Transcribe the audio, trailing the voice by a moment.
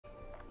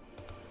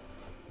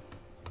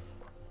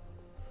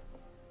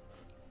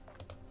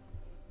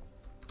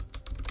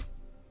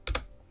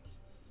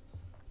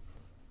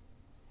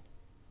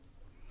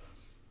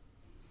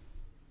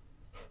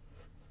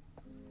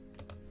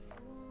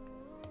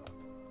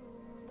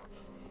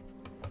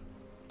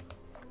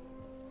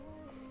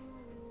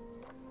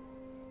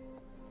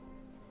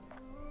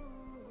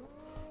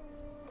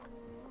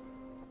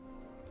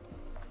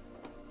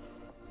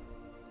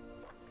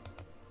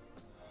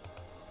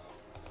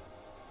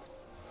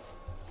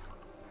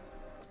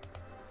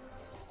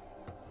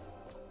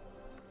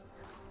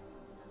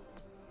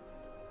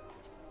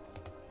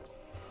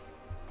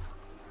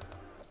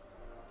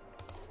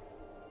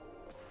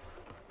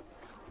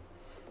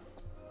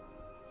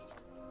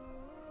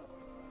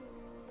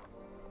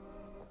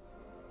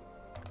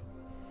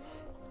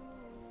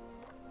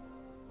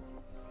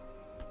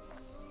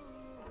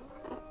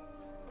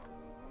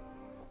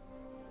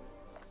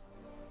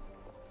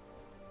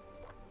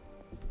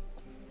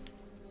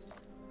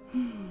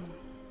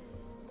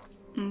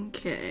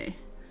Okay.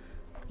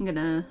 I'm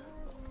gonna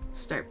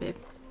start, babe.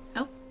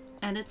 Oh,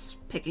 and it's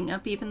picking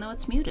up even though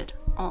it's muted.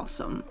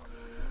 Awesome.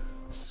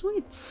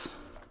 Sweets.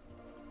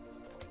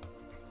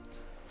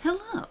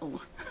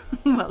 Hello.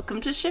 Welcome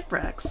to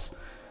Shipwrecks.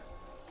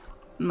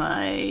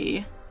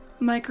 My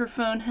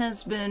microphone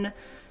has been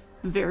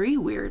very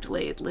weird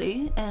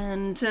lately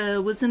and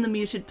was in the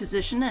muted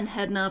position and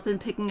had not been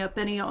picking up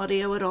any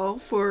audio at all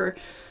for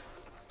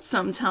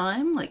some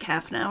time, like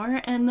half an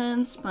hour, and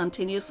then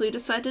spontaneously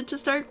decided to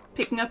start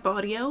picking up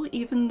audio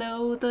even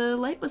though the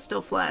light was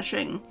still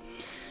flashing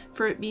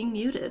for it being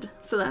muted.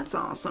 So that's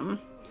awesome.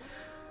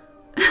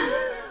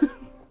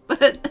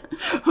 But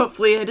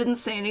hopefully I didn't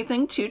say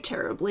anything too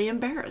terribly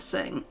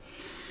embarrassing.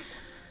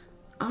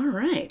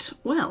 Alright,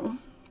 well,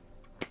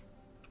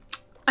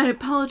 I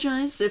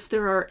apologize if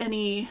there are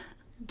any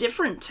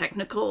different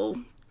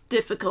technical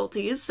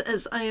difficulties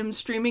as I am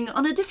streaming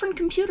on a different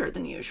computer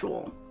than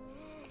usual.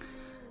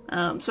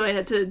 So I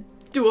had to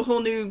do a whole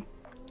new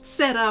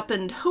setup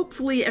and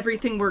hopefully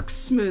everything works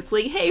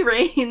smoothly. Hey,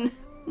 Rain!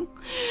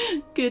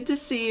 Good to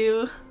see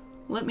you.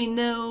 Let me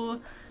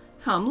know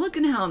how I'm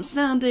looking, how I'm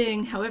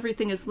sounding, how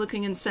everything is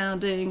looking and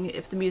sounding,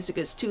 if the music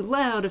is too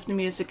loud, if the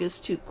music is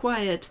too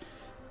quiet,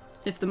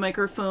 if the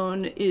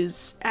microphone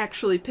is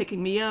actually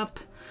picking me up.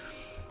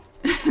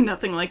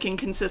 Nothing like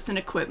inconsistent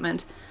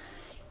equipment.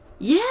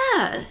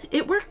 Yeah,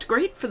 it worked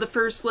great for the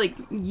first, like,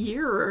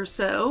 year or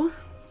so.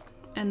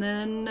 And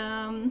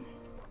then,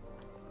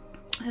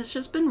 it's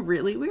just been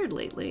really weird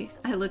lately.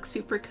 I look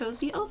super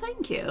cozy. Oh,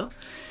 thank you.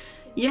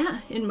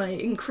 Yeah, in my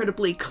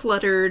incredibly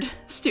cluttered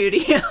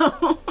studio.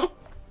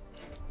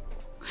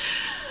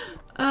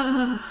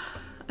 I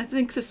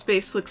think the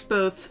space looks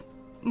both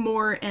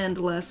more and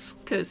less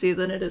cozy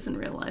than it is in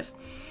real life.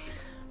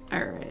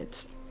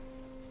 Alright.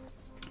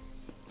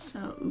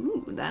 So,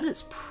 ooh, that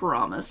is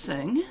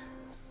promising.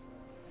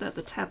 That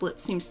the tablet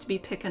seems to be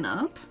picking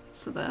up,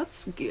 so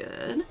that's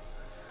good.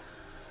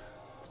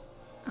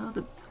 Oh,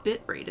 the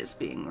bitrate is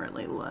being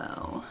really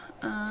low.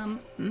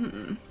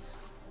 You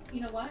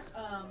know what?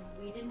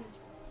 We didn't,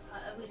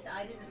 at least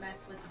I didn't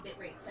mess with the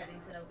bitrate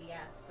settings in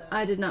OBS, so...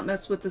 I did not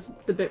mess with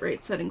the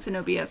bitrate settings in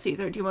OBS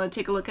either. Do you want to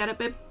take a look at it,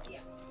 babe?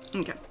 Yeah.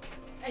 Okay.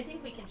 I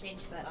think we can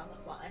change that on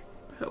the fly.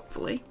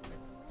 Hopefully.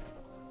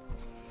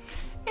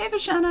 Hey,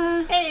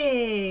 Vashana!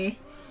 Hey!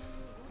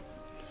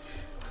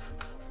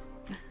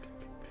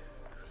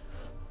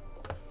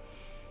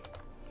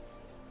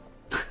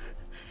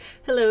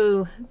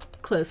 Hello,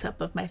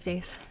 close-up of my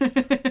face.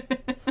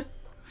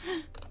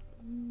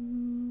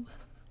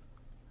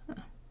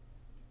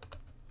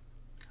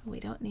 We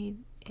don't need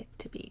it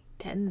to be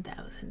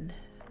 10,000.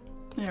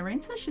 Yeah,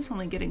 Rain says she's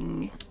only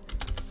getting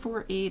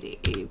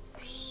 480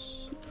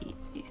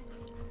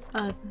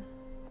 AP.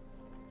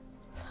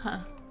 Huh.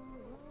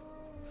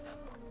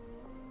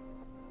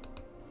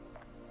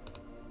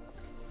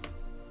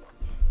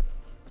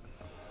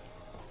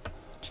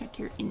 Check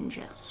your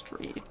ingest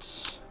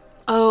rate.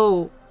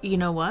 Oh, you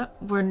know what?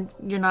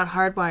 You're not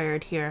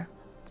hardwired here.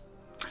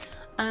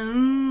 I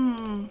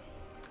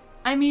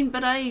mean,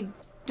 but I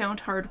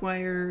don't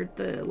hardwire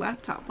the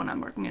laptop when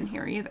I'm working in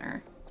here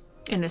either.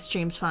 And it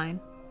streams fine.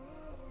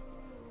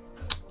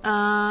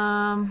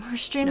 We're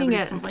streaming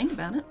Nobody's at complained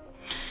about it.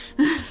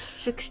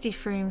 60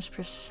 frames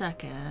per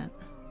second.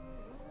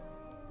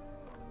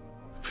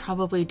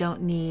 Probably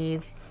don't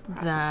need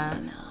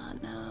that.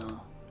 No.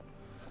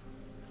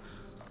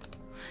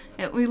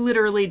 Yeah, we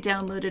literally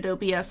downloaded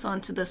OBS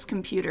onto this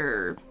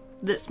computer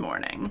this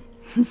morning.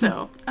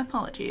 So,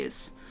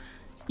 apologies.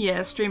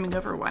 Yeah, streaming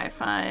over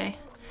Wi-Fi.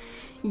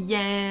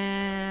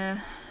 Yeah.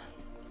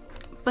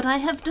 But I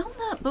have done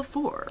that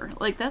before.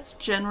 Like, that's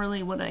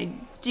generally what I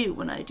do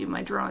when I do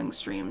my drawing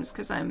streams,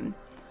 because I'm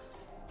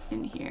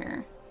in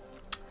here.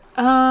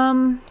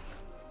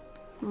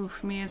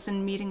 Oof, Mia's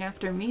in meeting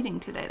after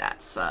meeting today.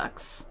 That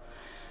sucks.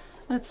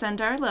 Let's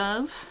send our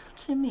love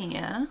to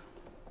Mia.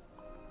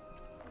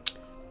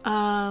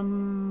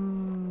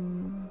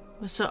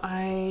 So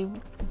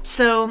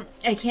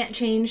I can't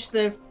change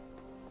the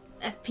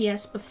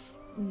FPS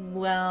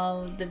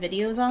while the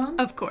video's on?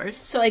 Of course.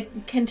 So I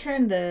can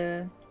turn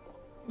the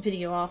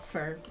video off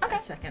for Okay.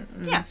 a second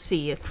and Yeah.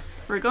 see if...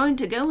 We're going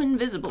to go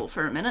invisible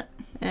for a minute.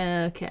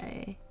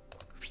 Okay.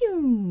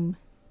 Phew.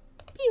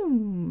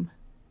 Phew.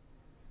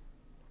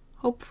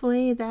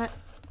 Hopefully that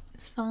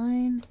is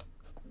fine.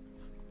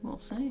 We'll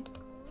see.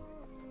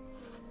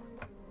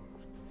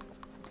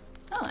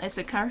 Oh,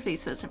 Isaac Carvey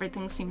says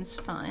everything seems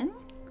fine.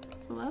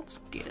 So that's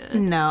good.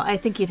 No, I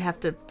think you'd have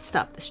to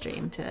stop the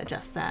stream to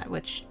adjust that,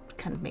 which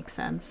kind of makes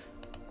sense.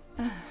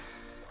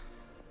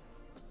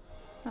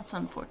 That's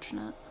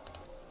unfortunate.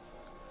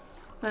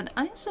 But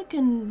Isaac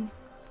and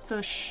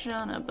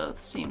Voshana both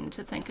seem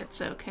to think it's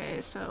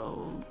okay,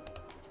 so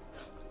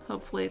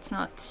hopefully it's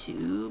not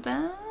too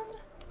bad.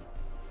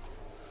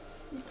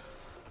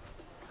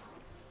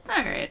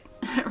 Alright.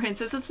 Rain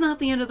says it's not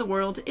the end of the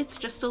world, it's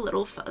just a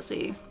little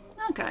fuzzy.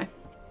 Okay.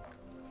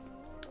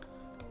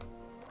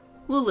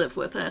 We'll live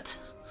with it.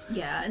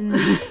 Yeah, and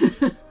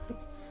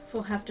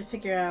we'll have to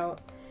figure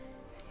out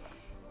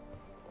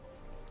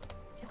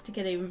if have to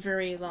get a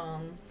very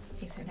long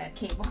Ethernet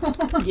cable.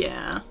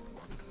 Yeah.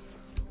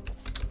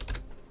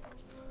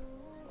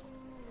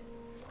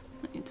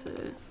 I need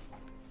to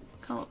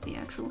call up the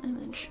actual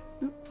image.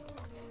 Oop.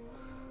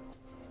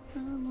 I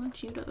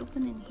want you to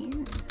open in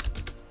here.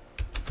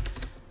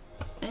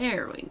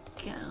 There we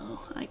go.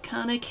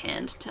 Iconic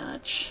hand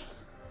touch.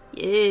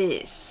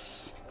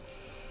 Yes.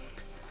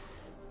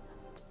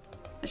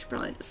 I should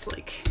probably just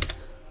like,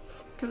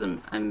 because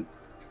I'm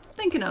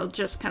thinking I'll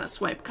just kind of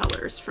swipe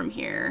colors from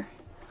here.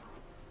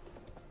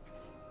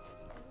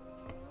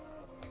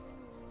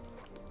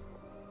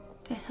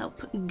 To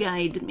help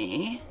guide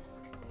me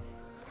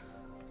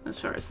as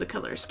far as the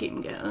color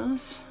scheme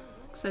goes.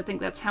 Because I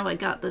think that's how I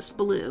got this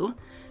blue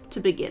to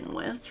begin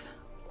with.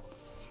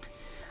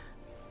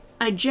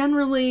 I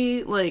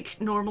generally, like,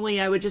 normally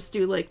I would just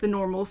do like the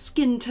normal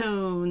skin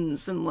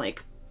tones and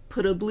like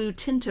put a blue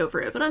tint over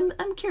it, but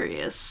I'm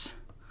curious.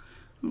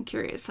 I'm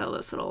curious how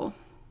this will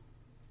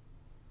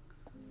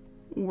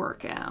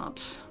work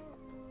out.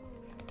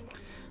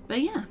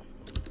 But yeah,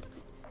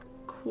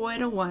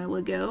 quite a while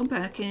ago,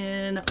 back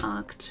in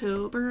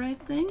October, I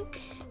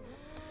think,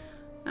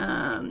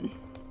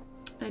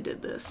 I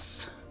did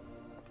this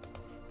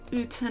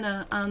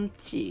Utena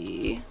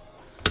Anti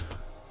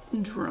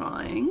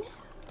drawing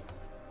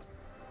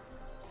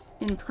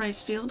in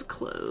Pricefield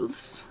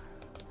clothes,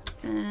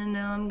 and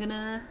now I'm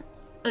gonna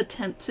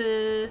attempt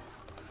to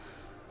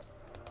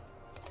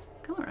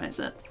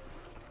colorize it.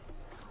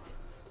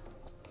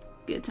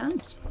 Good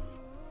times.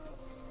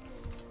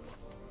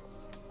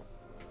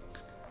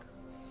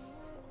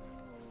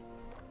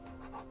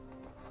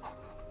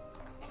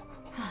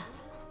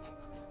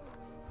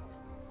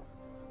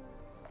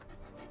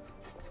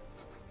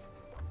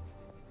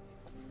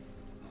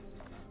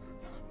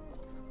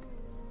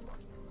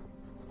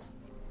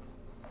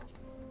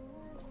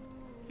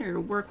 Or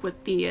work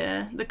with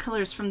the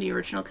colors from the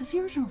original, because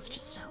the original is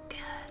just so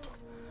good.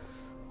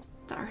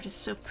 The art is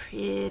so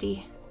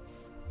pretty.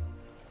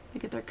 They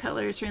get their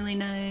colors really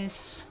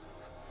nice.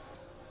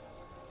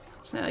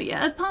 So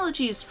yeah,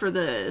 apologies for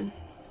the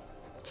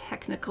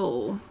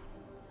technical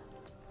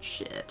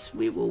shit.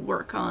 We will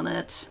work on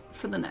it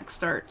for the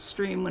next art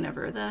stream,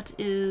 whenever that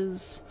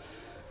is.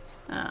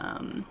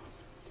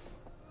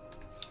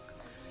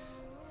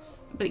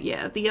 But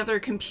yeah, the other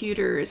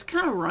computer is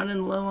kind of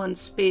running low on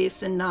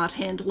space and not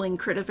handling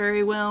Krita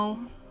very well.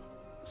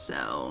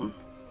 So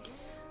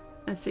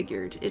I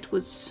figured it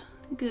was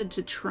good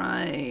to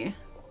try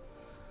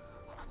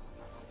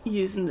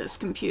using this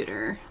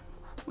computer,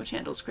 which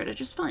handles Krita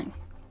just fine.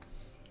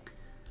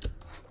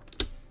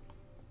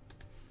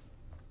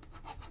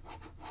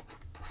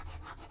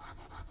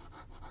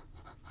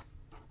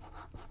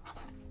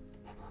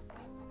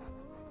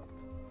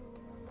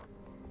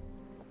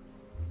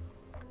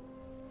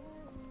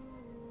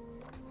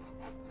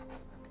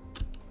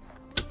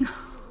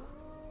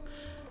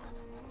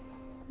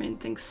 Rain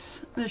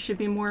thinks there should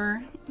be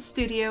more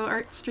studio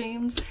art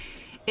streams.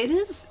 It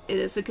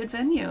is a good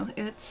venue.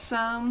 It's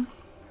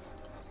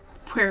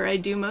where I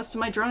do most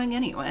of my drawing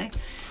anyway.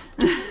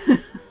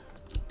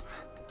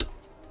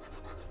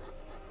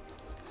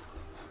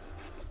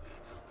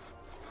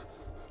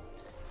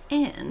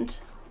 And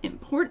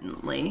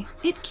importantly,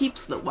 it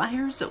keeps the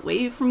wires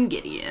away from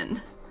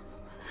Gideon.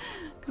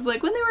 Because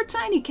like when they were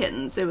tiny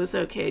kittens, it was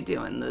okay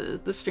doing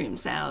the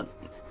streams out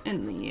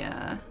in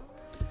the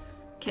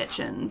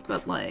kitchen,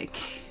 but like,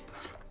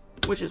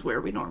 which is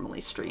where we normally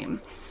stream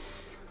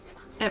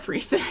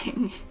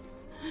everything.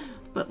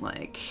 But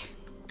like,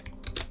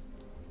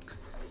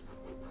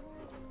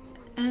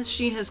 as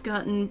she has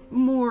gotten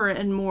more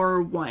and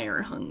more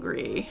wire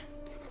hungry.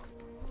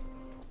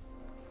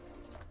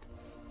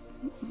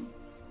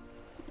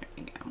 There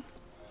we go.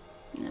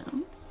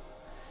 No.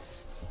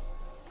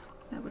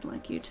 I would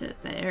like you to,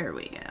 there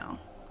we go.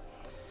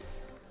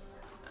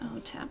 Oh,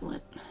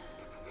 tablet.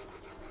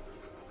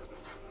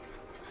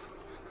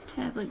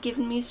 Tablet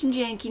giving me some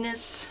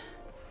jankiness,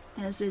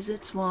 as is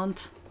its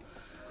wont.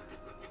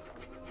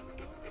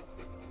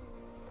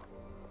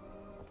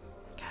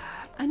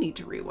 God, I need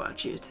to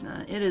rewatch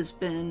Utena. It has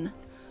been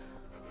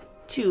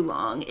too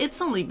long.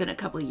 It's only been a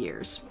couple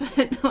years,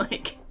 but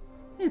like,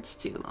 it's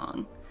too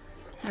long.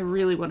 I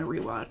really want to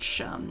rewatch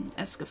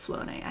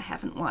Escaflowne. I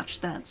haven't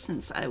watched that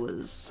since I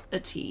was a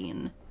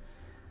teen.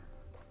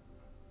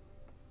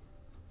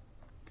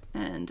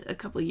 And a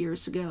couple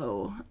years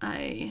ago,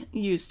 I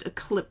used a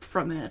clip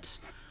from it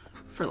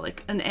for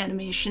like an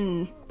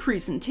animation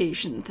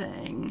presentation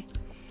thing.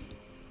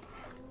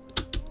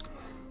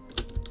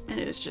 And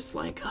it was just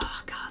like,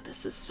 oh god,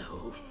 this is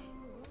so...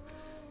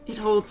 It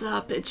holds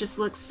up, it just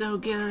looks so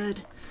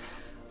good.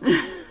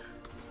 Come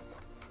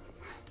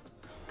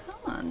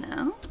on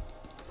now.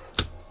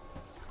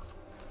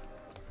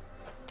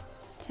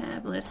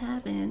 Tablet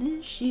having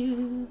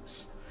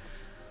issues.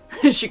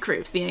 She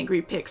craves the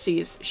angry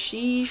pixies.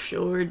 She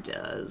sure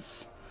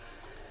does.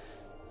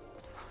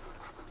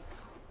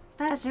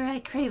 Bowser,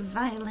 I crave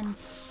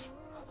violence.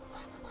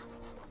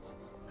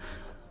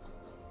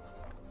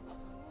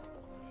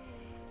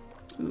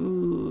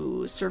 Ooh.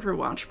 Ooh, server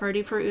watch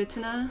party for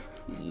Utena?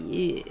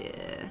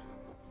 Yeah.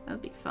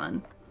 That'd be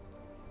fun.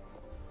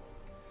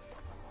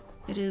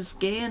 It is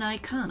gay and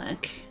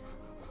iconic,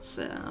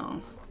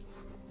 so...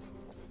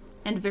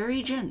 And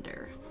very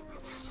gender.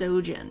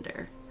 So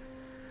gender.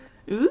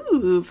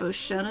 Ooh,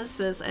 Voshana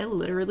says, I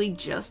literally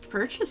just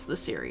purchased the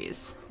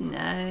series.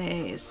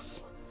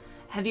 Nice.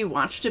 Have you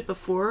watched it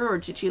before, or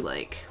did you,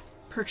 like,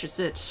 purchase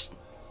it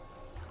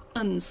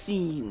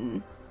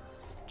unseen?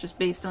 Just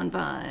based on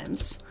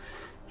vibes?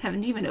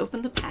 Haven't even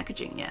opened the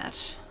packaging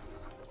yet.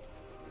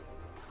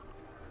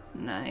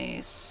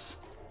 Nice.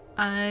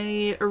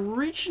 I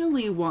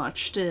originally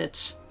watched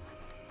it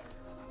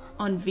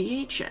on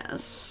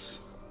VHS,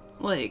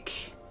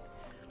 like,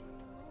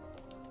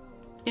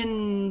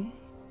 in,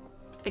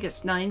 I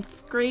guess,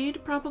 9th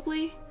grade,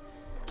 probably.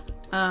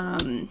 I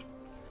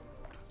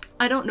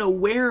don't know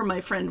where my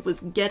friend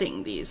was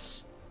getting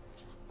these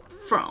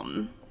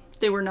from.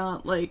 They were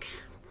not, like,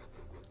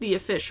 the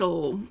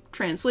official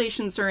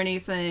translations or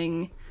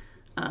anything,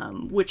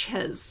 which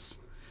has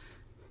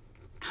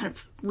kind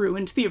of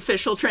ruined the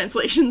official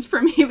translations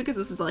for me, because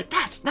this is like,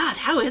 that's not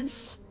how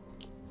it's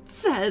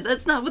said,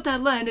 that's not what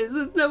that line is,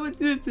 that's not what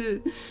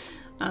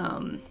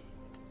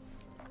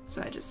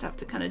so I just have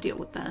to kind of deal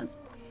with that.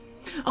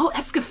 Oh,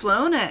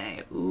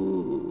 Escaflowne!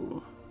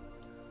 Ooh.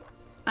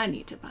 I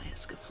need to buy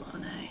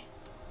Escaflowne.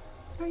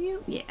 Are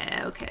you?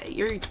 Yeah,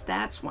 okay.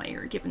 That's why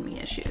you're giving me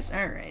issues.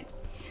 Alright.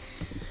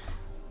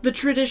 The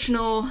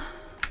traditional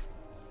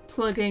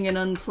plugging and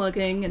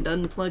unplugging and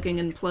unplugging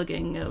and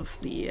plugging of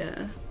the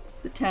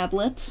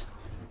tablet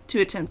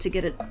to attempt to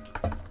get it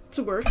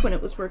to work when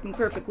it was working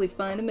perfectly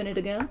fine a minute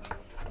ago.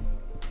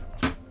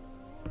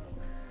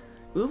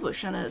 Ooh,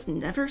 Voshana has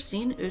never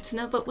seen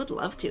Utena but would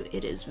love to.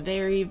 It is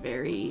very,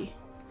 very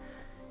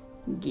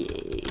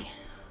gay.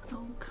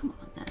 Oh, come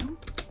on now.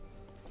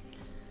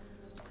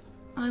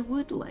 I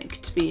would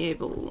like to be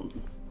able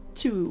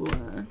to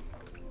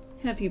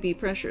have you be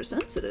pressure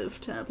sensitive,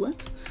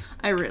 tablet.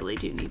 I really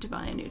do need to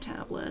buy a new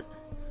tablet.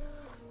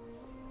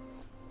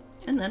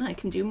 And then I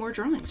can do more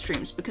drawing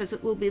streams because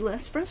it will be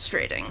less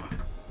frustrating.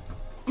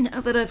 Now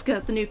that I've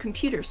got the new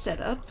computer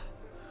set up.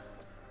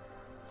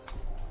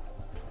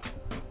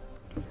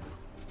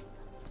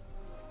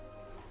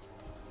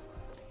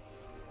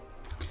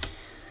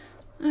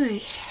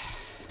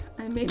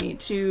 I may need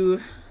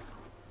to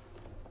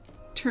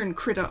turn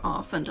Krita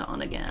off and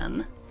on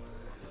again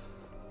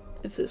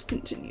if this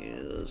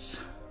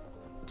continues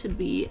to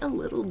be a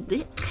little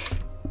dick.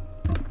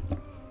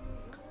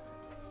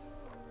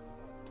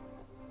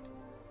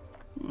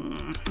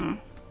 Mm-hmm.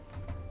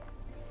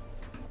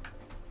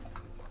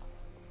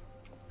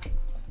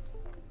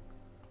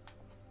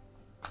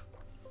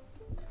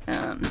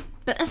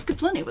 But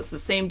Escaflowne was the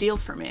same deal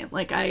for me.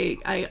 Like,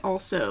 I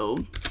also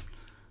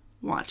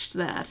watched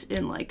that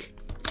in, like,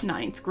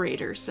 9th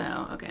grade or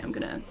so. Okay, I'm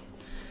gonna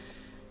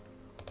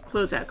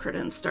close out Krita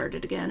and start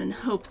it again and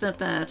hope that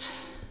that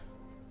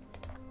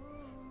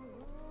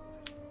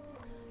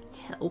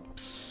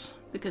helps.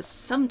 Because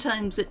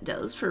sometimes it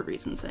does, for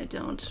reasons I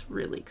don't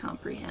really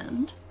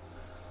comprehend.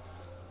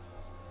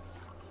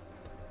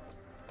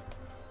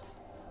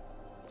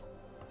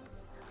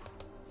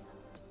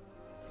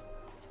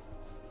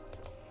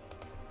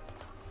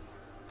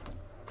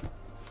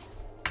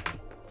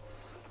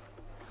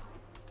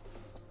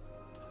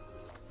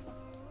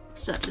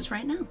 Such as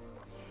right now.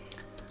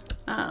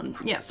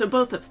 Yeah, so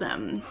both of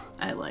them,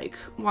 I, like,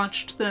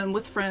 watched them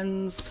with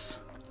friends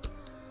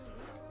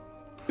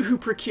who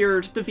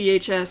procured the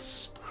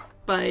VHS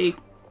by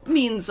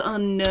means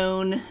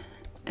unknown,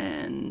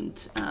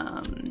 and,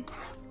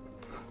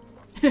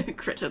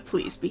 Krita,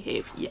 please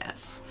behave,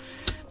 yes.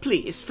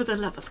 Please, for the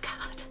love of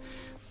God.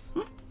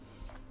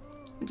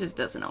 It just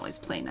doesn't always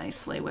play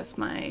nicely with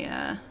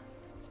my,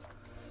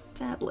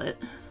 tablet.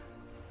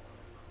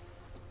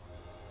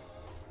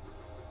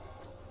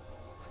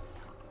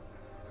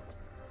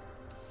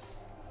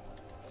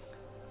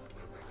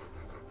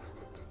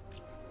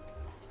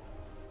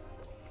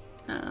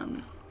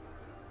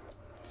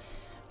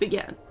 But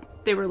yeah,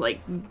 they were,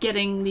 like,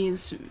 getting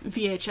these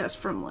VHS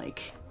from,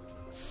 like,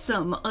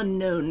 some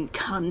unknown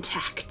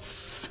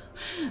contacts.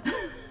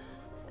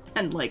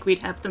 And, like, we'd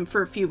have them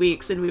for a few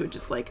weeks and we would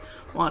just, like,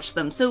 watch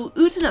them. So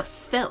Utena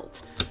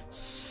felt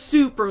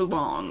super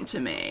long to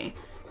me,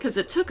 because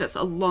it took us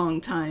a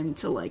long time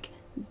to, like,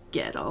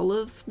 get all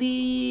of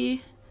the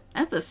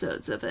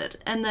episodes of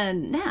it. And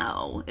then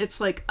now,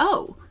 it's like,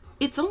 oh,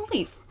 it's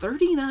only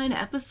 39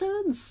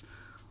 episodes?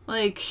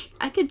 Like,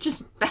 I could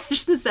just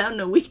bash this out in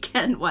a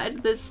weekend. Why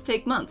did this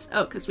take months?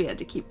 Oh, because we had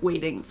to keep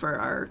waiting for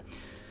our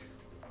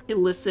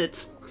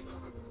illicit...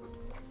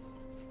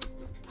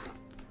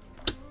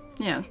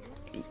 Yeah,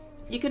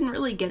 you couldn't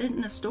really get it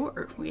in a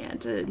store. We had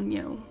to,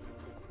 you know,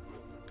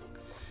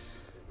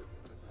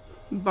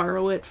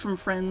 borrow it from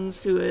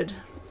friends who had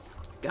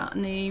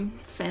gotten a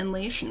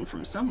fanlation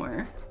from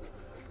somewhere.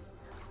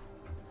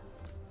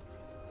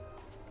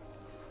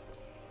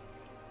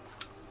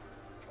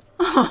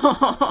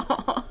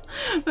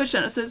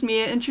 Oshana says,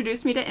 Mia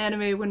introduced me to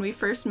anime when we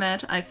first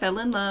met. I fell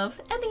in love,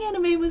 and the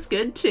anime was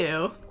good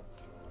too.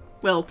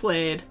 Well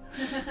played.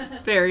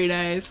 Very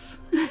nice.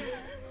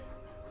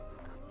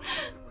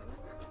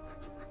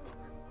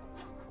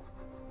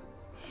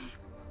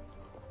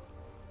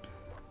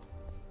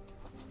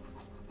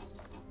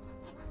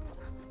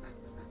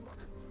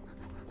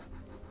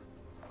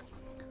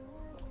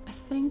 I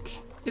think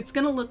it's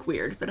gonna look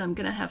weird, but I'm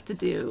gonna have to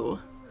do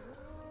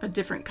a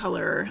different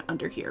color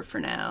under here for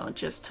now,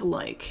 just to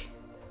like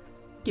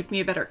give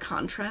me a better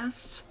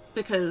contrast,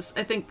 because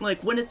I think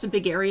like when it's a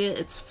big area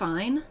it's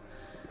fine,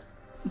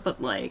 but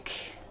like,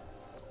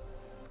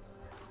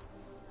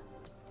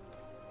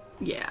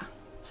 yeah,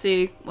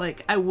 see,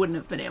 like I wouldn't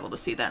have been able to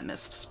see that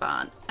missed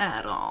spot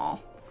at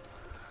all.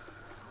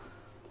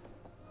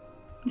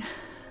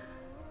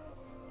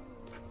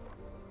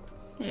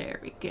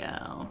 There we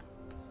go.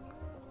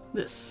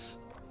 This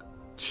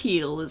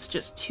teal is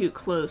just too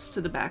close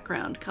to the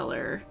background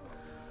color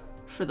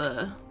for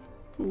the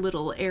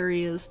little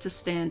areas to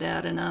stand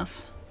out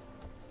enough.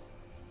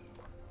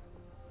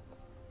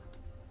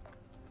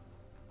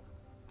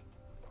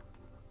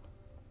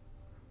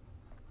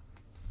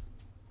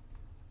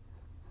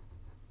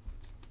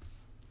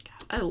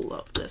 God, I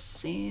love this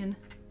scene.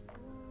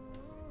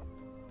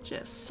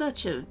 Just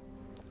such a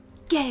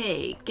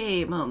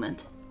gay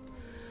moment.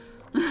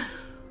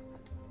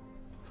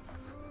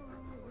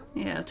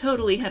 Yeah,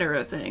 totally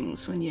hetero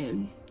things when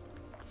you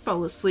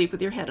fall asleep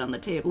with your head on the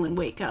table and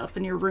wake up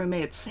and your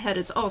roommate's head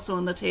is also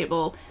on the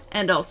table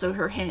and also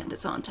her hand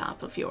is on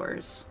top of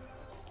yours.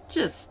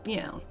 Just, you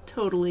know,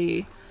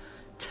 totally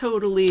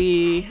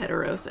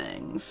hetero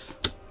things.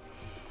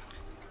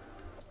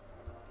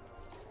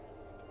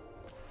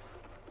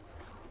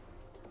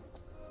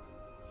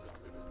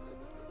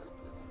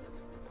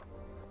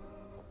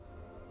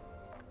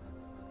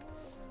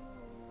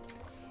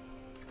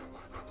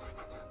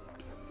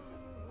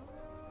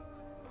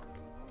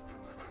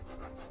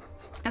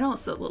 And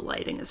also the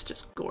lighting is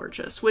just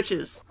gorgeous, which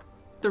is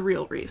the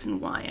real reason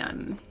why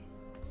I'm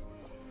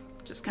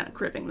just kind of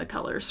cribbing the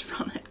colors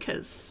from it,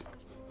 because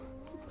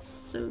it's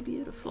so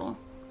beautiful.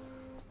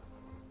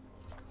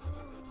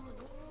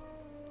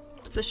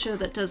 It's a show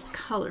that does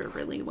color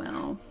really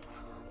well.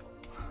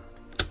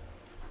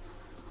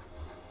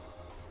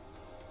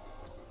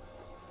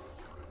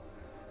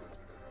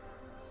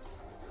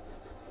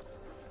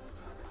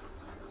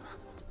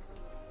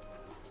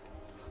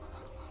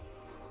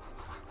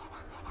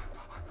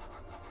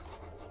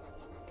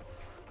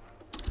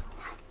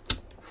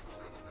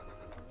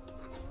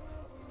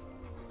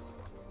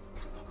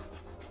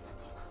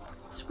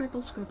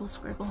 Scribble, scribble,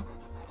 scribble.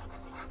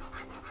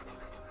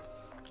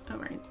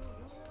 Alright.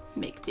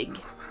 Make big.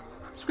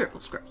 Scribble,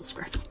 scribble,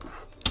 scribble.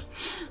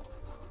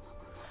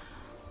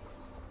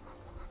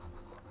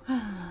 What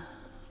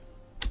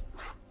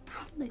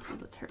did I do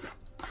with her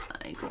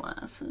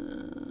eyeglasses?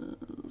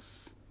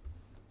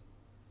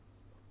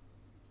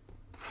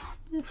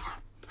 Yeah.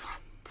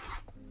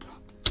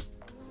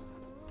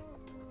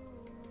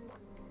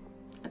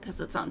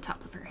 Because it's on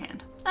top of her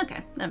hand.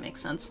 Okay, that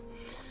makes sense.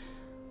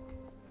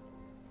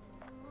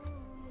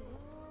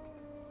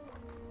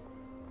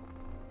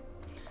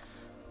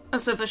 Oh,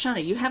 so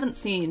Vashana, you haven't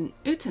seen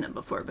Utena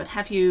before, but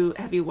have you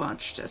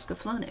watched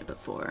Escaflowne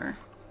before?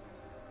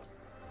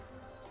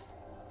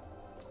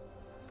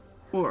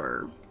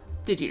 Or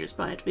did you just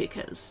buy it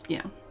because,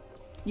 yeah,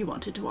 you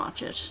wanted to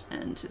watch it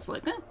and it's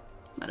like, eh,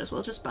 might as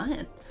well just buy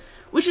it.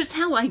 Which is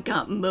how I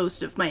got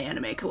most of my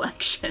anime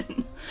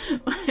collection.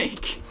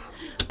 Like,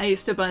 I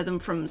used to buy them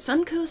from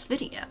Suncoast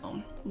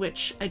Video,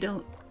 which I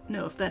don't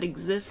know if that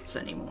exists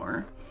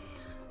anymore.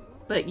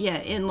 But yeah,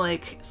 in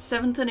like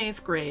 7th and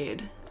 8th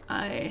grade,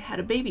 I had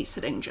a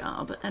babysitting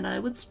job, and I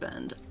would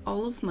spend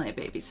all of my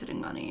babysitting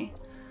money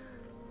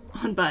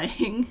on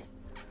buying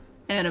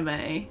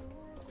anime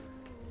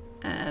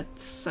at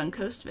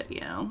Suncoast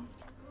Video.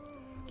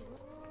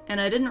 And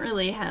I didn't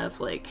really have,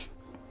 like,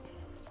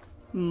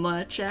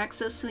 much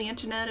access to the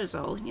internet. It was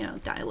all, you know,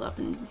 dial-up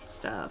and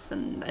stuff,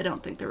 and I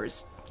don't think there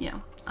was, you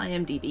know,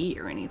 IMDb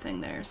or anything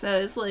there. So I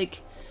was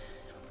like,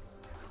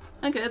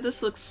 okay,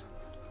 this looks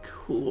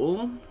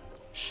cool.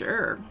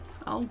 Sure,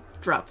 I'll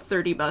drop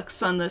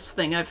 $30 on this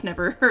thing I've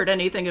never heard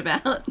anything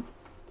about.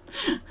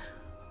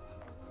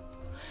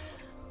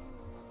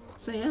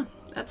 So yeah,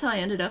 that's how I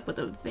ended up with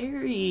a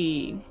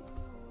very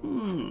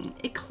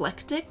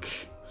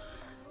eclectic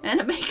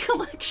anime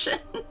collection.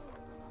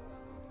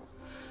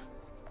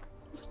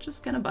 So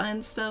just kind of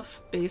buying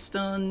stuff based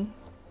on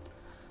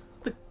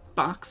the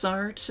box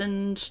art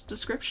and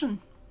description.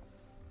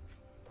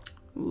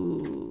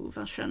 Ooh,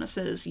 Vashana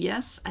says,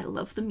 yes, I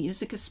love the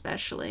music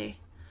especially.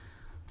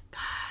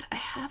 God, I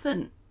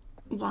haven't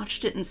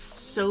watched it in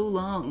so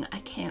long, I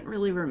can't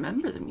really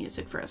remember the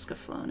music for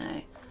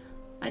Escaflowne.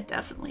 I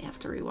definitely have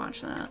to rewatch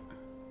that.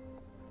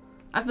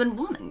 I've been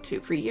wanting to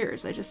for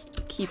years, I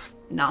just keep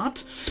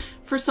not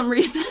for some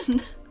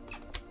reason.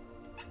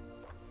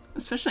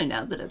 Especially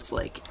now that it's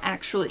like,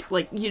 actually,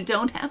 like, you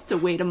don't have to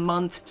wait a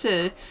month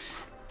to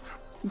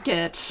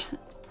get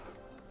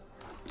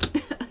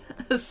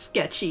a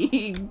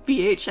sketchy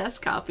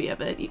VHS copy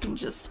of it. You can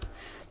just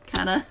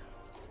kind of...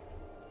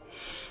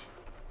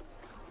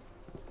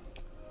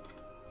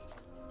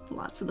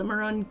 Lots of them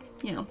are on,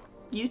 you know,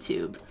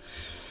 YouTube.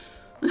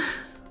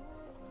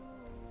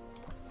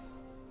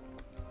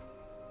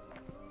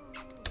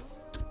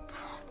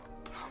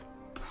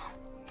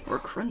 Or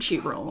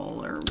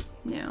Crunchyroll, or,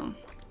 you know,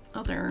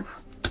 other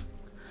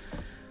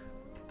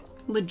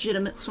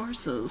legitimate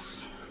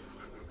sources.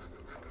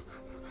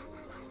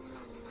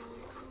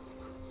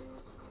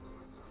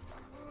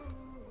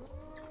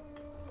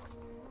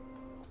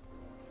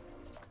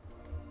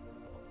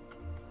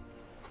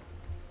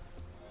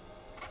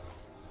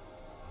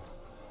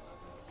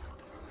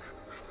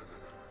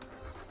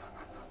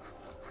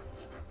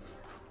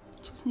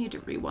 Just need to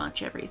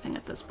rewatch everything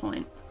at this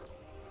point.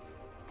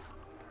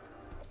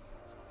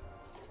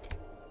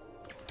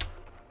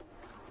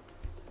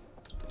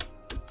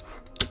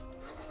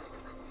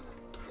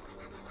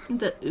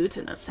 The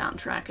Utena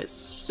soundtrack is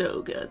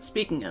so good.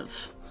 Speaking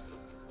of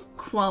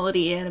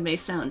quality anime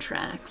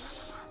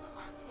soundtracks,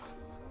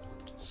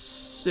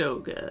 so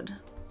good.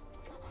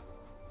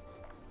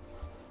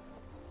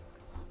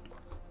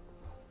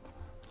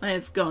 I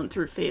have gone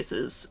through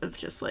phases of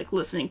just like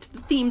listening to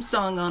the theme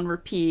song on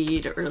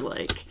repeat, or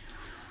like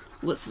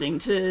listening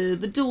to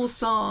the dual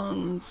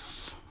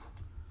songs,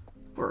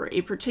 or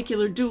a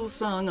particular dual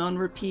song on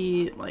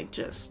repeat. Like,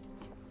 just,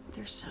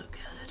 they're so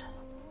good.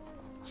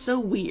 So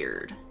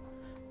weird.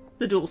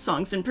 The dual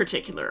songs in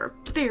particular are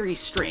very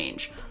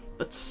strange,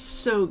 but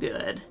so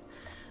good.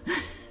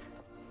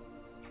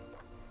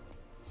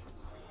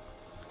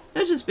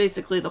 That's just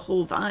basically the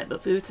whole vibe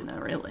of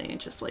Utena, really.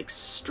 Just like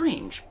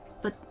strange,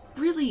 but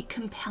really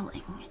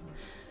compelling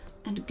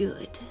and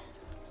good.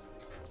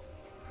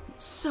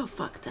 It's so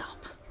fucked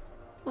up.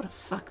 What a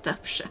fucked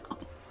up show.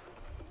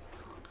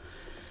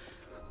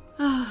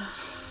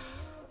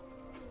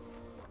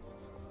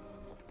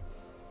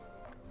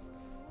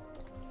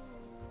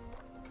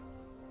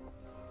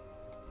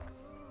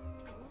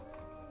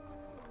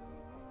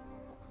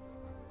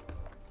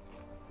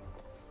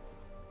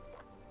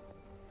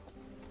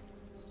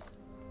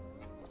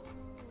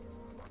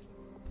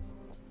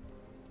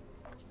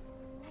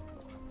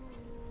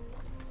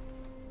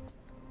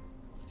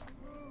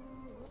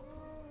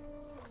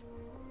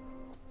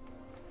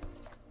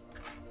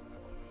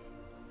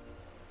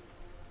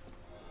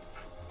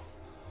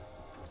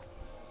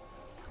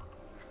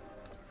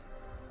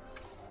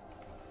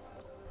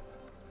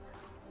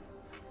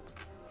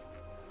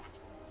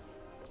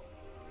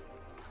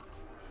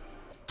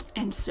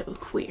 And so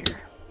queer.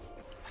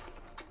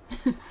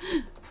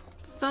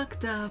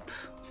 Fucked up,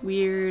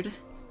 weird,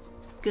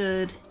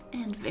 good,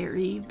 and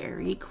very,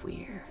 very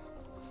queer.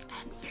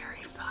 And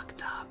very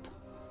fucked up.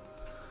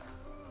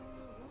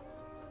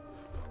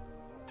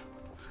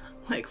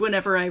 Like,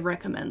 whenever I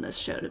recommend this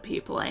show to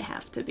people, I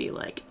have to be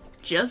like,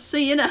 just so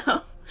you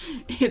know,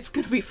 it's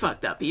gonna be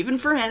fucked up. Even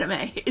for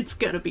anime, it's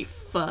gonna be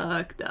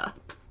fucked up.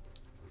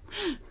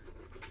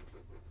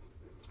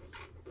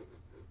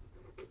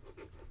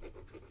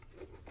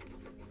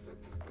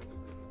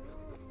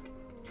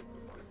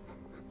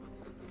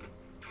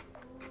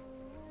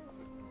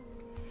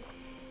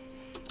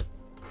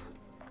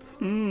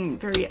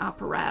 Very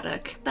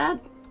operatic.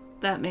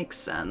 That makes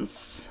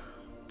sense.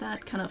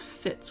 That kind of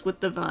fits with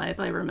the vibe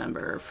I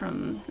remember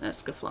from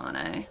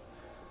Escaflowne.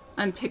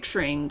 I'm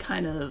picturing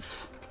kind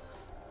of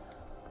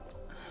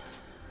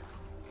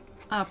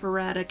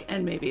operatic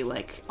and maybe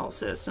like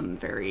also some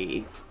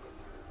very,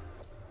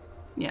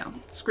 you know,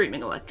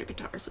 screaming electric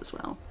guitars as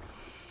well.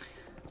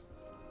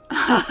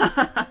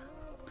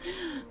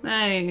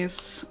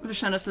 Nice.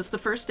 Vishana says, the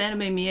first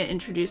anime Mia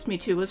introduced me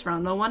to was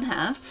Ranma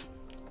 1/2.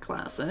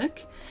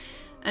 Classic.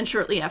 And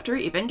shortly after,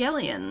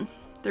 Evangelion.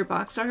 Their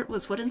box art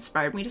was what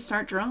inspired me to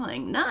start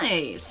drawing.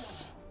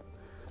 Nice!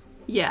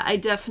 Yeah, I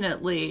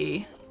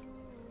definitely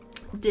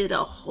did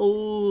a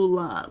whole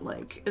lot,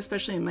 like,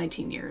 especially in my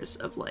teen years,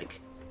 of,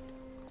 like,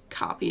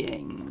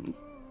 copying,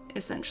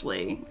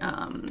 essentially,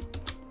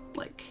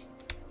 like,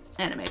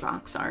 anime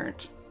box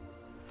art.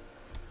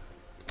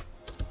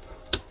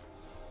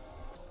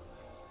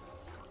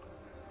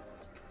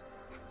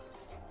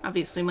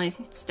 Obviously, my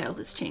style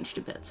has changed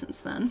a bit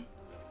since then.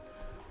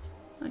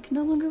 I can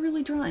no longer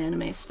really draw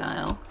anime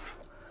style.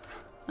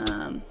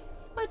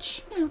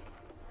 Which, you know,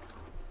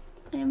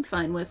 I am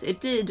fine with. It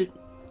did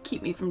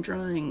keep me from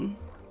drawing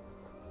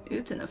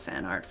Utena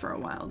fan art for a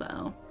while,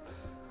 though.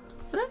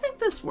 But I think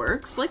this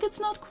works. Like, it's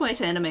not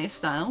quite anime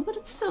style, but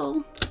it's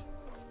still...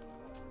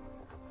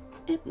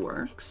 it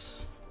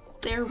works.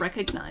 They're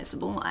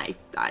recognizable,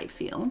 I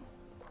feel.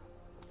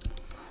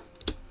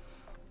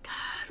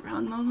 God,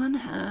 Ranma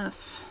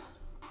 1/2.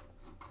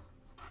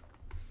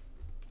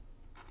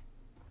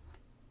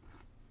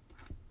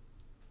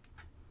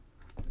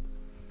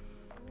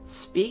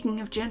 Speaking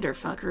of gender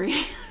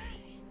fuckery.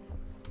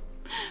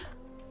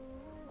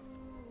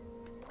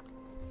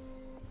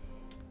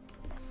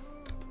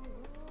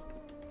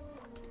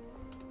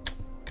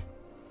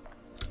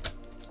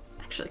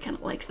 Actually, I kind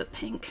of like the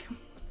pink.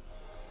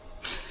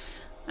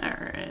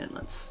 Alright. Alright,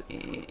 let's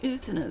see.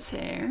 Uthana's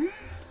hair.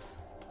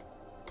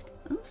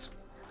 That's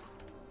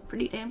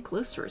pretty damn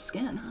close to her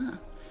skin, huh?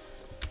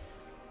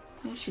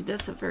 Yeah, she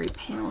does have very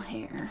pale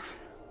hair.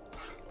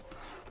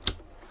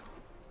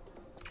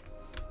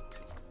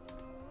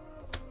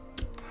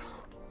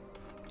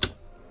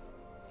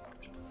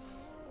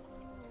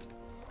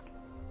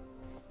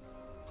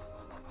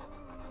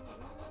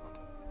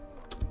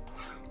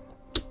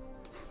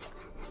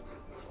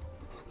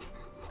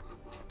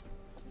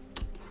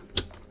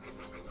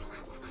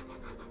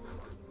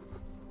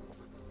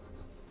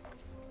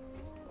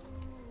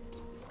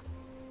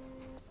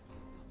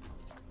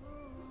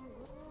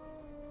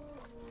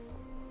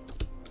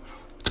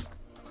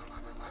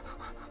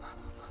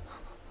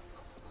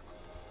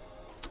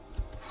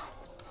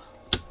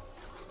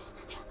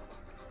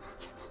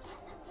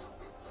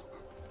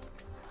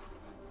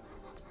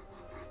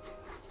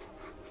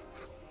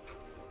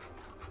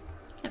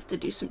 To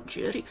do some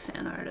Judy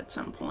fan art at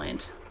some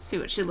point. See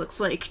what she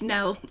looks like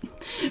now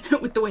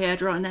with the way I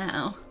draw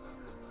now.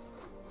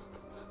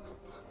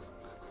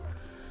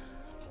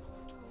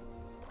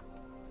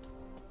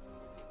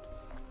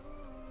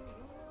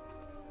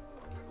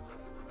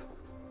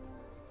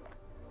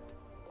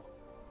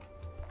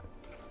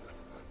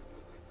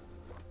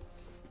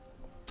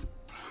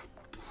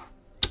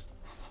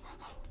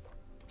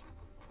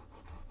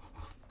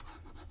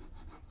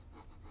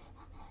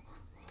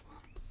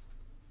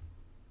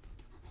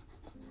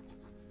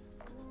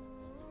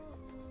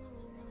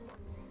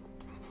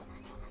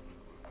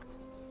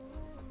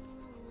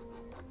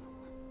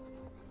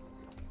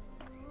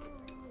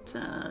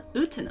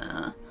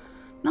 Utana,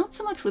 not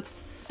so much with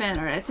fan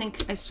art. I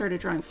think I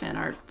started drawing fan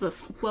art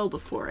well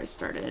before I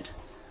started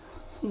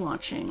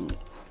watching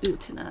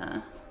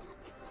Utana,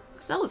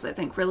 because that was, I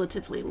think,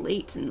 relatively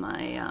late in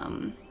my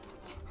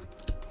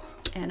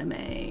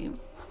anime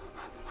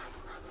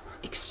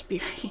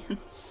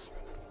experience.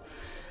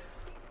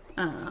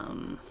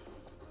 My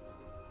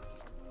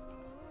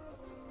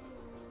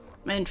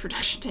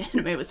introduction to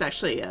anime was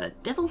actually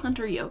Devil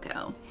Hunter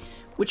Yoko,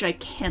 which I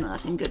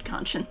cannot in good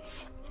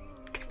conscience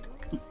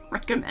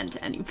recommend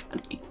to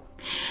anybody.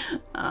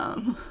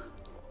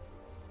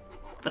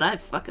 But I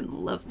fucking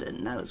loved it,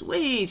 and I was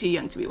way too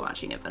young to be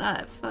watching it, but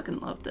I fucking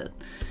loved it.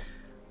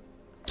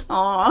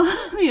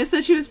 Aww, Mia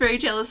said she was very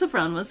jealous of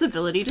Ranma's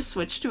ability to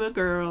switch to a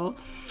girl.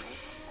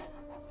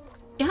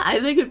 Yeah, I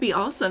think it'd be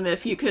awesome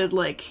if you could,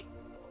 like,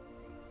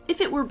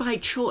 if it were by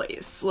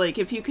choice, like,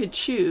 if you could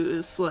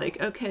choose,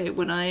 like, okay,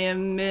 when I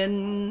am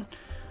in,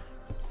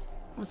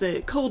 was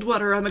it cold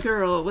water, I'm a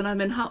girl, when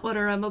I'm in hot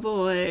water, I'm a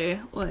boy,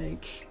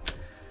 like,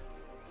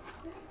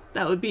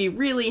 that would be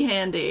really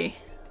handy.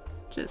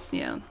 Just,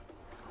 yeah,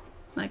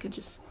 I could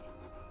just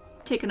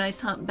take a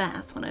nice hot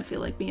bath when I feel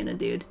like being a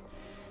dude.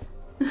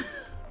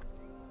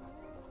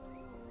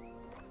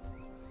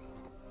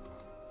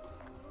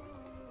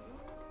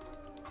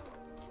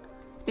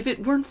 If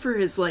it weren't for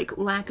his, like,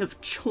 lack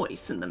of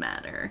choice in the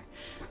matter,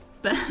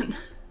 then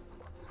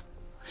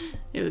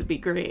it would be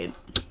great.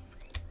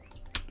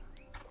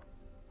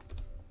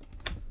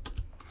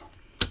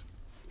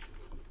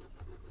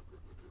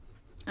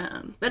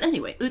 But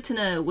anyway,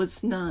 Utana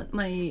was not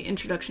my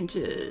introduction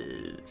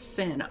to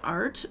fan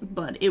art,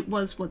 but it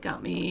was what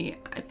got me,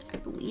 I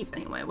believe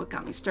anyway, what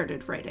got me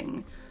started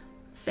writing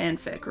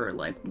fanfic, or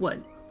like what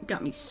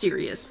got me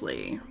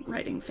seriously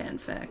writing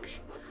fanfic.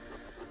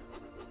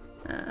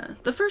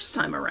 The first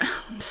time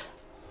around,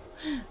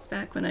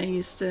 back when I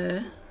used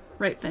to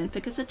write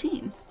fanfic as a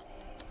teen.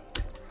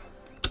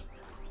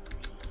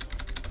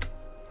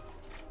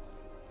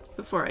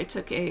 Before I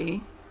took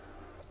a,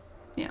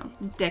 you know,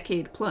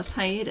 decade-plus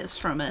hiatus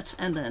from it,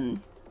 and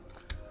then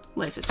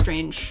Life is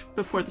Strange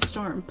Before the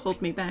Storm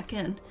pulled me back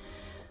in.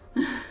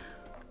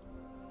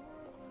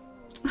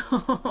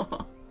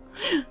 Oh.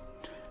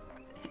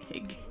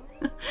 Egg.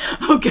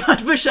 Oh god,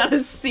 Vashon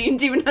has seen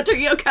Demon Hunter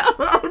Yoko.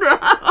 Oh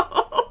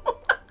no!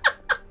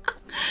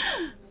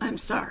 I'm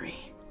sorry.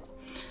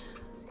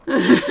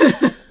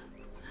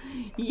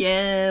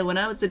 Yeah, when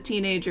I was a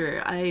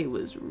teenager, I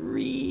was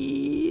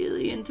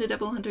really into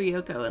Devil Hunter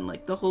Yoko, and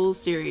like the whole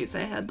series.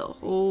 I had the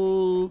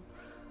whole,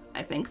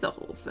 I think the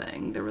whole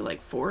thing. There were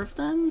like 4 of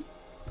them.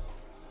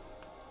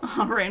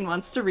 Oh, Rain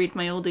wants to read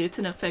my old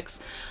Utana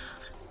fics.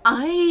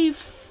 I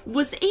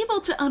was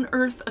able to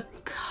unearth a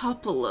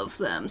couple of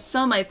them.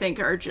 Some I think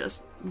are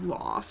just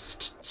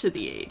lost to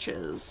the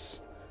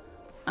ages.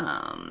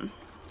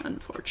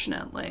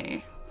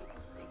 Unfortunately.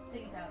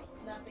 Think about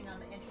nothing on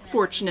the internet.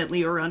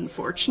 Fortunately or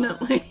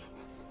unfortunately.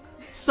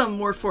 Some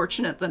more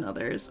fortunate than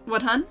others.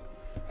 What, hun?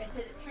 I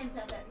said it turns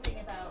out that thing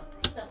about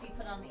stuff you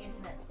put on the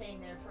internet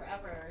staying there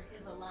forever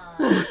is a lie.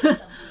 In some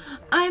cases.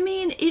 I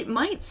mean, it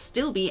might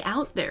still be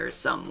out there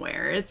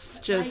somewhere. It's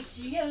just...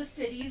 My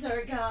GeoCities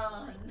are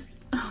gone.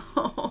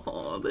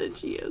 Oh, the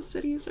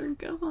GeoCities are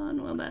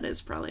gone. Well, that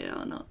is probably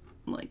on,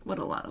 like, what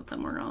a lot of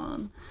them are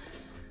on.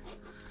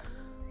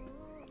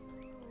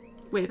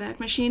 Wayback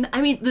Machine.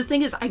 I mean, the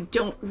thing is, I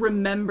don't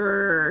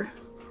remember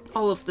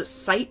all of the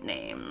site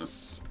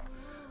names.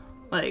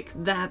 Like,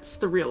 that's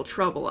the real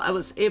trouble. I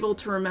was able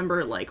to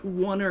remember, like,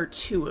 1 or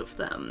 2 of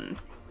them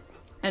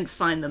and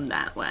find them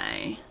that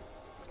way.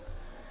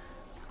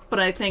 But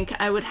I think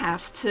I would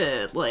have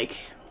to, like,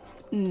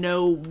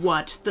 know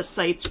what the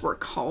sites were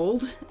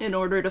called in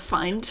order to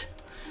find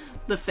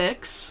the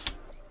fix.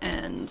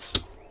 And,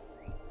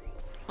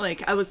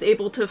 like, I was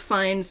able to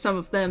find some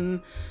of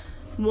them,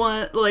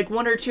 one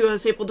or two I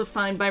was able to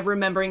find by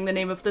remembering the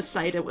name of the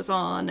site it was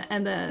on,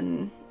 and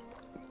then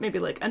maybe,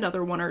 like,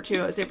 another 1 or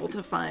 2 I was able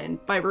to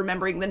find by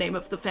remembering the name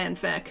of the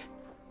fanfic.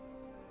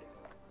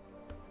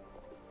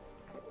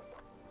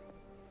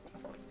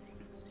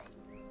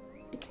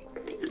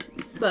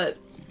 But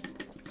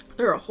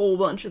there are a whole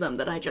bunch of them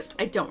that I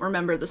don't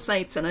remember the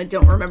sites and I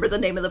don't remember the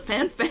name of the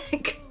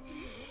fanfic.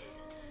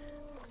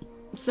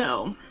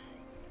 So,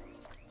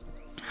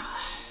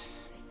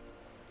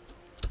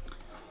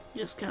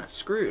 just kind of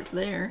screwed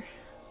there.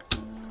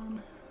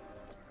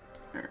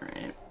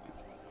 Alright.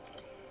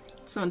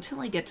 So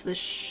until I get to the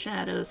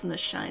shadows and the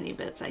shiny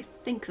bits, I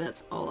think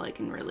that's all I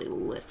can really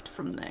lift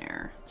from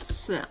there.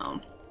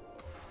 So,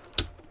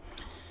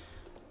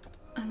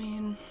 I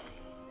mean,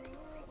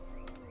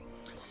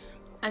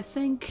 I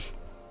think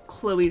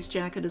Chloe's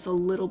jacket is a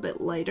little bit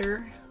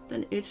lighter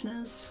than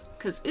Utina's,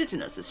 because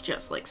Utina's is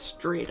just like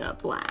straight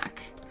up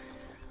black.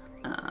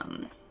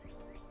 And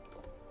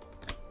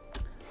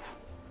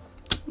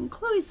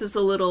Chloe's is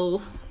a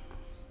little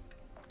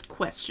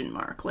question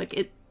mark. Like,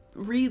 it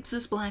reads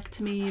as black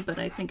to me, but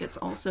I think it's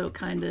also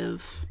kind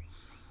of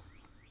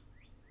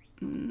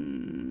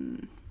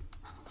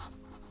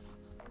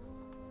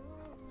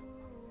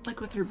like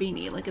with her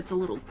beanie, like it's a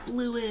little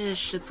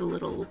bluish, it's a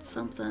little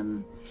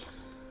something.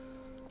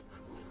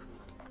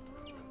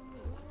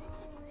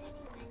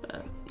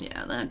 But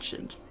yeah, that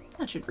should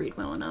read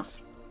well enough.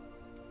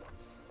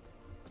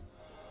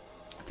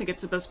 I think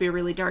it's supposed to be a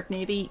really dark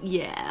navy.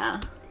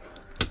 Yeah.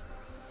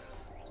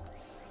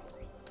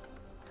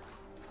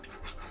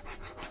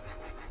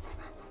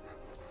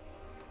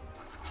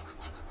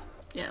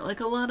 Yeah, like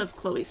a lot of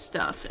Chloe's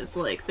stuff is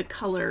like the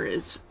color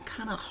is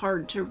kind of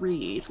hard to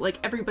read. Like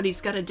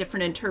everybody's got a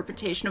different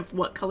interpretation of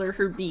what color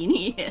her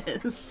beanie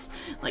is.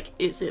 Like,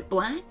 is it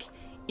black?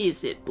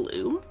 Is it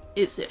blue?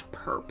 Is it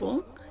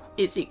purple?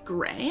 Is it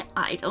gray?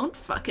 I don't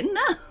fucking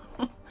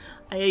know.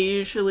 I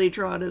usually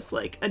draw it as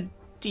like a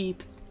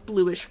deep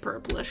bluish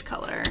purplish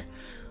color,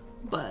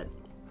 but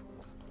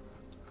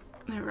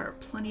there are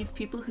plenty of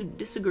people who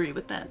disagree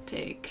with that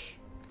take.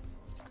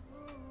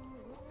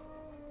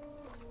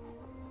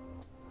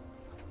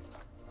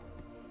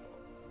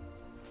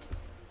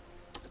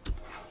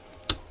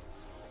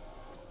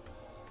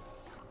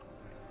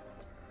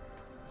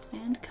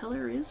 And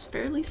color is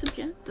fairly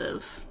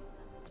subjective.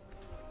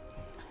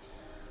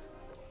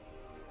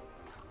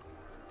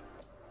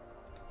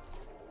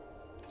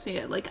 So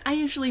yeah, like, I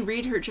usually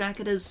read her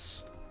jacket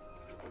as,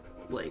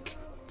 like,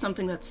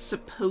 something that's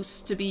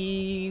supposed to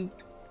be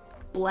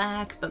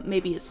black, but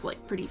maybe it's,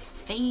 like, pretty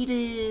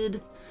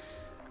faded.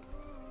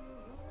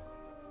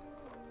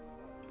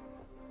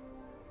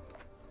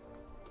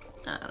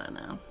 I don't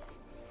know.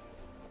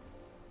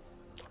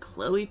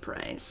 Chloe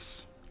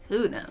Price.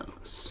 Who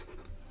knows?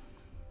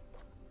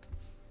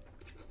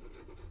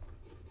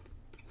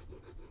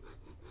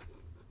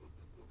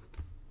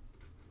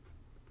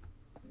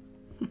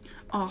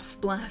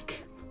 Off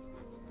black.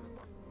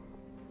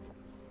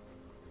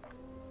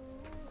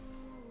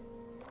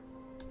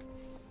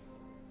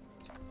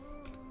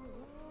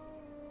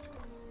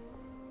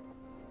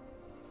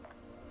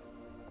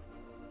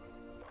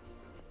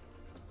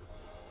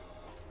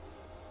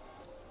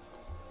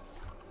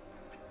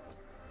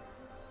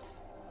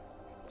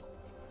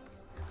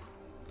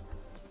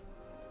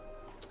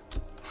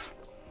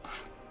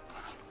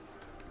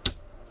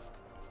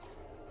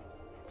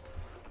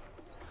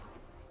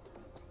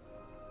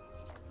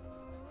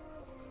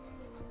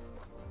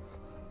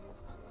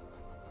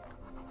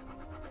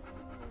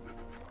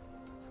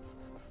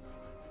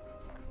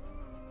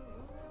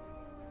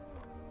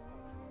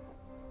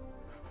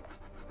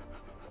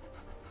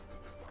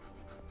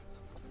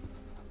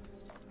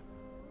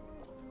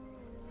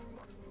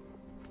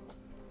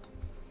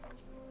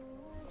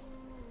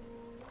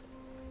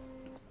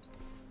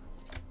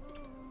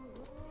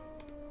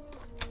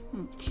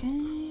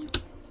 Okay.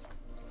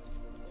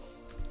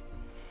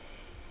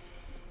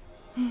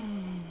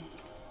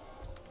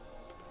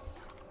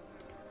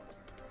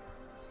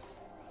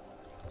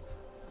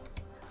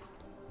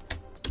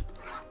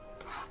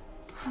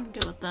 I'll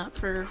go with that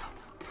for...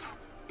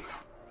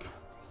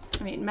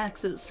 I mean,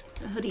 Max's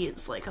hoodie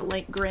is like a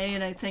light gray,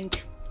 and I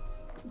think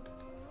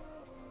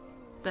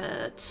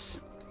that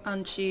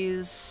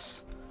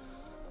Anchi's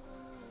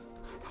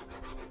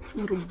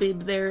little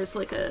bib there is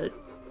like a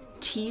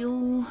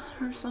teal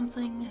or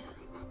something,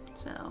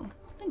 so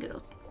I think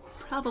it'll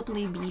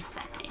probably be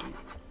fine.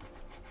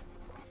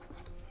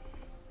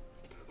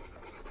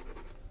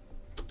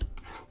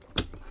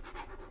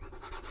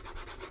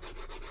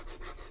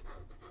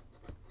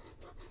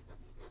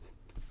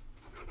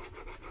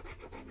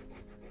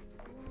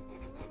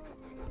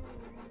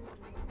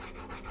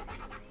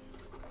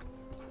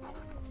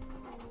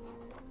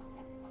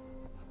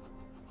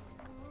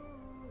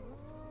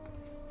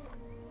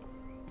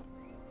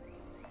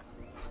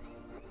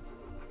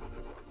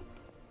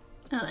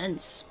 and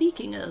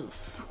speaking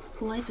of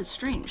Life is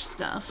Strange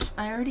stuff,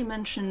 I already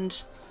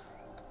mentioned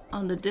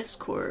on the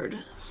Discord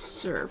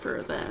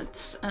server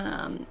that,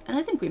 and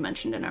I think we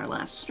mentioned in our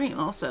last stream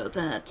also,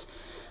 that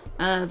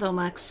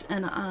Velmax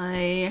and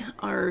I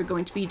are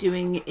going to be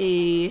doing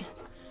a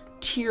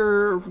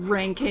tier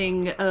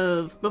ranking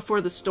of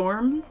Before the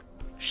Storm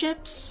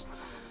ships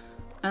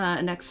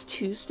next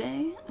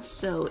Tuesday.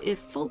 So if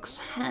folks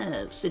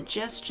have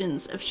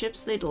suggestions of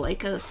ships they'd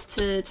like us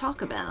to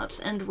talk about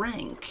and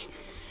rank,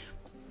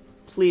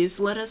 please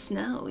let us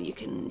know. You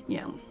can, you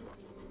know,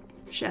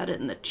 shout it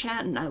in the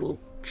chat and I will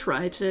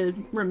try to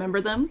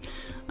remember them.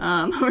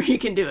 Or you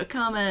can do a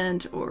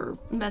comment or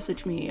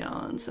message me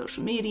on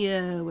social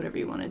media, whatever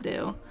you want to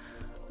do.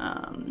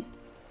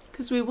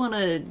 Because we want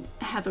to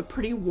have a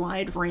pretty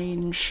wide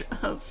range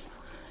of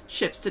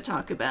ships to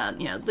talk about.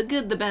 You know, the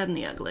good, the bad, and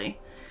the ugly.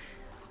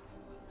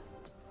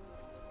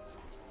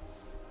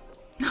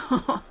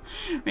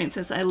 Rain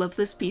says, I love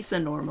this piece a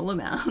normal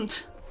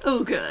amount.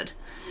 Oh, good.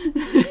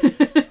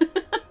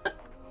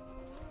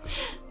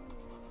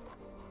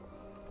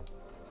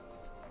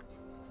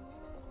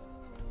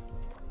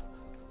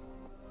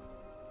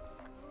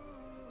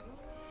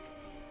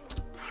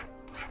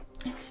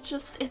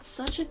 It's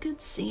such a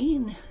good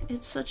scene.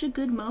 It's such a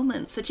good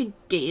moment. Such a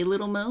gay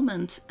little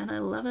moment. And I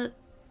love it.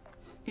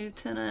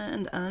 Utena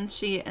and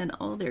Anshi and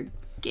all their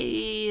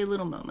gay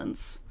little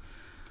moments.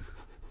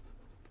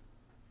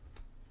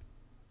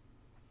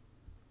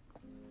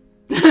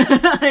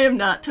 I am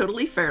not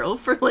totally feral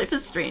for Life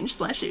is Strange /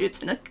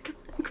 Utena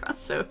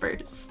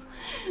crossovers.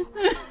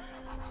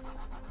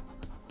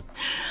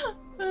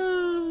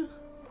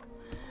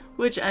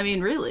 Which, I mean,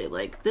 really,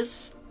 like,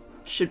 this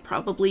should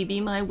probably be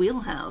my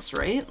wheelhouse,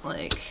 right?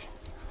 Like,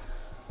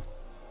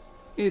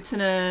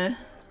 Utena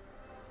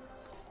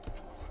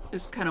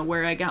is kind of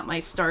where I got my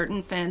start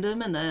in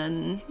fandom, and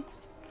then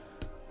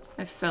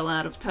I fell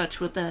out of touch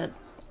with that,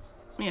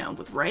 you know,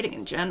 with writing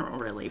in general,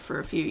 really, for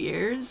a few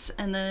years,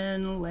 and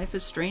then Life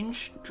is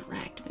Strange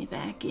dragged me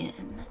back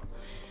in.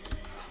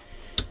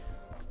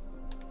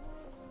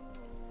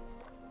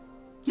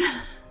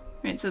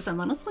 Rain says, I'm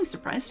honestly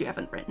surprised you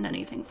haven't written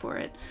anything for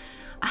it.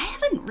 I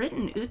haven't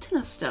written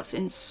Utena stuff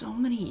in so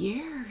many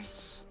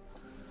years.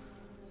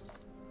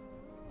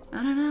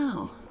 I don't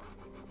know.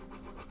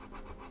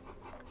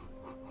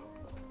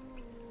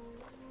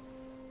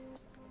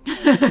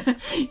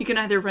 You can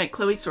either write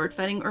Chloe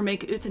swordfighting or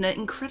make Utena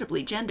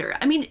incredibly gender.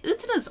 I mean,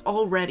 Utena's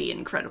already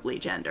incredibly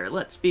gender,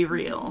 let's be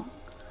real.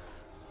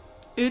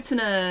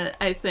 Utena,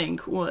 I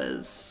think,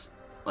 was,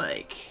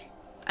 like...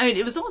 I mean,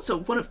 it was also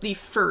one of the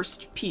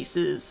first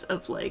pieces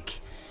of, like,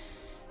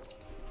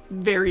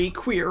 very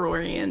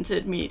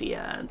queer-oriented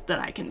media that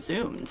I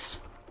consumed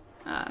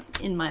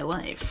in my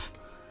life.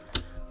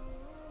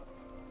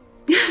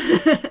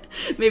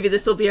 Maybe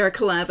this will be our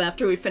collab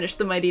after we finish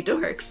The Mighty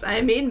Dorks.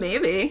 I mean,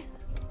 maybe.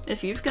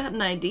 If you've got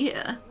an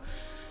idea.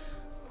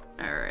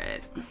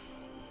 Alright.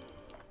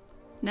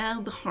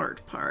 Now the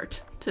hard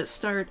part. To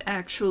start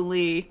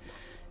actually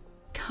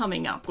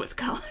coming up with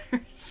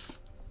colors.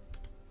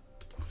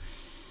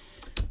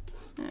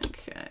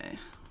 Okay.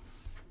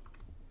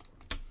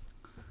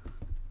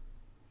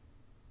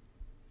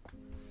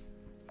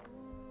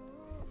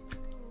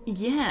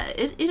 Yeah,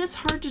 it is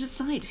hard to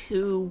decide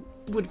who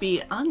would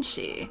be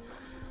Anshi.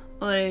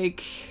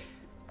 Like,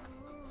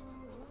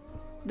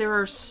 there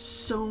are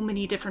so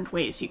many different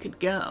ways you could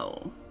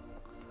go.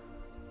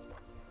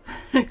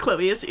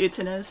 Chloe as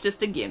Utena is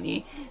just a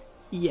gimme.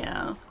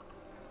 Yeah.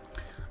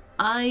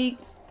 I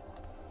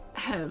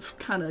have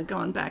kind of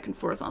gone back and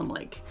forth on,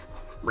 like,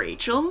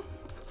 Rachel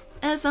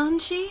as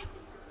Anshi.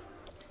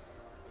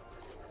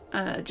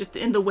 Just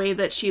in the way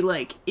that she,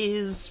 like,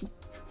 is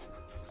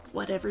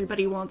what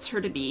everybody wants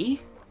her to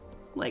be.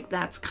 Like,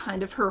 that's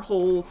kind of her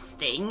whole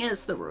thing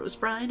as the Rose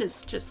Bride,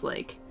 is just,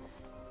 like,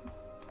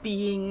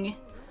 being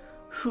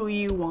who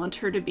you want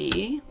her to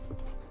be.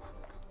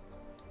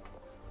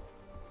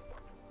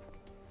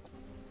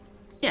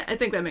 Yeah, I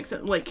think that makes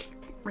sense. Like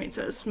Rain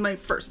says, my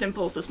first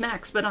impulse is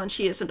Max, but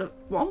Anshi isn't a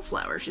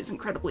wallflower. She's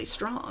incredibly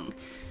strong.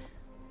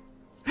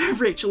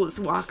 Rachel is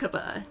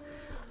Wakaba.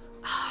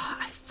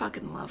 I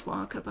fucking love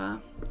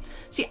Wakaba.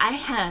 See,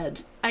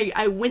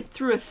 I went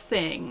through a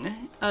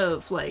thing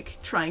of, like,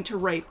 trying to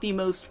write the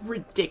most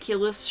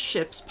ridiculous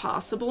ships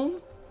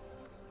possible.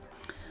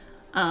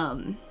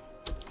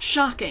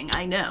 Shocking,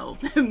 I know.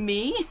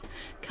 Me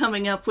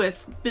coming up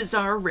with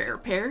bizarre rare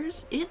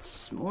pairs,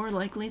 it's more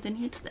likely than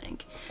you'd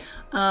think.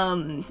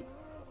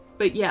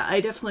 But yeah,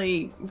 I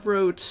definitely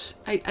wrote,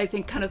 I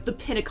think kind of the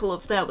pinnacle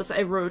of that was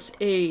I wrote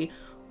a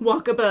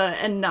Wakaba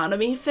and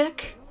Nanami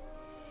fic.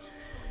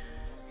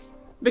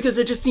 Because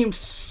it just seemed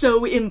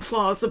so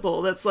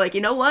implausible. That's like,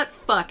 you know what?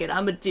 Fuck it,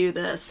 I'ma do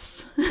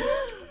this.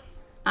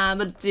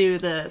 I'ma do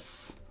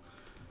this.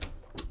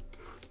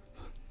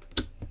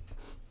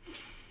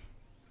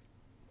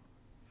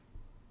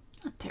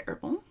 Not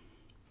terrible.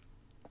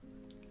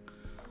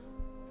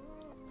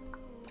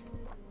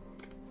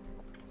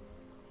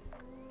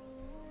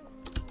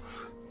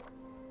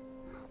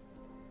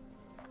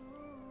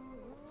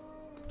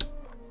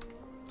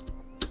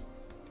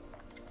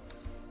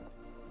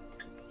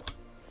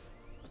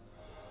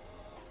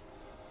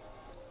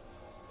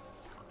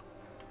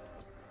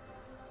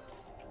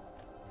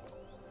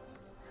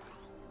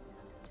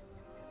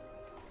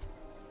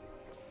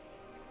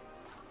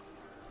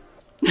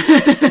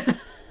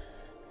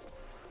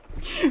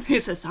 He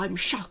says, I'm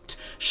shocked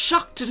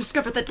to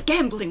discover that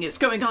gambling is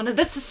going on in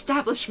this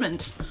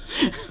establishment.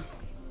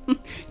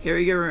 Here are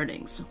your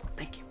earnings.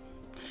 Thank you.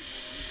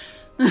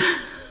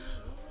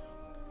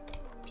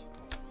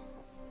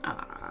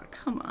 Ah,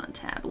 come on,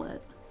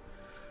 tablet.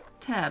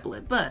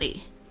 Tablet,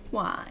 buddy.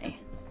 Why?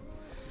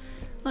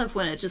 Love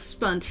when it just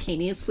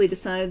spontaneously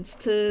decides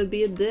to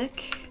be a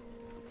dick.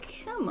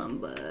 Come on,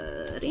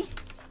 buddy.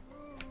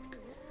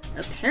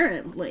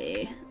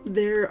 Apparently,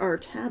 there are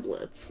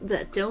tablets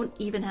that don't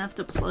even have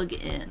to plug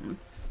in.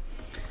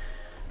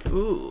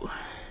 Ooh.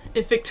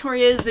 If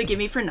Victoria is a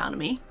gimme for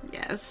Nanami,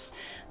 yes.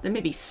 Then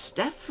maybe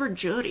Steph for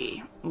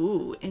Jody.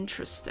 Ooh,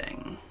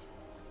 interesting.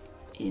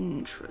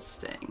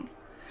 Interesting.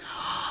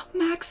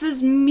 Max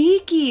is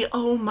Miki!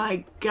 Oh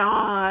my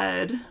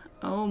god.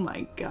 Oh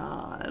my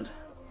god.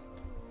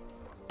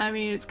 I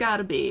mean, it's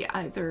gotta be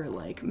either,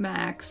 like,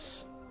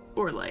 Max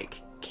or,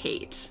 like,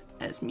 Kate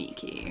as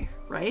Miki,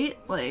 right?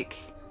 Like,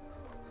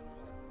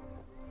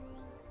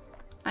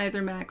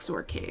 either Max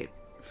or Kate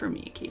for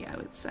Miki, I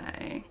would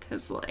say.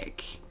 Because,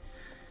 like,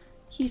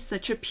 he's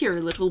such a pure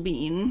little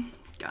bean.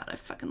 God, I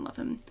fucking love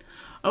him.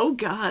 Oh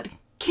god,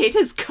 Kate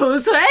is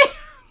Kozue?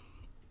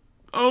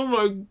 Oh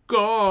my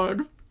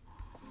god.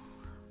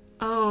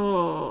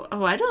 Oh,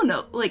 I don't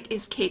know. Like,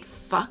 is Kate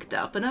fucked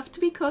up enough to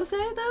be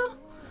Kozue, though?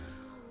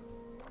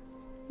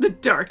 The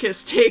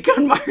darkest take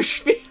on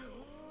Marshfield.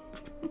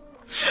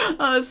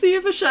 See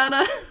you,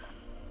 Vashana.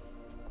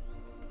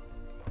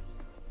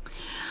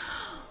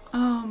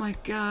 Oh my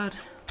god.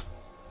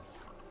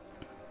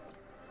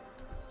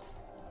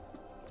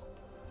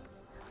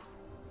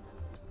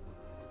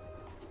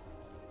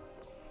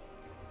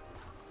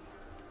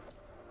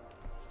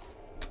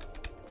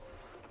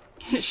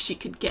 She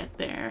could get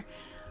there.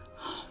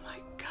 Oh my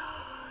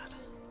god.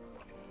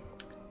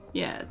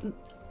 Yeah.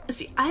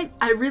 See,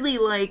 I really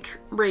like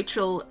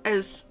Rachel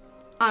as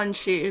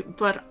Anshi,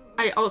 but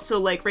I also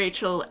like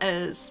Rachel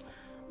as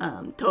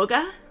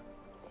Toga.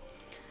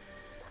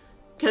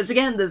 Because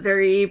again, the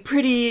very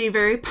pretty,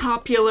 very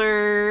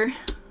popular,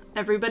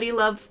 everybody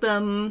loves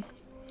them.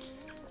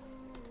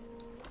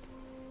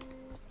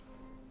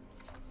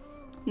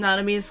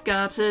 Nanami's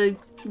got a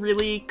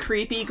really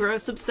creepy,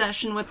 gross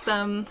obsession with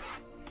them.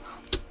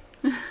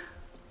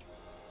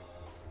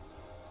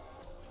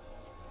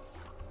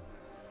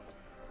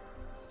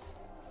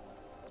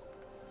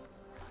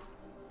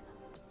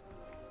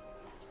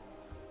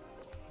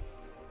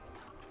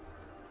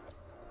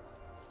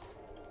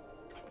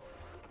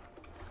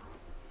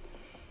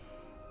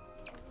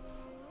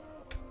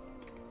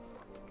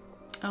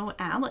 Oh,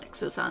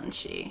 Alex is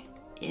Anshi.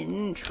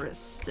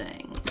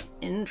 Interesting.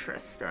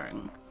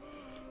 Interesting.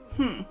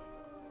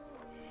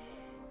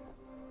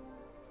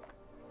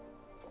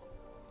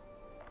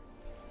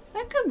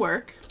 That could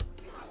work.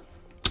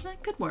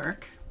 That could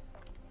work.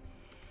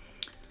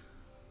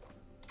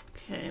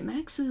 Okay,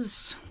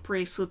 Max's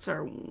bracelets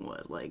are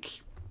what,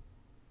 like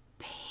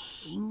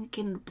pink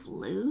and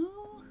blue?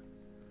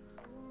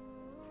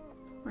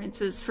 Where it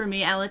says, for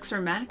me, Alex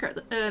or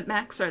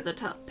Max are the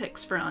top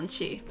picks for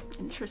Anshi.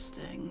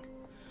 Interesting.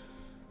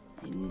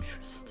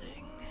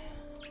 Interesting.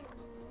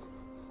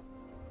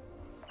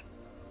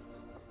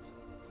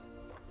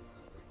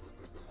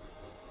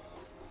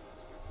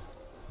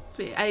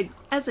 See,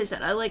 as I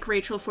said, I like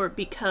Rachel for it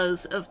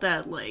because of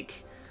that,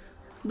 like,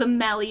 the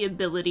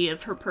malleability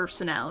of her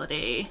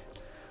personality.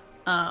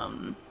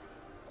 And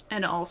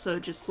also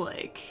just,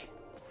 like,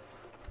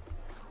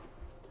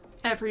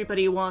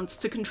 everybody wants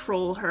to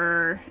control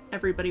her.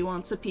 Everybody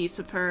wants a piece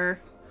of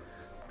her.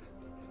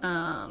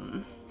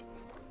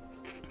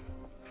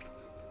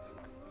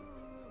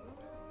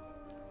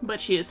 But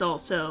she is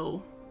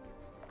also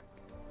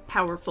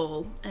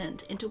powerful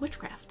and into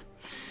witchcraft.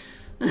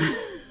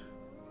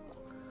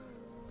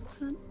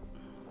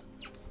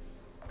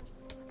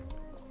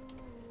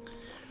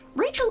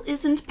 Rachel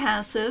isn't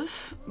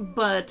passive,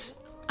 but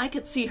I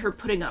could see her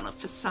putting on a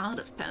facade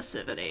of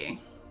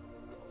passivity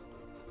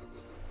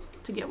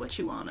to get what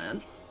she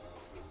wanted.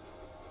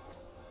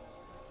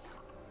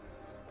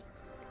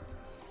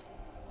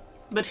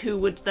 But who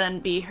would then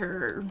be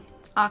her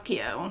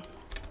Akio?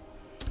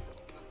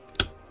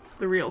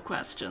 The real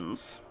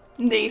questions.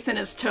 Nathan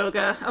is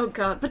Toga. Oh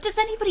god. But does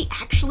anybody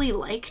actually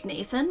like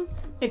Nathan?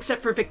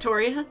 Except for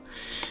Victoria?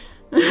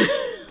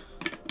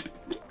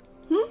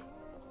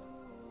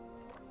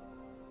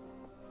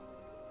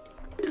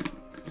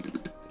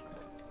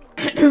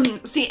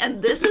 See,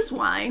 and this is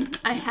why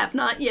I have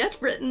not yet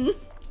written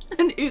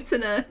an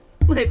Utena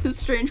Life is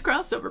Strange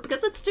crossover,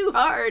 because it's too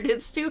hard.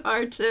 It's too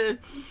hard to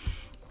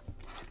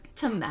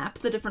map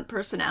the different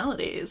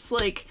personalities.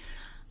 Like,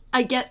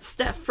 I get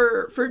Steph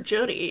for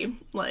Jody,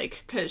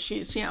 like, because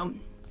she's, you know,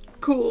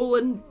 cool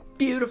and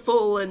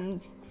beautiful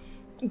and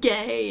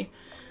gay.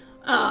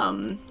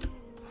 But,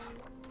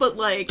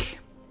 like,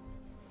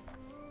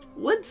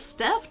 would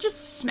Steph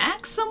just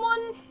smack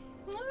someone?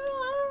 I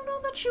don't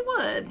know that she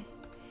would.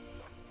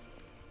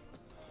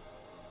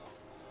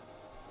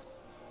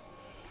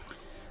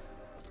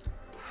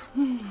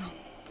 Ooh,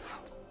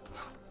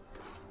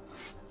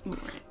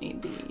 I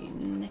need the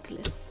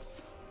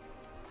necklace.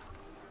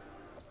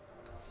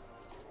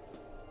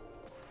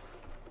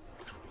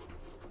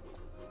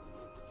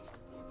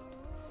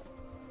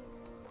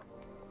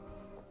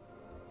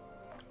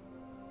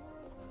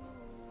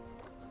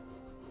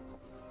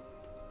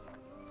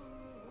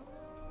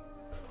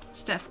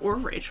 Steph or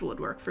Rachel would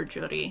work for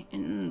Jody.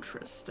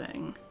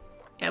 Interesting.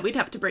 Yeah, we'd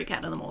have to break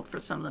out of the mold for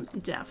some of them,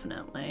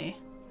 definitely.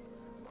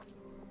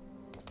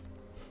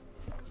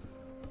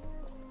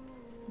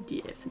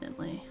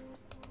 Definitely.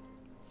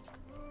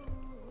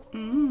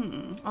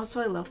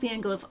 Also, I love the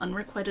angle of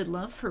unrequited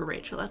love for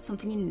Rachel. That's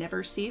something you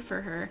never see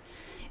for her.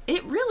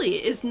 It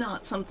really is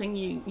not something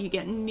you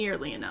get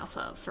nearly enough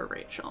of for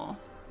Rachel.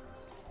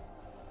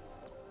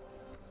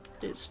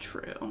 It is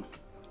true.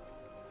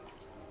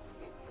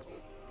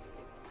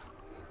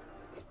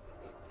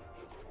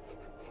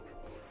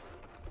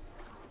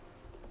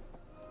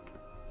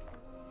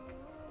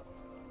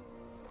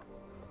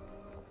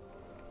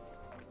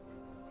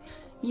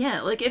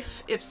 Yeah, like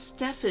if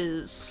Steph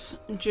is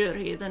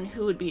Juri, then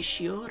who would be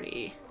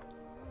Shiori?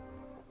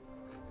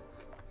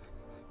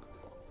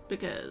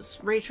 Because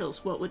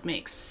Rachel's what would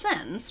make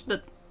sense,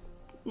 but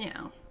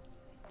yeah.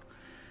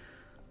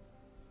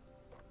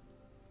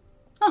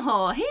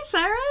 Oh, hey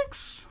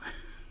Cyrex!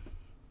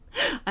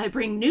 I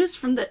bring news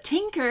from the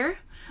Tinker.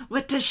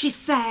 What does she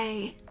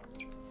say?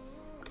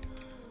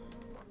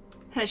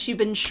 Has she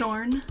been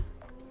shorn?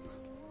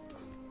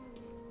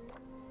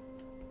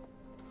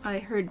 I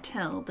heard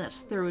tell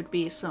that there would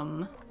be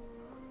some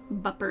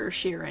bupper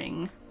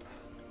shearing.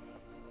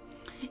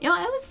 You know,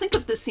 I always think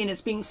of this scene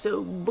as being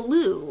so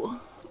blue,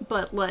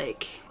 but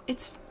like,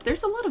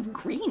 there's a lot of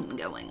green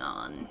going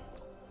on.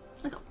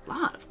 Like a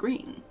lot of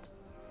green.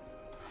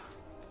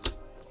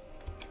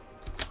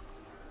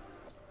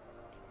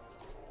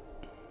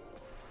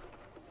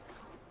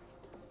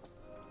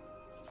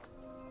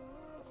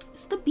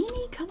 Is the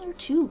beanie color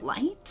too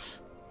light?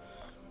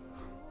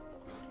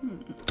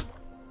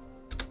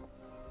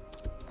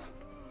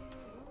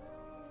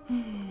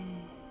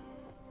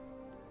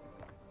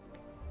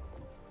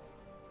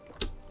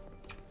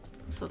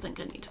 So I think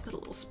I need to put a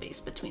little space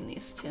between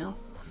these two.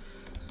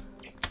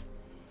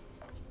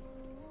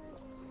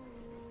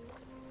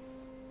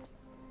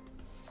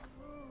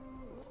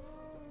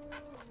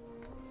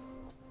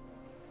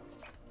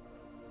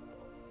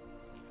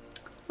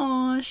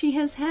 Aw, she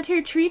has had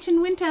her treat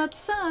and went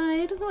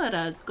outside. What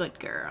a good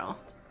girl.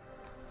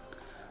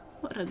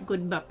 What a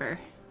good bupper.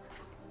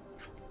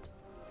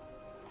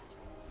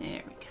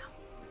 There we go.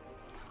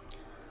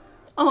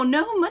 Oh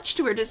no, much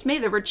to her dismay,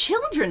 there were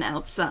children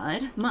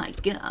outside. My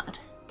god.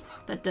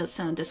 That does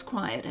sound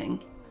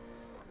disquieting.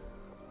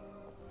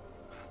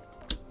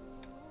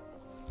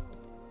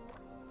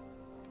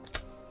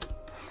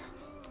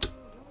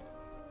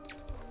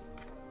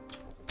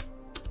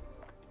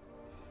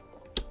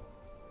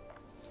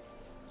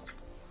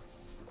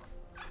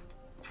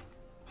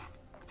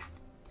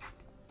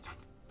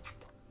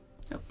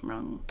 Oh,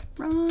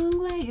 wrong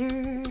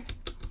layer.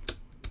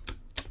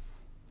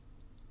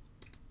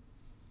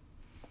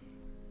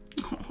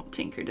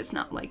 Tinker does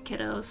not like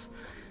kiddos.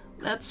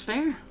 That's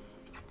fair.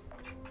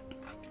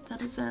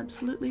 That is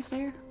absolutely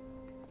fair.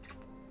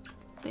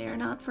 They are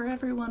not for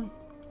everyone.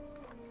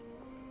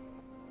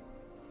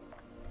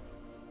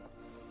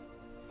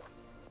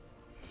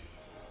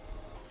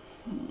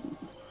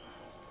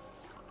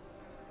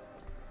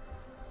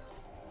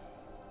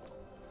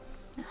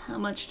 How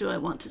much do I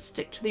want to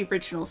stick to the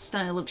original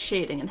style of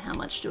shading and how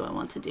much do I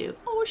want to do?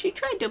 Oh, she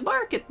tried to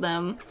bark at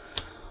them.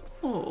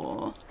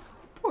 Oh,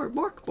 poor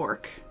Bork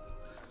Bork.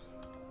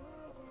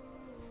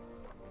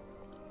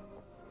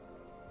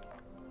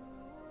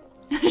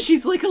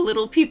 She's like a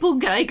little people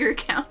Geiger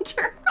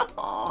counter.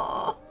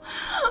 Aww.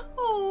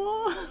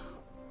 Aww.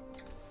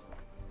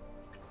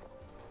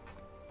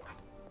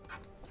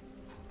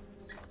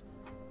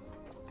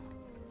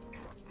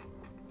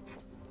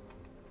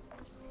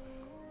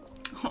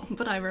 Oh,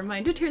 but I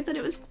reminded her that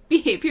it was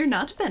behavior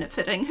not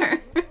benefiting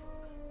her.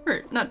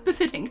 Or not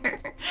befitting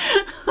her.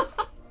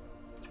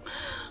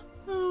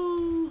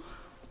 Oh.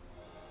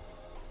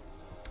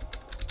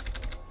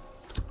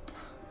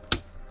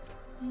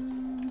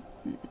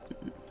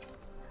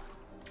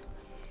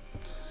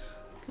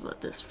 Let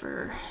this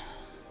for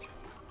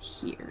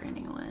here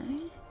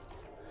anyway.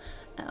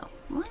 Oh,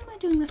 why am I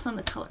doing this on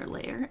the color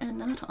layer and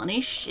not on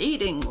a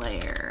shading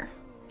layer?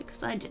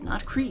 Because I did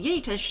not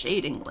create a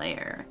shading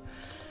layer.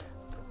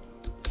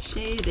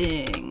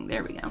 Shading.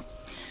 There we go.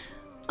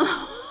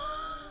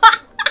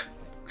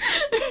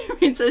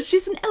 It says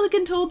she's an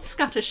elegant old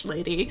Scottish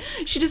lady.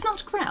 She does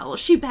not growl,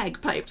 she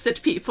bagpipes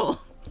at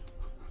people.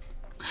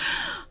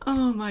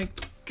 Oh my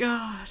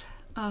god.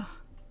 Oh.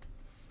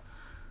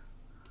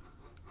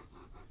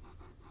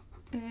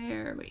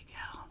 There we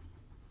go.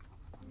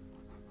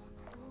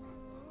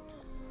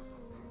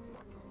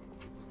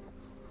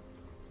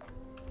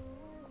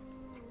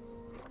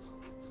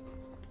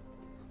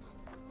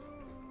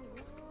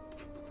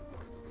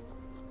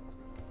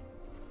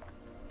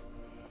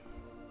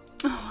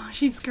 Oh,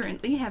 she's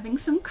currently having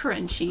some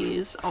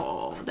crunchies.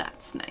 Oh,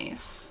 that's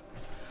nice.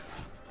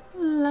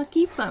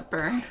 Lucky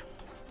pupper.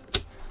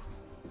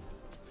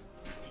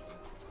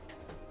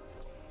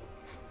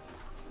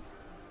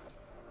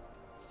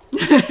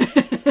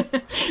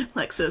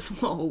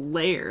 Lexus, well,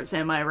 layers,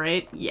 am I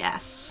right?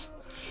 Yes.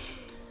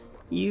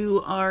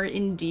 You are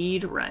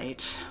indeed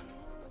right.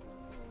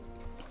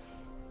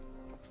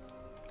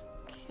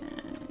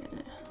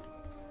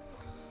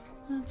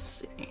 Let's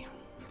see.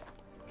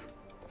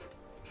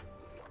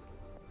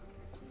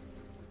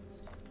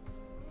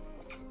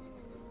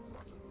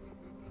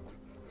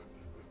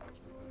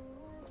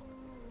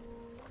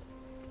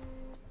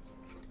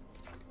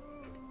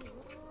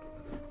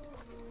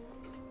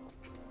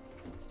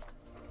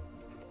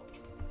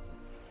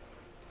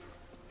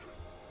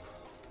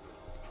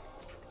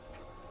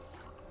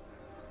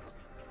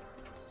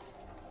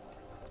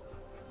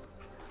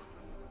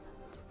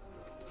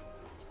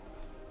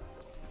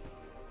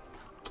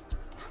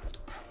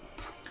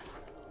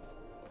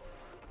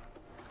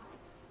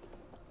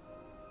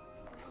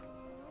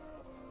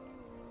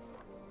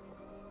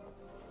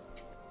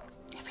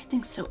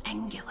 Everything's so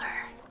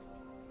angular.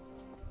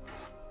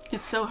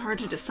 It's so hard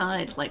to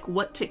decide, like,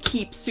 what to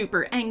keep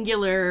super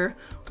angular,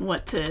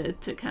 what to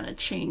kind of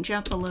change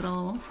up a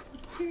little.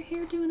 What's your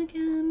hair doing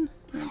again?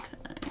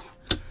 Okay.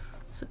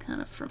 So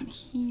kind of from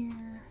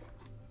here,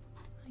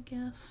 I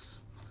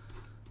guess.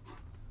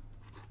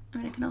 I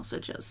mean, I can also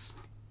just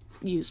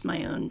use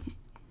my own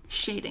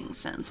shading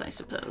sense, I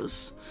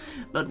suppose.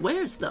 But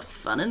where's the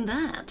fun in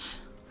that?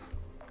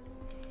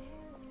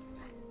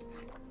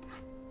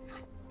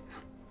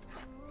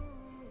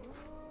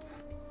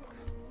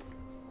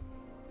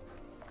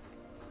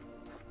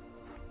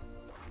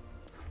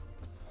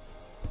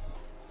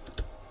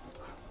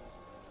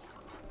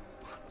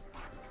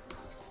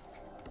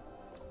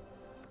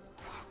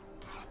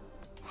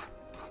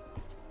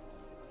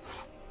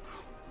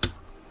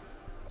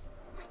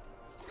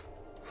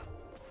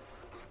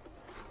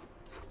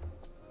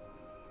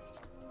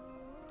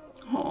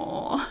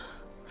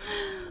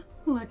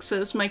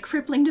 Alexis, my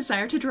crippling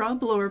desire to draw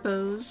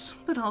blorbos,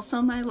 but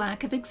also my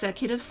lack of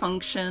executive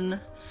function.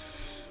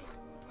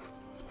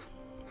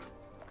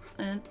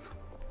 And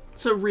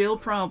it's a real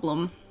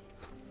problem.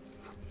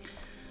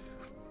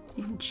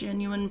 A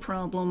genuine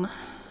problem.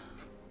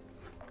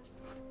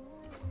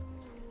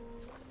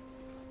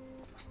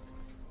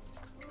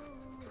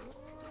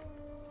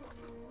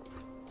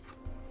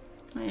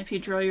 If you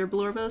draw your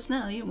blorbos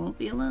now, you won't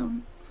be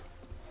alone.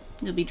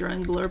 You'll be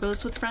drawing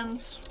blorbos with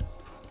friends.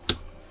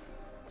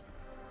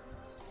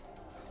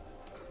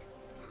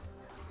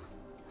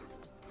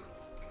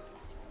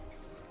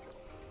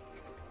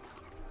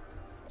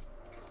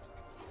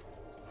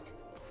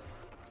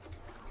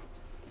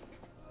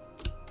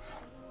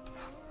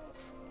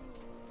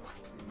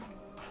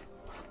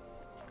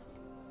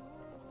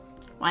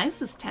 Why is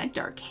this tagged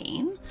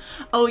arcane?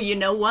 Oh, you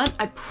know what?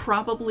 I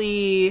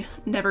probably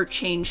never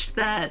changed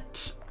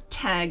that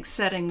tag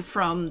setting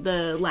from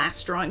the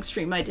last drawing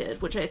stream I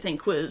did, which I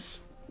think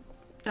was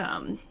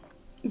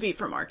V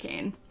from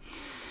Arcane.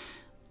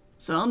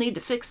 So I'll need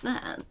to fix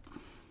that.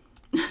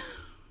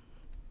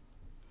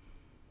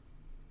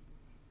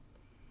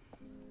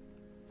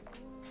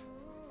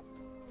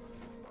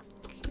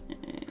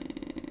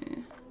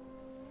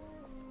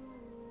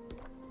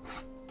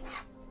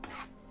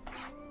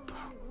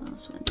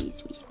 One of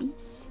these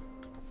wispies.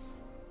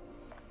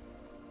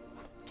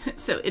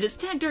 So it is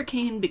tagged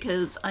arcane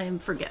because I am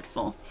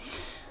forgetful.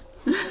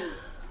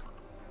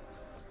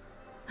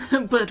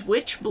 But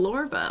which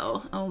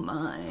blorbo? Oh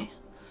my.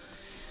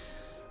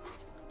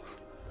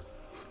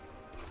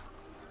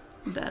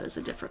 That is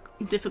a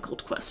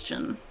difficult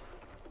question.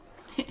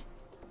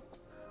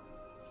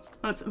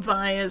 Oh, it's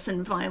Vi as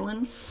in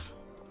violence?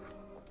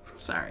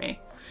 Sorry.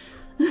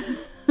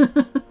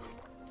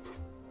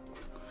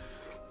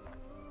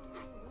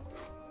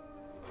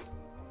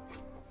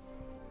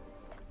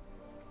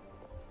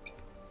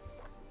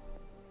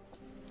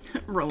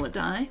 Roll a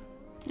die.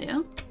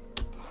 Yeah.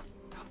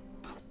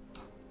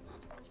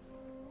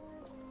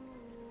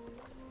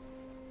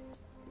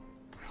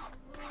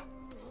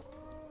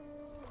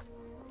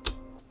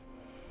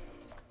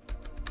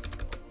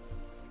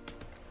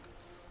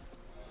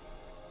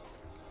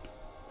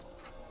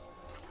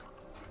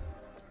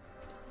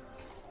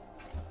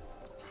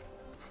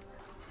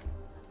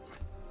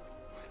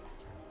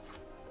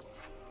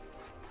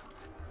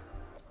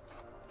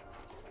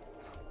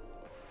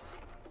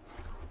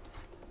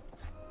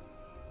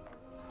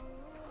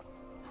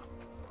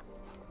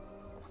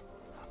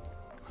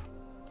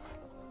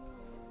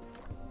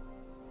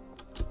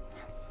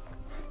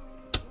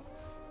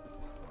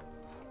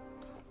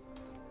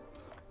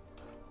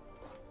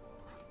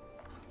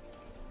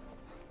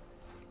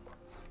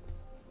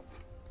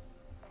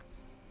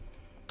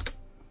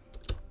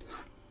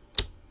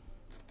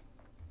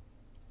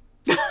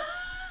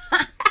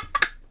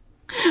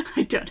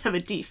 I don't have a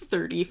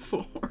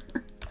D34.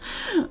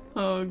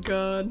 Oh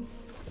god.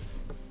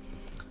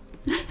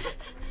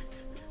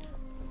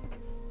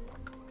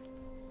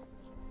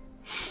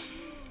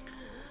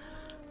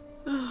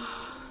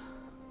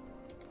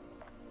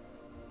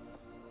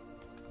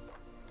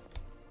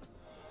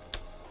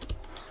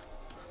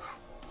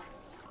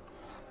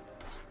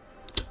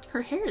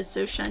 Her hair is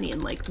so shiny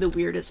in like the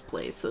weirdest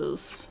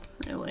places,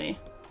 really.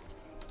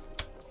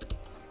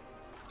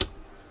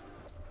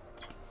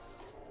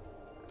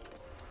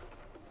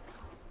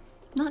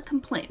 Not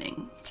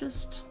complaining,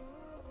 just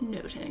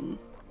noting.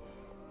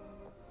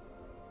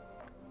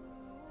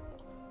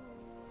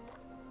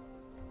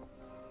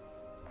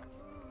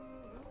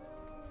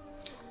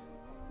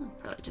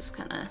 Probably just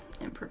kind of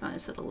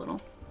improvise it a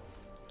little.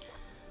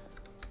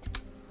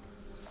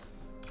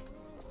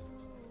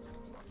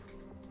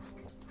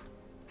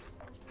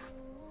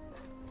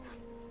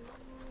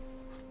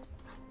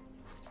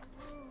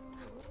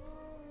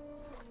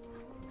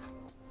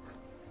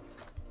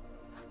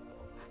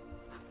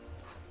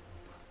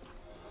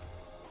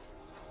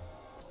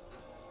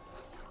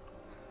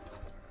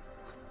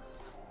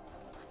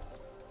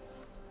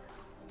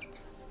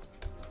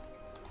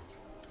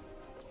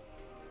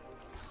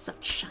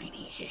 Such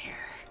shiny hair.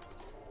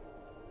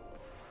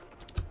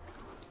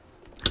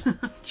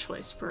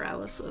 Choice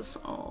paralysis.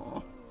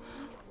 Oh.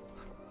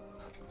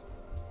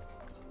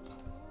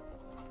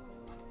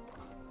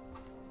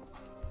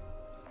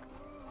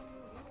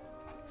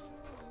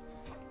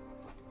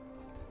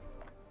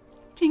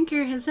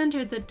 Tinker has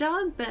entered the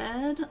dog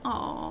bed.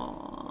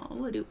 Aw,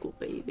 little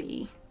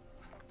baby.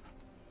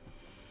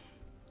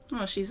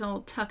 Oh, she's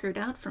all tuckered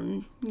out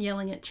from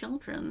yelling at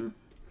children.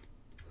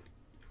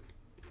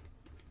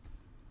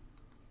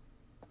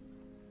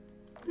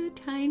 The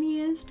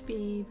tiniest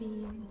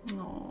baby.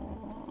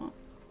 Aww.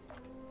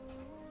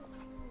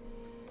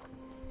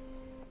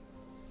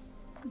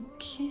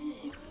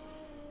 Okay.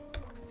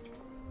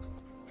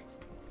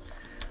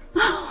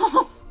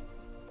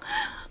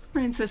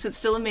 Ryan says, it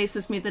still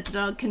amazes me that a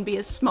dog can be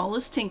as small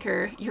as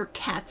Tinker. Your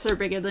cats are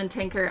bigger than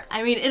Tinker.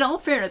 I mean, in all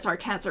fairness, our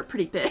cats are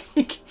pretty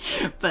big.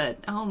 But,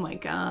 oh my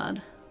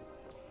god.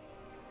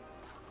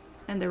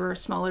 And there were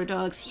smaller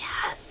dogs.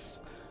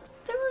 Yes!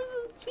 There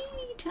were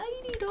teeny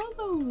tiny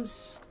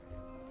doggos.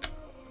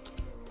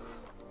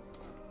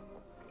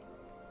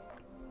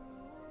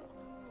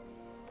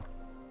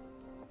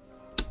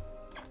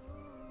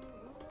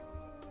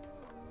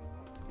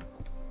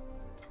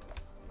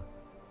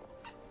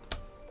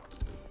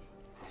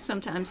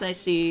 Sometimes I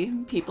see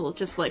people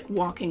just like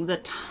walking the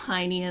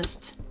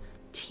tiniest,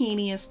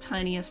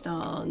 teeniest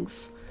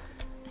dogs.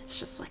 It's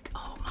just like,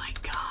 oh my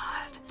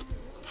god.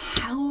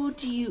 How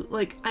do you,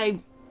 like,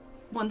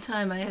 one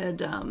time I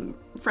had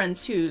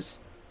friends who's,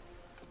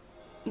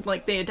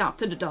 like, they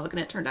adopted a dog and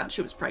it turned out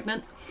she was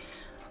pregnant.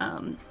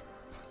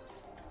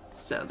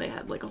 So they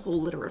had like a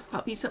whole litter of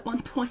puppies at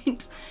one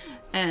point.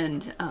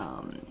 And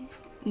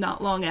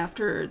not long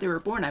after they were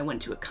born, I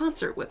went to a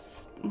concert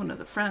with one of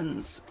the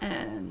friends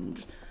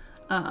and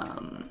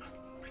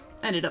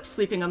ended up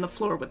sleeping on the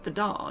floor with the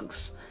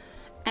dogs.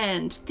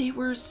 And they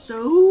were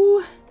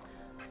so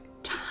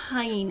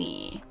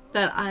tiny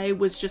that I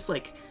was just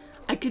like,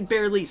 I could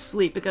barely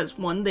sleep because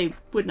one, they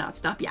would not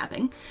stop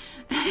yapping.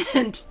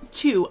 And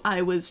two,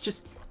 I was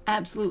just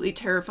absolutely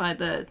terrified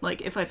that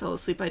like if I fell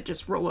asleep, I'd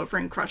just roll over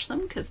and crush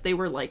them because they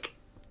were like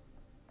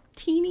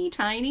teeny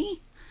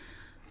tiny.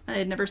 I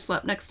had never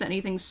slept next to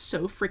anything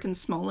so freaking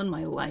small in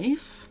my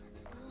life.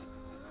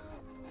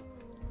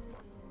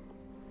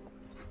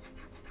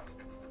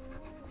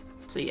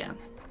 So yeah,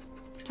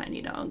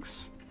 tiny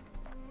dogs.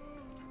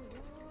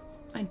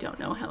 I don't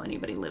know how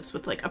anybody lives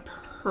with like a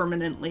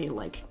permanently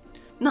like,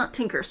 not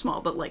Tinker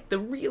small, but like the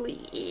really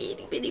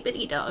itty bitty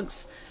bitty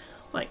dogs.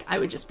 Like I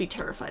would just be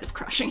terrified of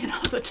crushing it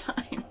all the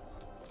time.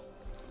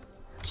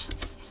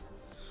 Just...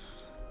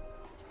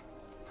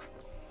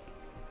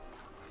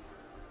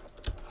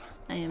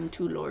 I am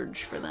too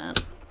large for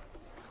that.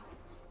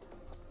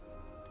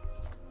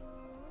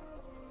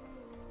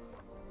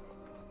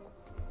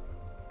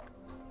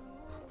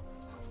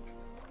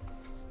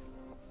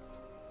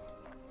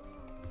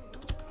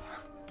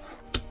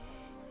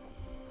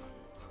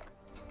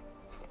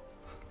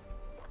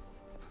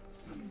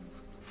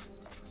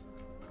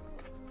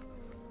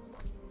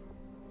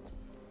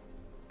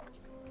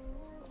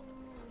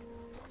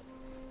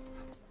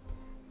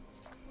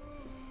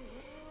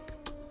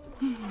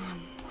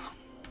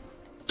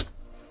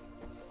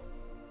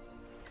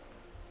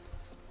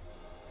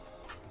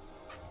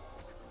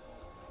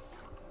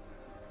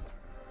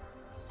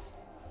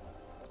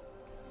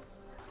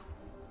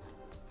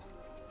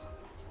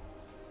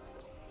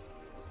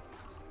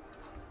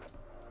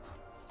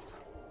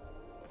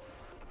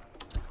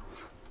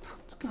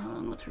 What's going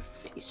on with her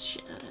face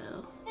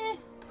shadow?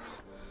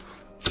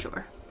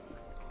 Sure.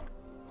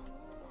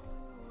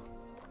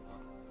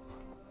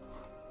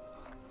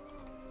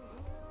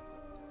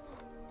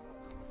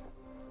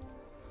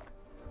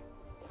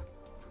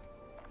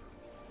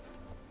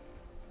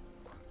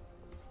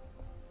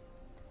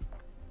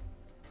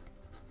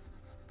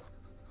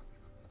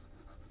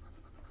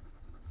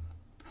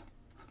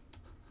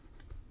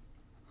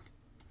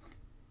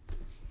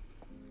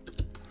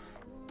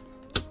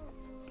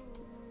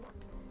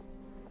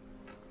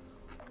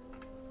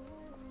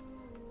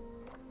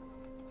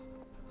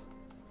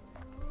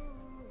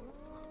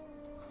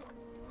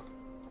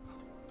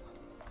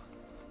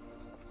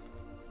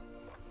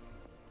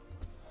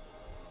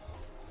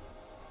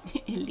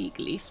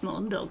 Illegally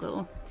small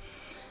doggo.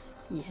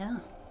 Yeah.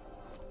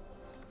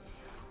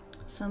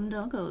 Some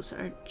doggos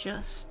are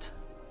just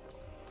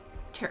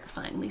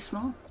terrifyingly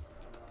small.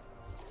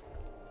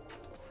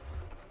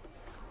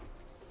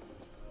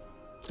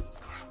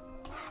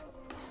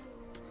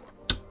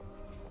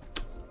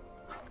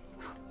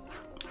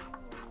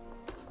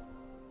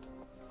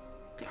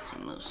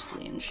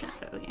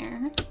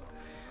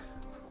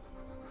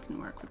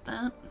 can work with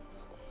that.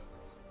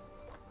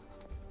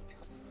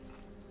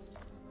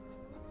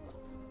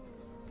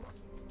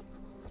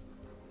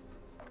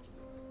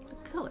 The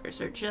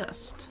colors are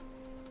just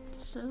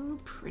so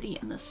pretty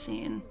in this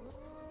scene.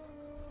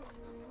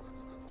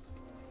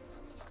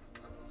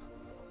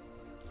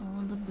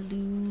 All the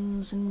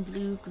blues and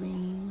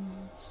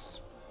blue-greens.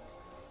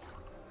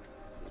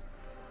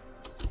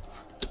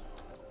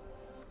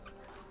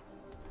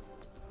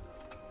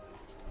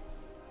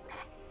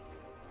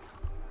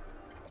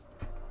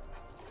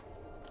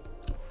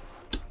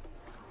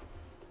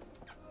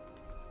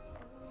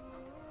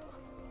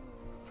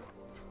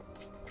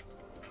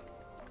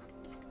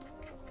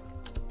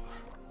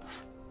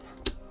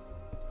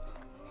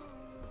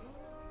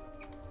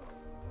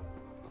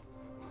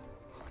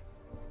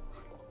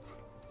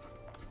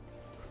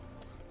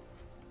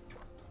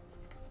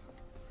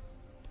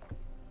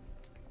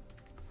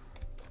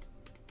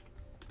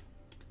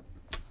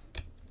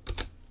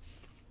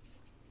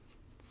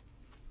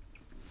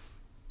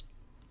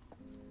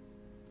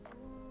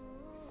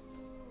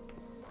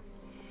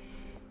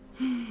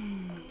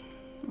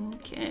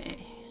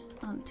 Okay,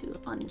 onto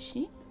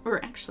Anshi.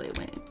 Or actually,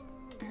 wait.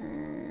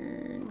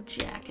 Her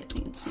jacket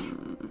needs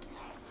some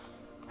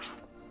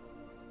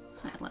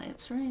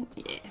highlights, right?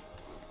 Yeah.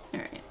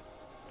 Alright.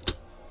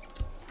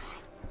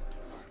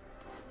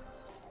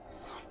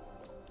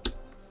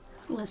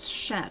 Less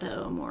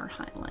shadow, more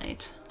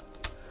highlight.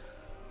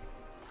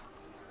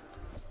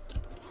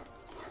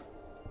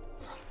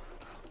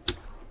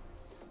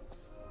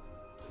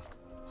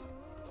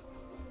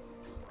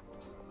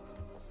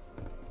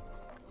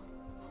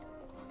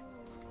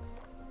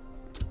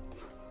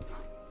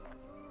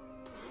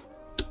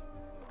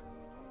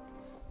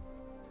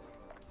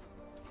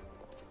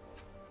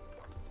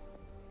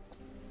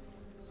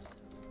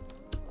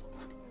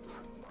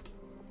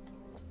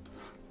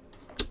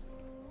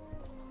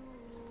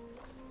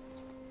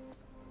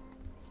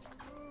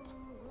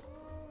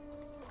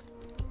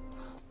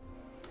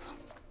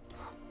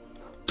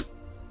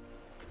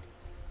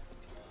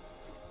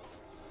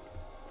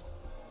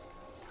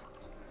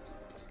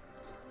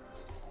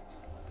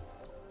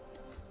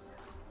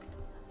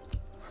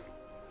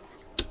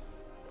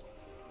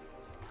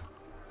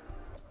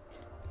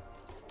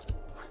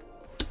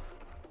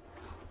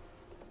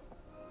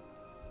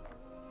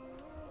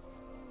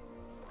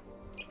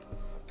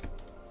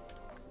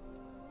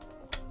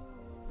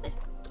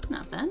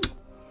 Not bad.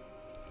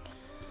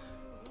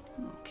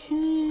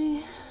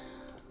 Okay.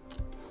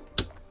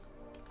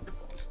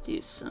 Let's do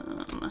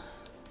some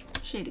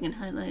shading and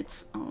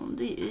highlights on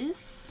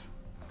this.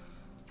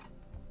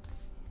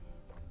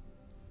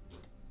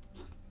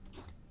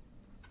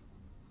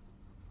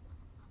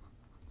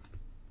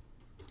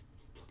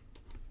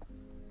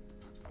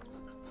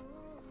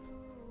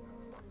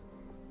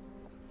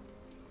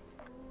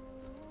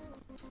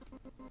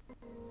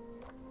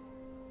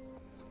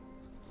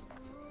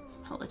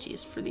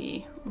 Apologies for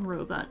the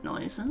robot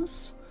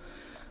noises.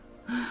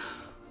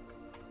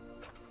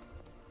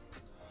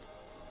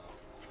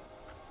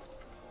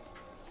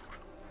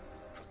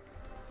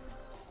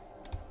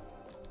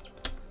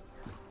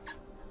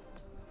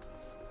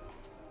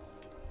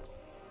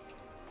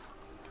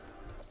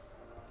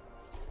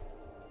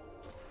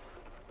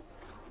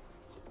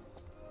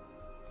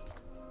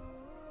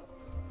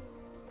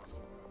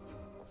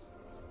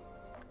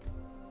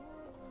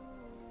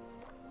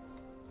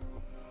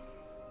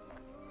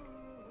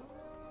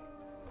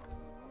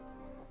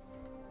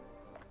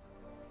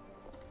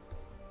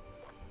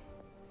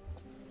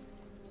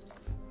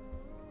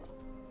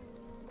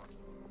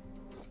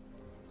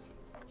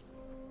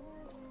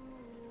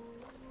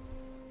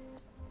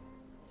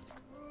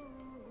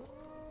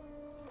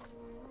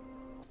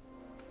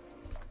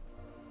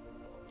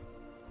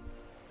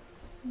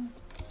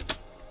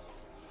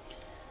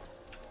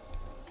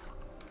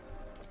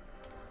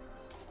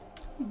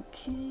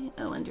 Okay,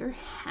 oh, and your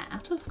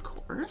hat, of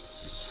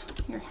course.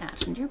 Your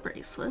hat and your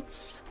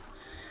bracelets.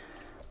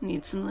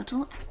 Need some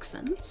little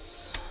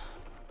accents.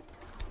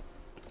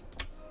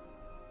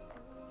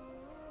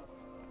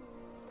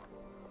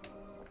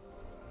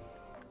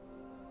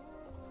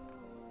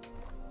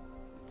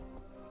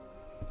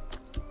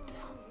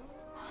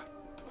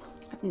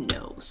 I have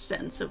no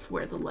sense of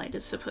where the light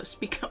is supposed to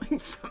be coming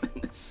from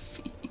in this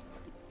scene.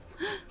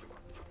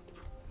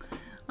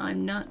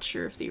 I'm not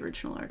sure if the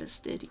original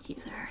artist did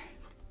either.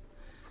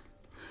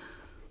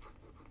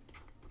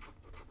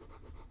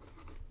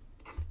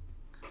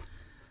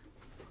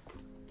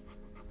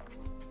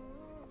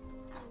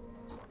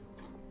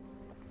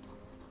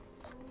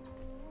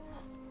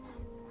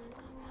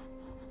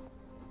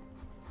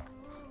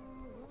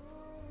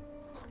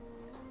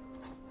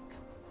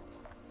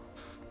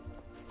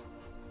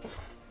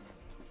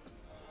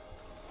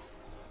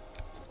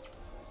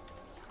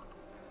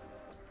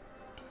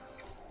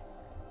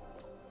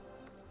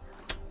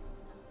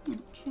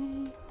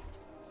 Okay.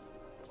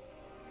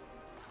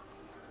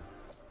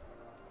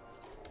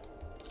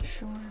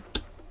 Sure.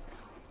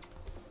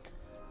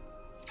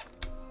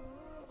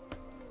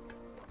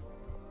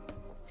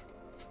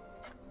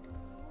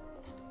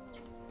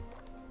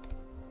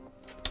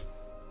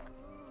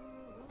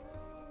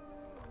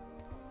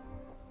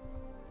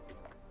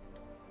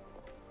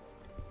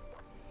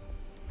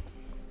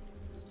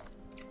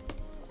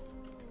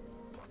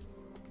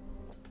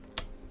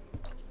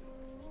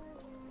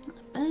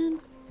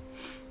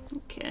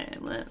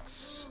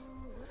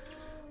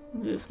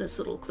 move this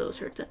a little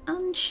closer to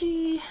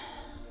Anchi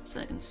so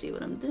I can see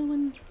what I'm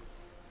doing.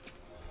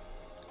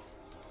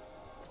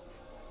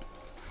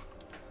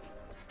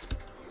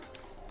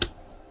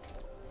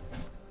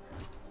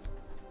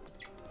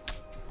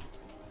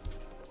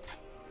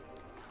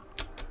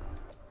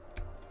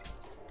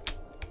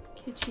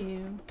 Could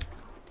you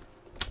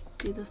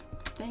do the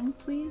thing,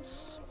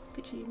 please?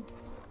 Could you?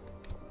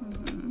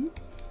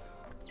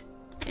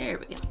 There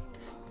we go.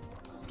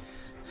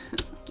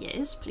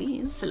 Yes,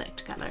 please,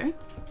 select color.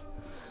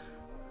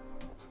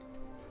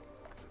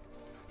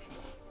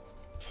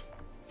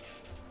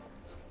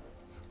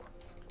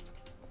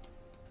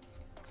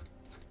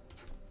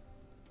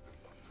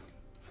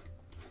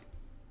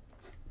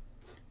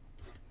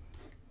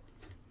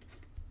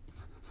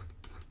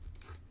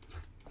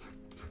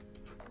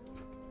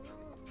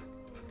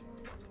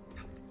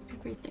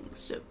 Everything's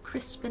so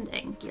crisp and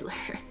angular.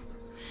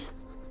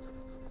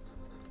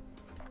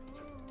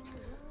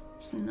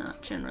 It's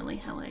not generally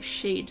how I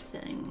shade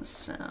things,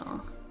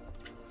 so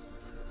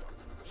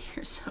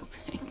here's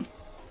hoping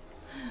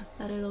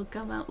that it'll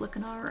come out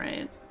looking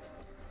alright.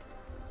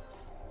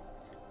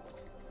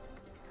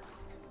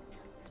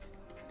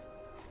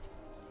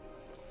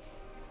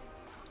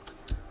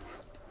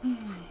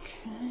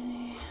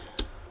 Okay.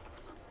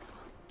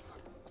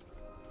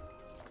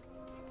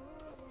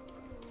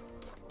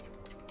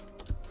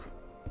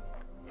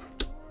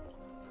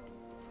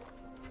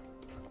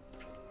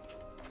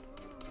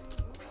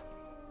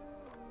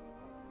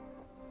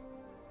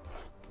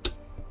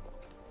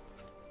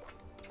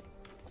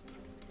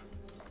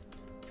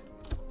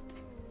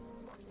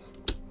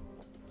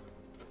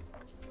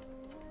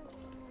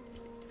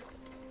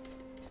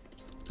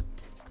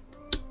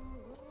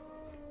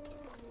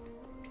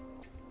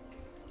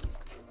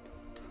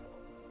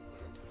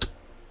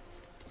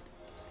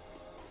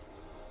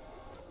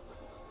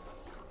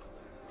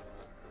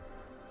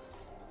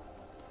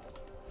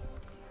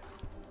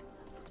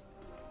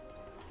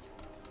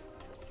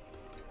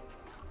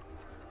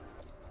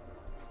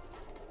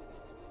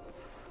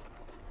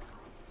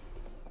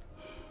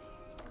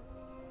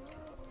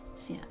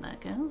 See how that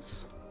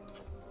goes.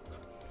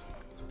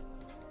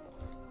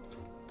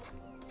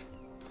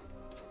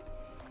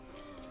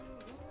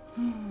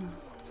 How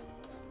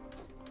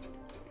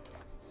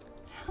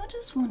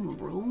does one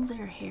roll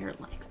their hair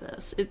like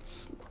this?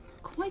 It's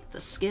quite the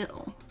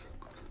skill.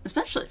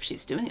 Especially if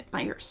she's doing it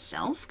by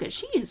herself, because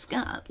she's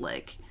got,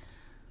 like,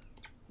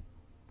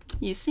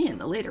 you see in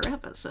the later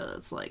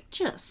episodes, like,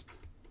 just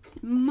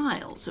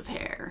miles of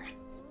hair.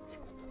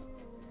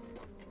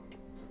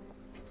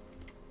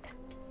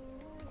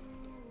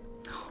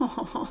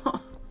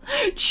 Oh,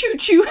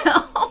 choo-choo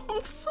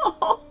helps.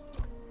 Oh,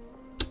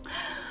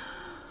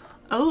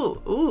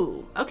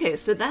 ooh. Okay,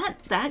 so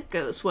that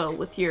goes well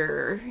with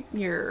your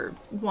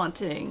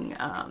wanting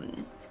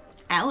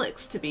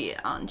Alex to be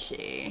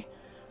Anchi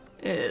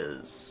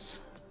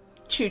is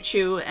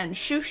choo-choo and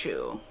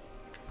shoo-shoo.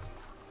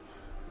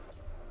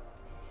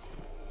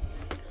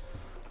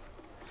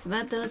 So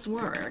that does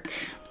work.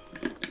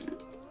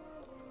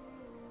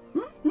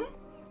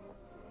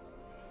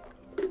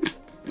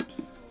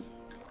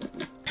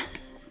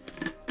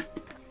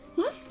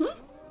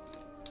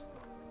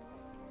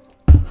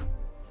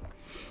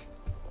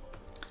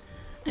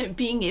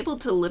 Being able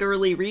to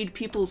literally read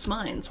people's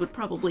minds would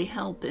probably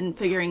help in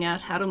figuring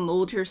out how to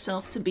mold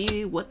yourself to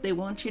be what they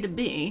want you to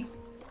be.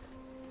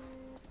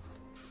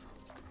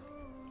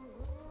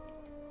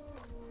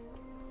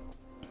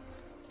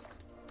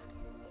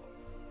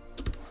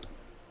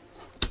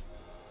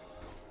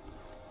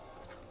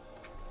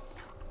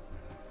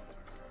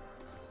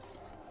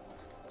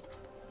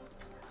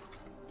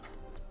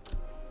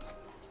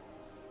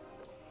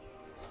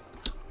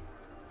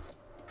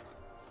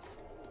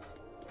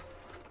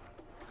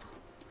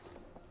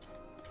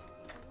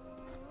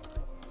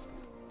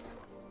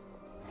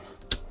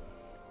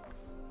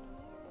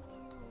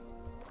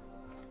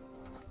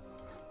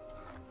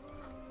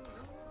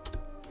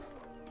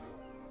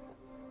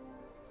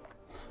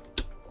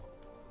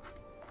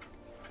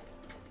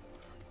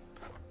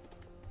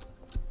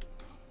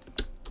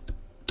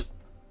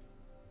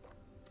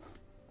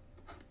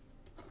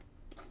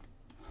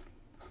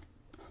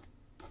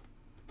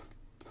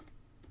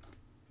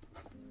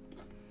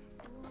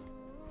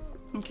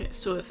 Okay,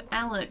 so if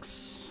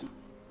Alex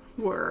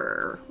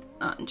were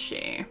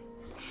Anchi,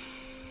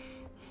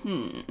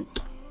 who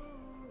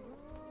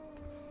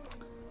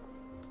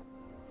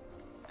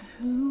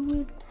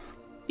would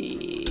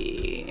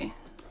be,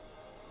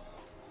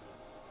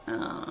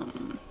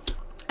 and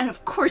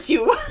of course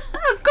you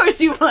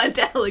want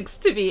Alex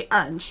to be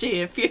Anchi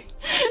if you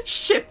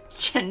ship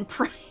Chen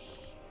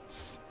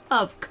Price.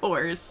 Of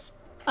course,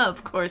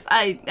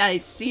 I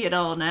see it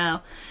all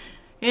now.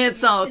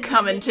 It's all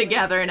coming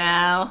together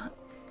now.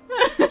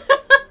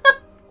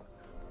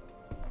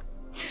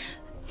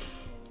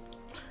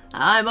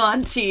 I'm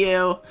on to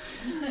you.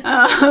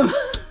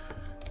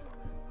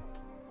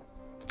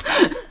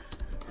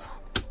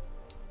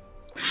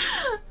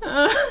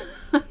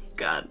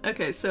 God.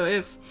 Okay, so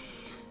if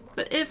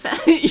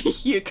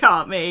you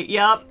caught me.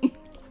 Yup.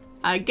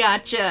 I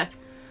gotcha.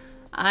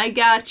 I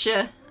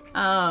gotcha.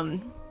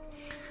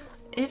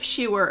 If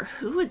she were,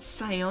 who would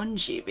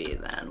Sionji be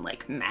then?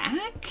 Like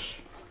Mac?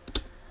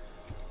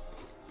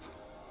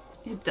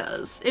 It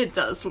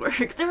does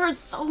work. There are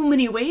so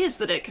many ways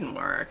that it can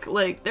work.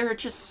 Like, there are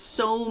just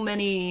so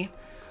many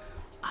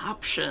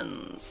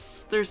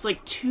options. There's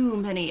like too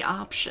many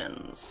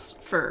options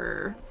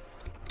for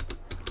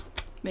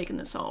making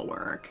this all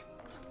work.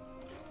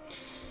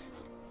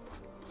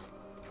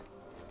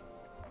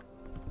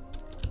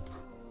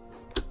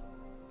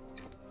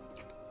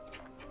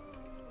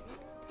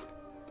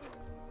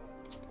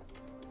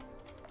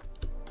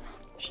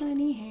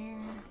 Shiny hair.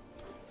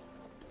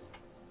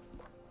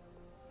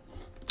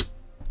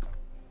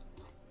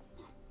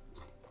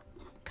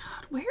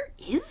 God, where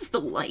is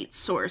the light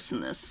source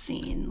in this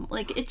scene?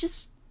 Like, it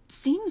just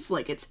seems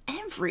like it's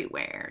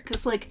everywhere.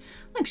 Because, like,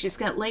 look, she's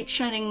got light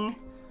shining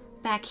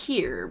back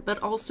here,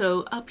 but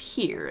also up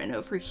here and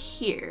over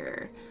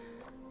here.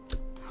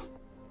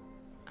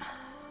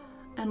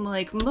 And,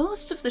 like,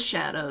 most of the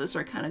shadows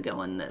are kind of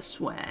going this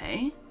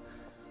way.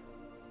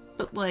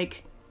 But,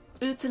 like,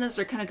 Utena's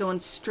are kind of going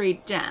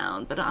straight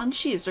down, but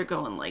Anshi's are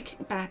going, like,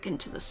 back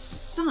into the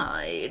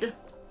side.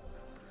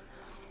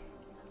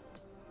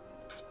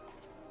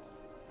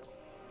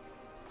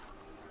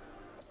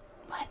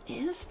 What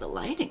is the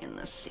lighting in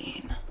this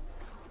scene?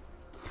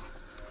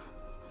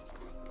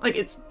 Like,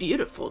 it's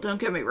beautiful,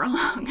 don't get me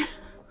wrong.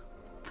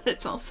 But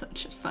it's also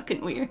just fucking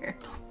weird.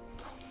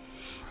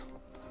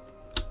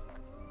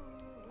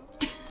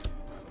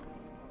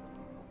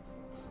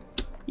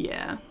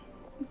 Yeah.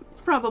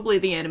 Probably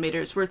the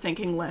animators were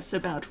thinking less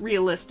about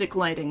realistic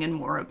lighting and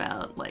more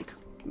about, like,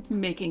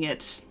 making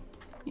it,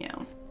 you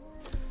know,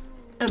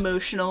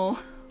 emotional.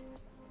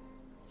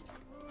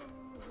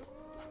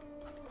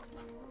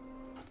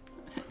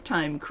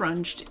 Time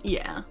crunched,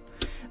 yeah.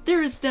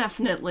 There is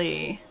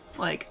definitely,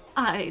 like,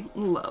 I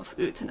love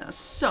Utena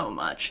so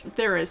much.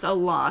 There is a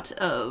lot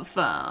of,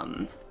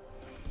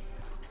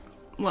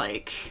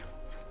 like,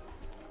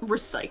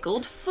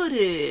 recycled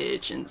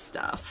footage and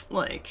stuff,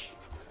 like...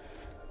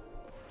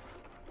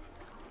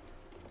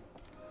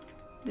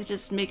 They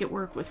just make it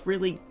work with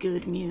really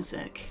good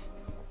music.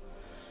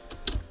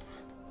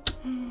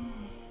 Not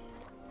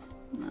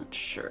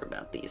sure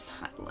about these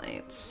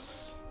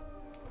highlights.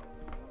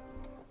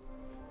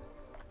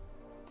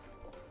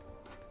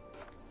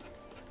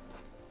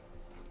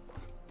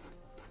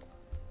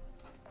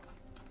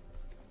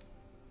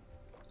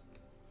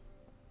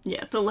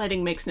 Yeah, the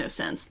lighting makes no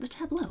sense. The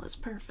tableau is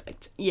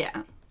perfect.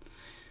 Yeah.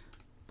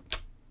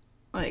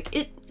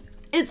 Like,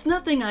 it's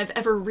nothing I've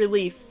ever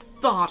really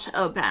thought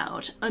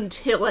about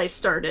until I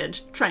started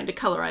trying to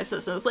colorize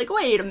this. I was like,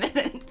 wait a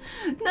minute,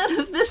 none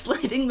of this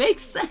lighting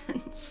makes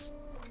sense.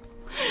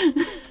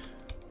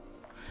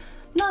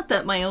 Not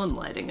that my own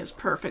lighting is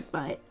perfect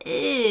by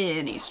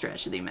any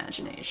stretch of the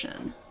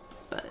imagination,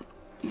 but,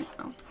 you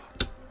know.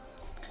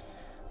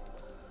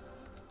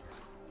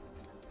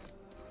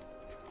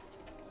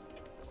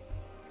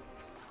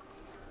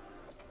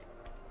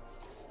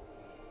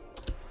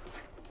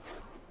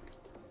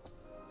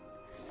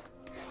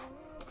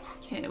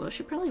 Okay, well,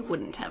 she probably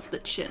wouldn't have the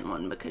chin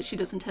one because she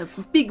doesn't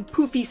have big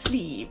poofy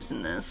sleeves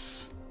in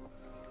this.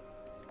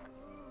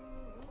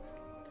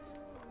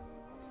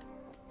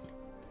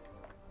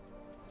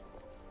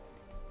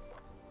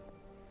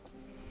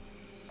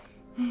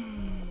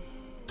 I'm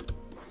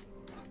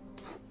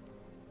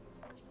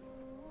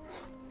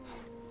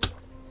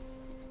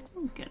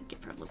gonna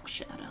give her a little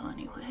shadow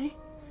anyway.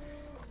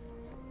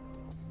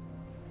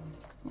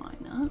 Why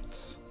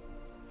not?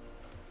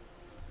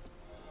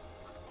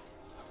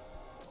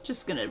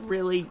 Just gonna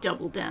really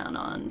double down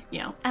on, you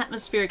know,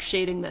 atmospheric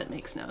shading that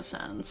makes no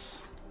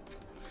sense.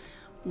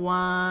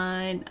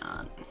 Why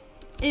not?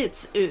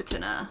 It's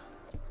Utena.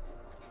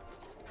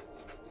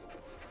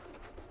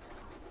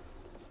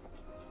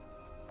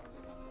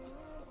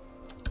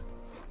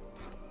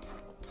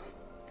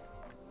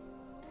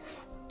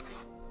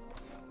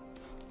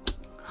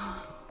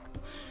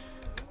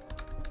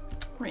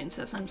 Rain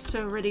says, I'm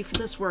so ready for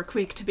this work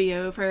week to be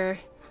over.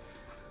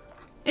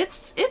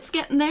 It's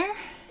getting there.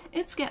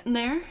 It's getting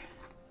there.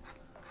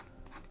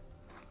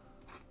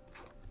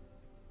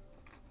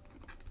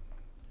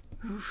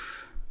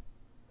 Oof.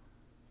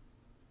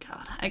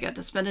 God, I got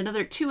to spend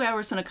another 2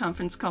 hours on a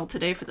conference call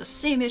today for the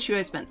same issue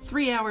I spent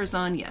 3 hours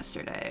on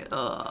yesterday.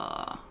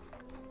 Ugh.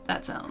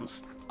 That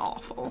sounds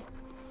awful.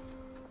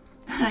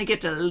 And I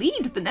get to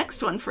lead the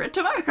next one for it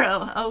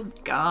tomorrow. Oh,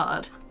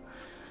 God.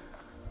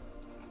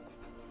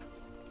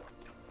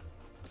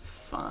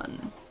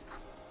 Fun.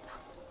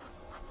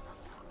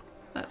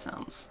 That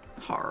sounds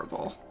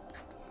horrible.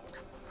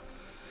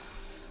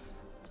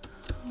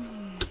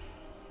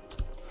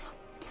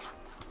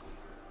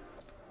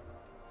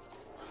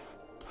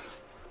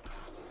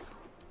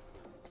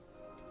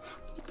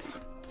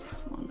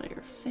 This one by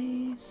your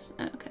face.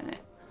 Okay.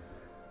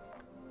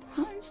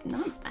 Well, there's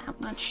not that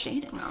much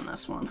shading on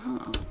this one,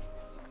 huh?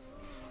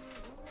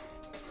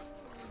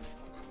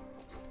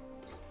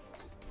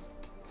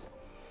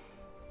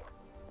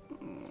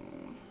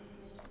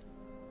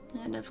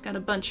 And I've got a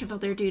bunch of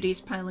other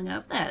duties piling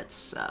up. That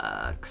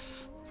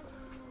sucks.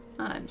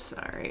 I'm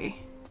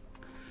sorry.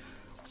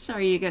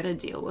 Sorry you gotta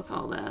deal with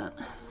all that.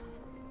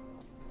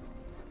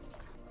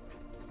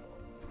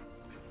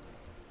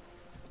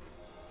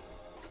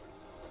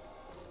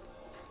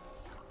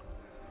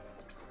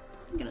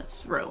 I'm gonna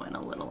throw in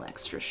a little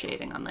extra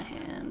shading on the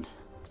hand.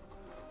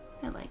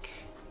 I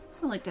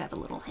like to have a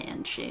little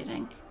hand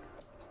shading.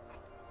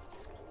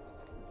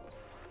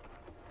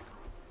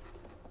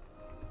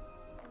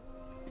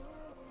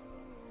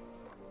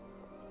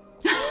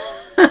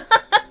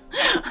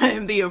 I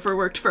am the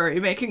overworked furry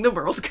making the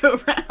world go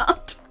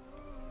round.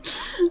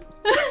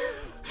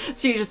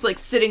 So you're just like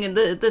sitting in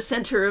the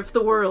center of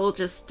the world,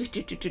 just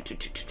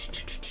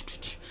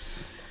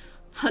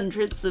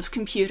hundreds of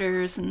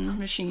computers and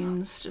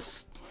machines,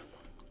 just...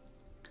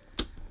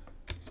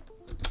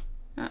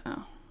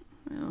 Uh-oh.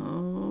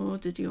 Oh,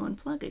 did you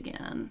unplug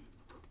again?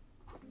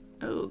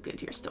 Oh,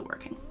 good, you're still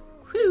working.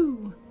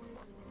 Whew!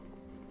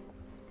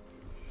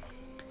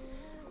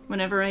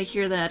 Whenever I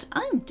hear that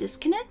 "I'm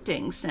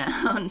disconnecting"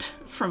 sound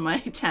from my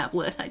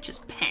tablet, I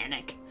just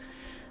panic.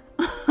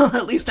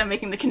 At least I'm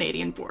making the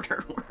Canadian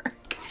border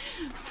work.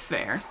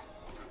 Fair.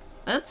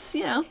 That's,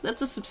 you know,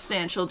 that's a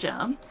substantial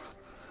job.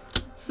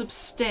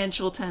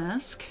 Substantial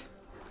task.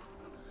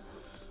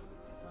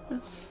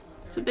 It's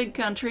a big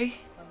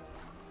country.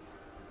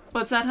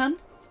 What's that, hun?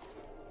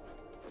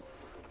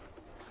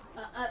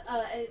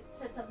 It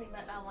said something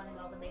about not wanting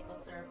all the maple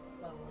syrup to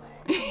flow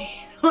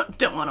away.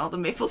 Don't want all the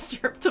maple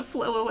syrup to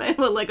flow away,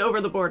 well, like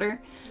over the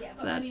border. Yeah,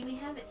 but I mean, we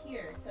have it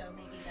here, so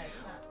maybe that's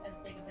not as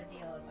big of a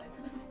deal as I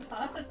would have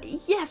thought.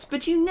 Yes,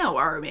 but you know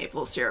our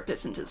maple syrup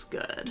isn't as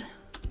good.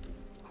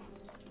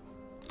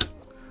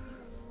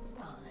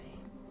 Fine.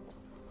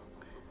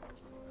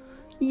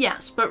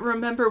 Yes, but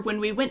remember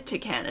when we went to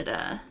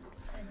Canada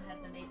And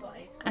had the maple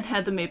ice cream. and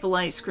had the maple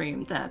ice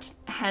cream that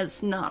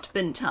has not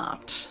been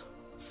topped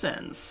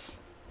since.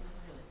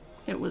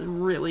 It was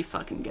really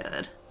fucking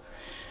good.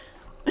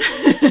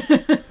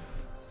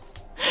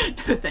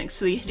 No thanks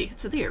to the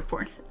idiots at the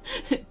airport.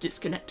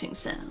 Disconnecting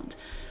sound.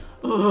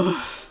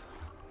 Ugh.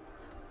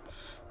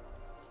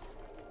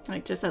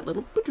 Like just that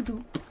little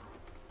boo-doo-doo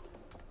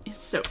is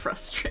so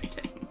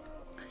frustrating.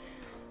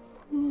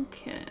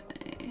 Okay.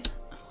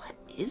 What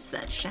is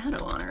that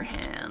shadow on her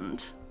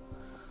hand?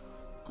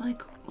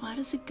 Like, why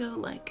does it go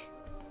like...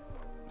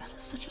 That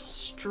is such a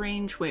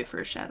strange way for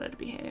a shadow to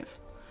behave.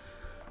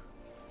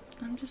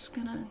 I'm just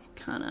gonna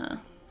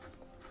kinda...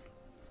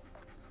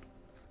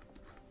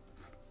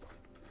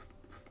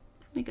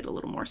 make it a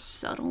little more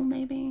subtle,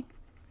 maybe?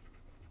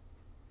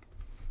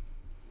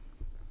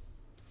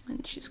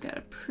 And she's got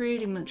it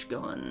pretty much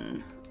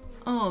going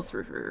all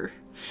through her.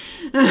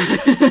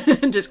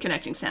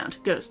 Disconnecting sound.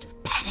 Ghost.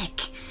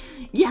 Panic!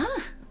 Yeah?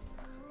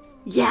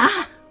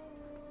 Yeah?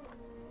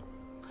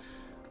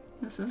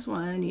 This is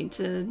why I need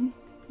to,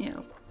 you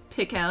know,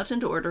 pick out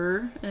and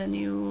order a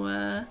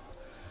new,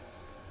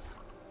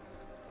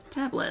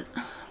 tablet.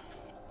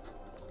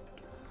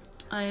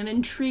 I am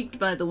intrigued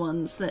by the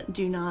ones that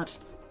do not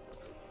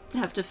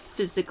have to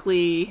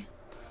physically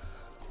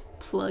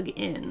plug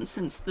in,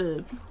 since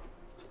the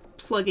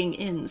plugging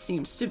in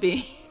seems to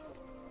be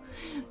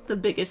the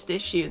biggest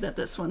issue that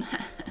this one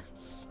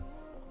has.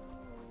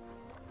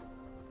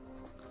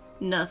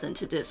 Nothing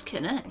to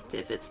disconnect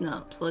if it's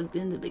not plugged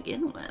in to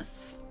begin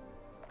with.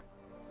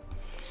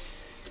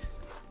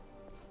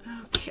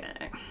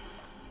 Okay.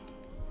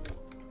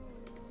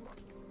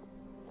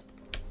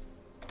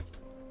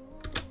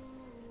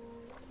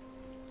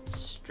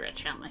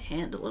 Stretch out my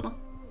hand a little.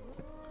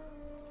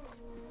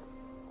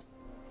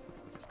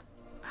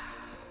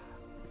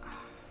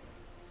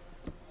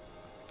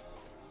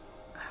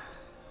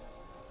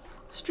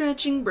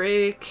 Stretching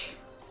break.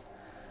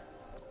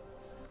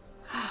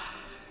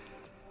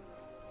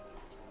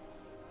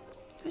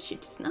 She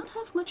does not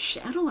have much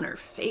shadow on her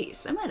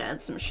face. I might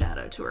add some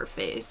shadow to her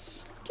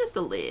face. Just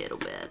a little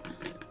bit.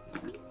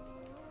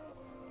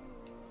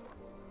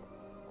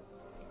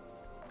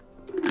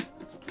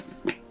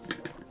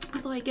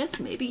 Although I guess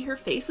maybe her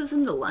face is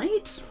in the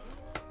light?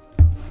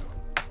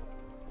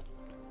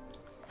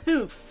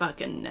 Who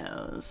fucking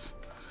knows?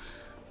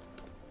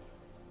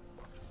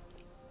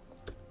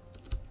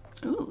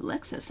 Ooh,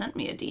 Lexa sent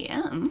me a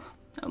DM.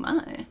 Oh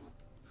my.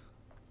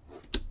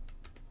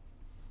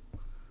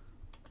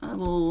 I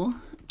will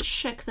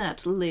check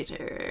that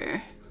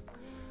later.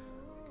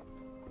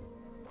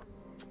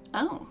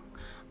 Oh.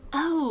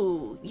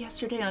 Oh,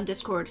 yesterday on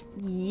Discord.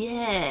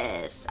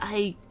 Yes,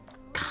 I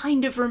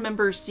kind of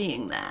remember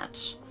seeing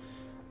that.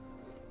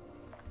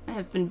 I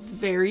have been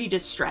very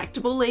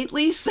distractible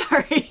lately,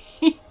 sorry.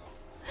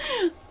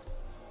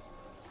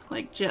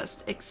 Like,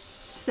 just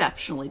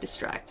exceptionally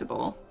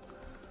distractible.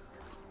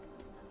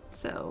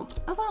 So,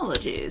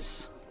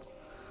 apologies.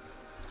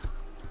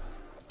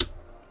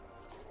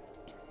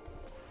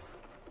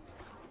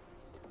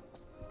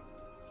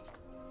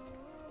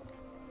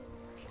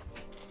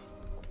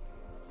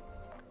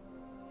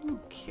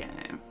 Okay.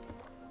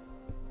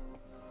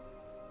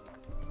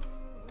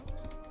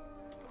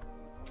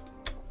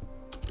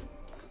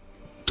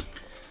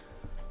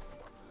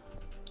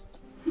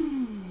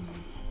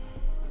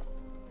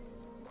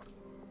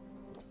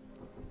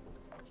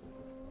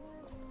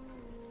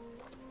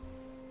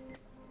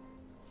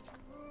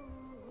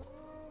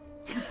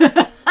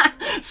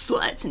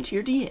 Slides into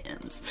your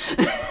DMs.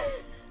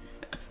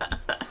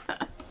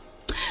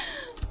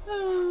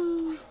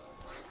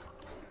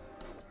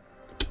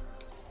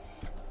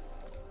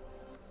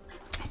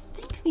 I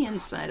think the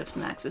inside of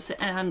Max's hood,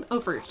 and I'm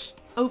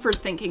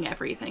overthinking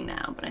everything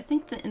now, but I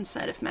think the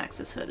inside of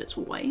Max's hood is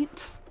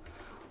white.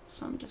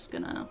 So I'm just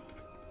gonna...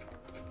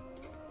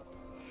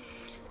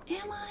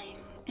 Am I?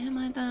 Am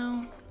I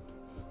though?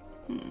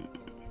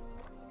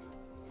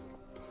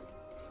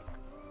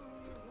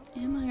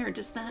 Am I, or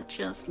does that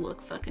just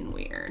look fucking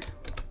weird?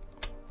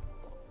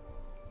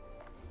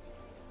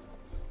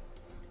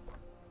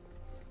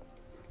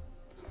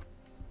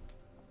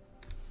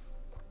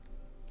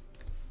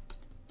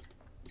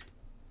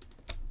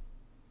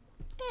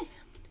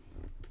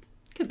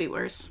 Could be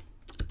worse.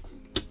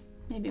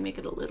 Maybe make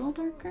it a little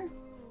darker.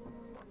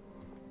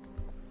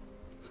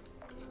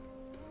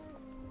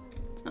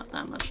 It's not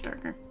that much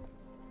darker.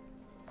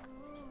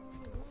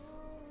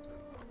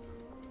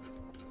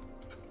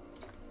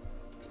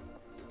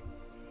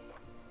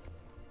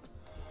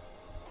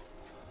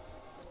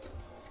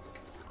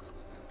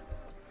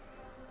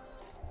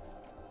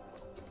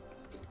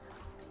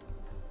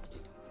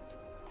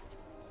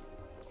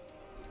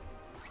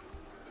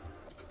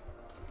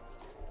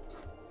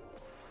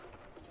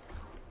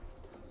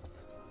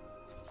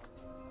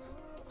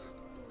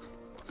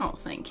 Oh,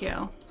 thank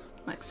you.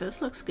 Lexus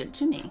looks good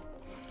to me.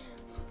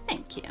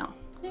 Thank you.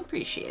 I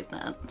appreciate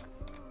that.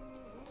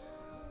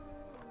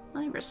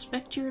 I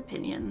respect your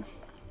opinion.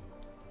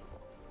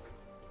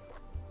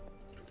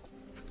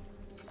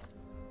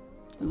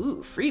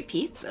 Ooh, free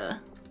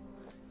pizza.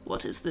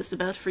 What is this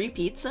about free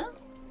pizza?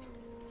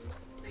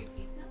 Free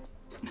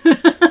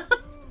pizza?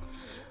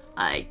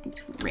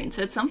 Rain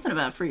said something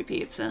about free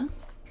pizza.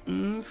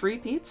 Free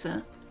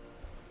pizza.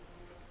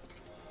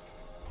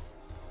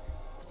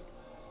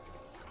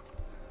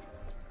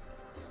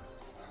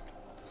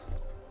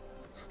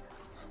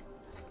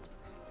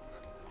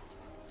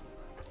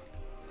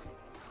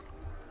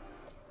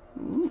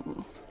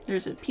 Ooh,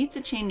 there's a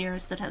pizza chain near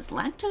us that has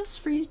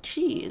lactose-free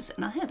cheese,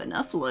 and I have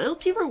enough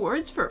loyalty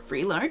rewards for a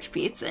free large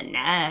pizza.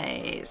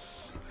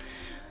 Nice.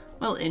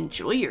 Well,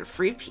 enjoy your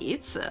free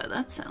pizza.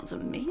 That sounds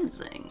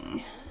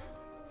amazing.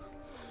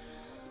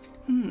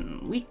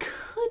 We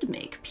could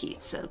make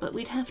pizza, but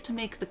we'd have to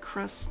make the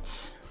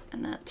crust,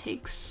 and that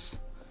takes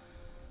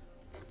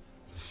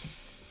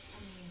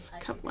a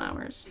couple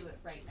hours. Do it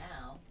right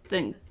now.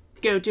 Then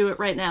go do it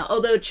right now.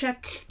 Although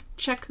check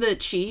the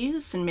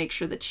cheese and make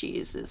sure the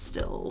cheese is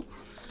still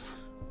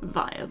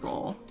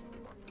viable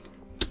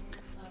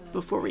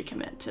before we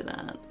commit to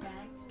that.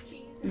 Bagged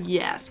cheese?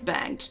 Yes,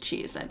 bagged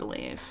cheese, I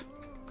believe.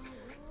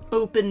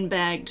 Open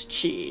bagged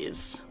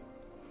cheese.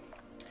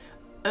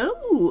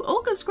 Oh,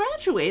 Olga's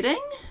graduating.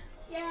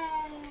 Yay!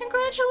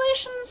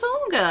 Congratulations,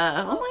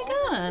 Olga. Oh my Olga's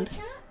in god. the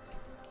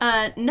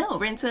chat? No,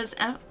 Rain says,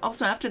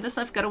 also after this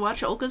I've got to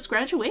watch Olga's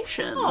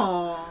graduation.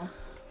 Aww.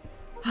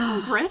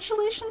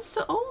 Congratulations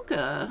to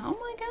Olga. Oh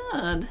my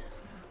god.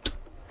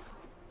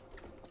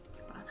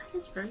 Wow, that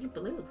is very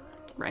blue.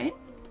 Right?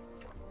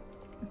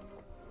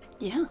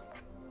 Yeah.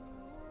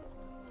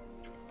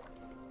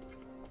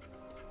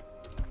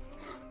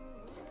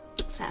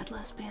 Sad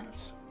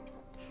lesbians.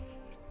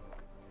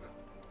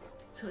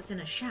 So it's in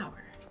a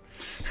shower.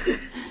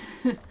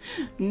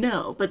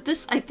 No, but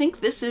I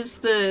think this is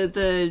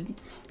the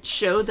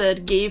show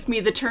that gave me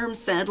the term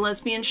sad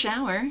lesbian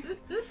shower.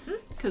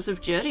 Because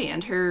of Jodie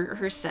and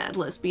her sad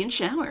lesbian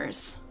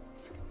showers.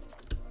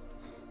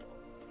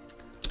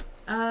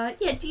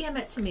 Yeah, DM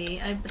it to me.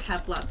 I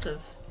have lots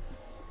of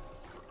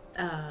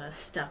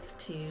stuff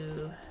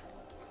to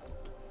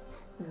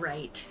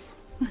write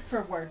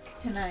for work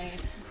tonight.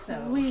 So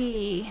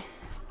Wee.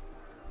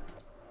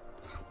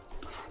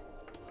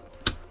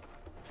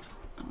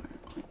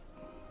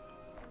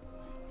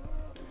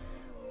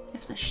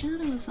 If the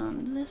shadow is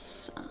on this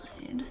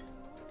side,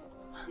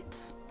 what?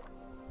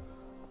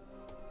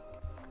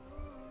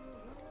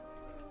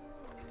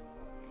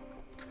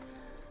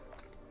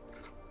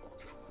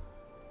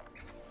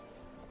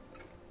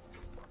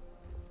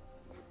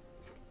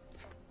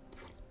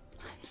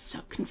 I'm so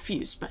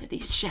confused by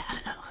these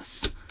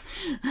shadows.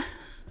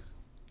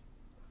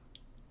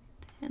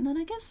 And then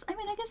I guess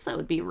that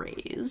would be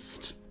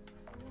raised.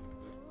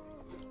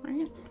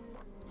 Right?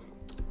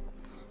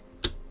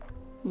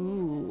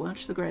 Ooh,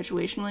 watch the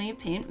graduation while you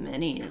paint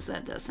minis.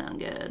 That does sound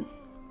good.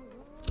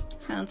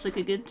 Sounds like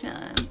a good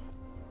time.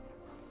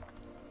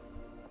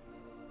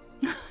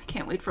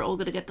 Can't wait for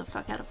Olga to get the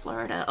fuck out of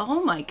Florida.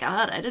 Oh my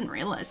god, I didn't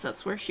realize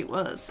that's where she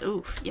was.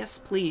 Oof, yes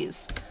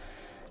please.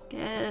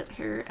 Get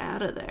her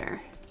out of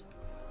there.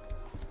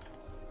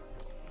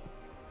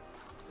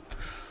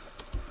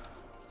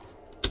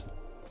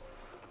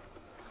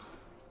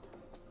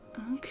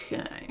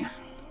 Okay.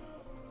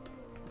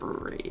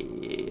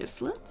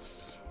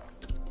 Bracelets.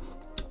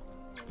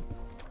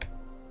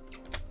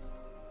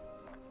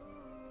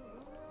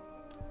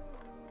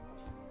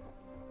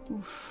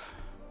 Oof.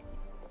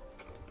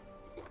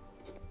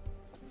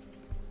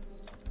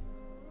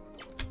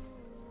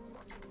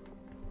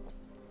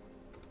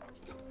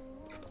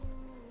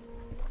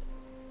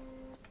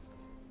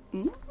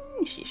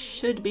 She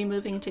should be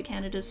moving to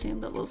Canada soon,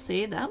 but we'll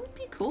see. That would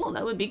be cool.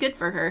 That would be good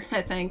for her,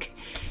 I think.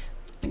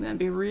 I think that'd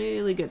be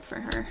really good for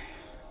her.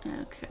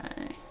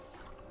 Okay.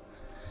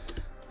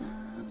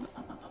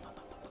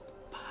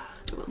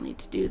 We'll need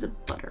to do the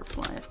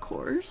butterfly, of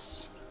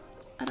course.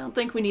 I don't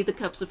think we need the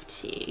cups of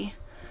tea.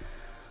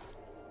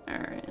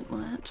 Alright,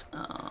 what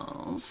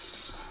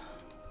else?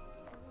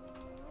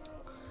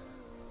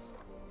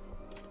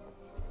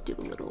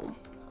 Do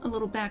a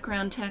little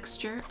background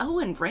texture. Oh,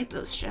 and write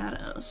those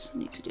shadows.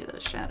 Need to do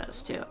those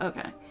shadows too.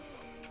 Okay.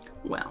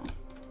 Well,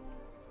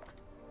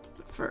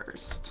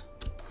 first.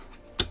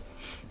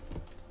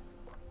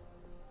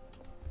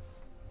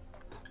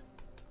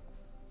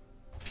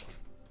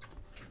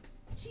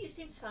 Cheese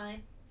seems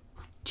fine.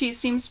 Cheese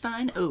seems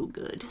fine. Oh,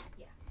 good.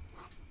 Yeah.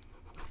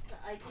 So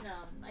I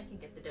can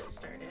get the dough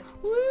started.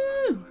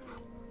 Woo!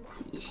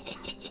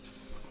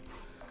 Yes.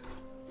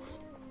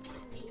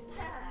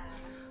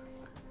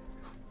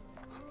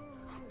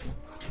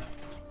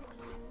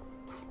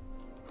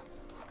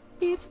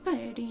 Pizza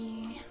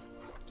party.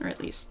 Or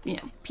at least, yeah,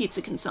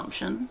 pizza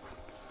consumption.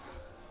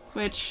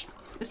 Which,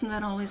 isn't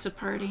that always a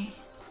party?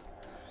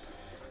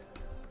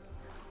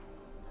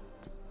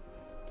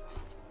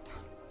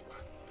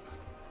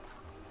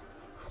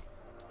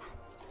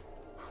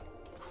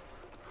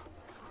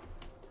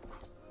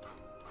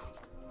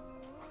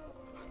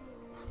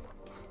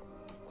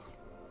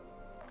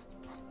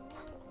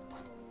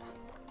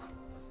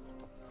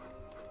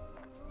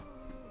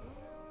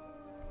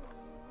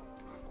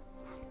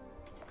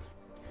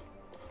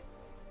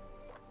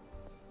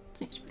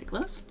 Seems pretty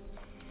close.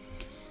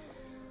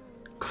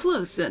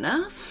 Close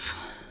enough.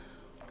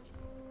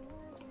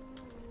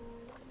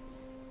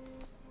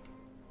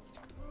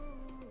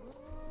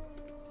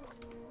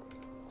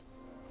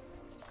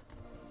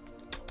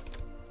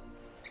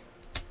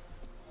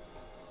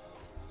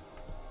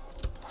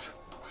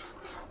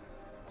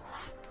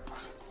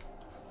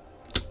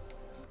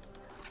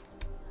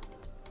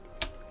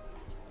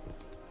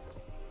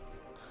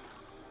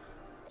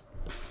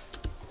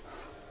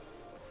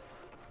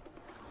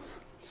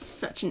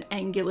 Such an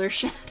angular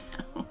shadow.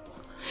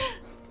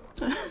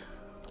 Like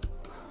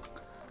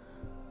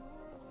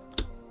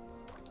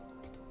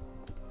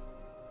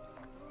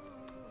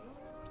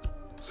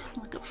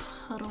a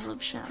puddle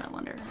of shadow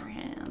under her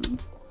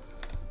hand.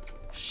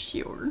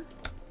 Sure.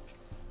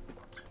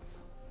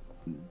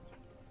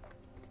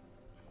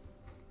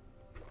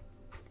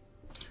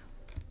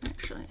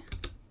 Actually,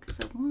 because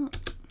I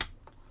want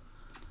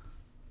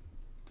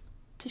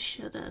to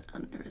show that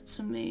under it,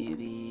 so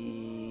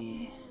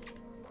maybe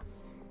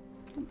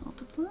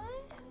multiply?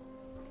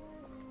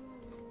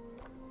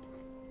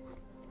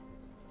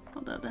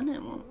 Although then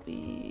it won't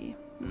be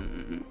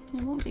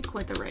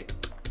quite the right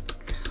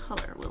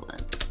color, will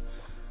it?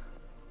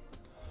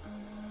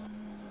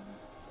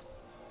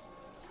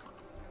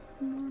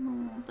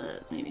 Normal,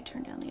 but maybe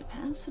turn down the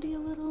opacity a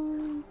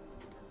little,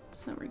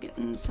 so we're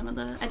getting some of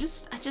the. I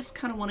just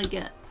kind of want to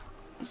get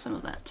some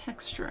of that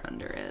texture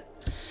under it,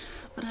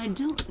 but I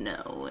don't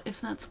know if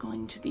that's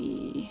going to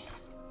be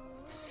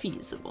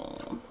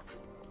feasible.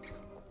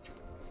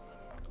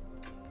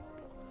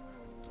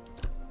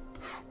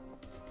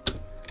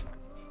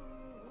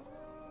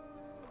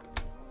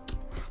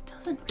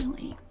 Doesn't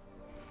really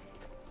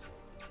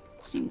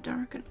seem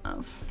dark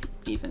enough,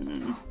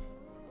 even.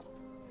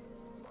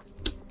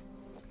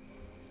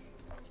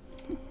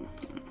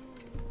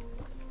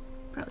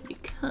 Probably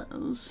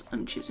because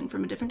I'm choosing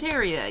from a different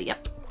area.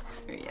 Yep.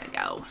 There you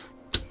go.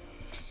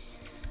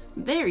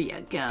 There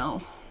you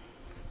go.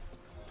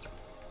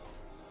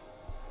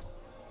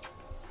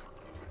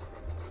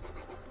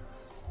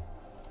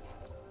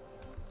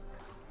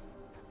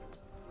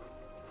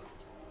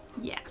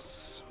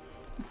 Yes.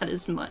 That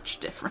is much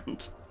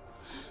different.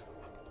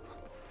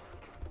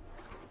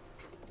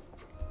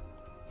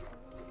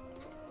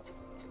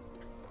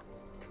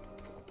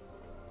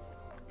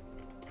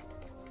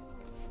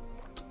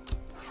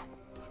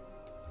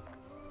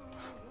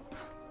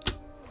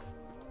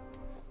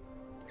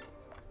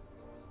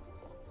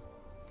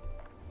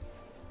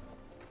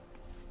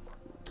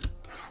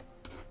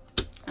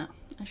 Oh,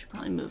 I should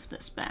probably move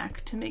this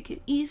back to make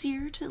it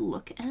easier to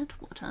look at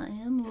what I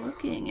am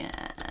looking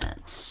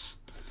at.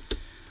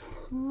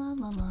 La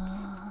la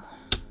la.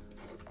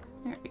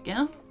 There we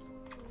go.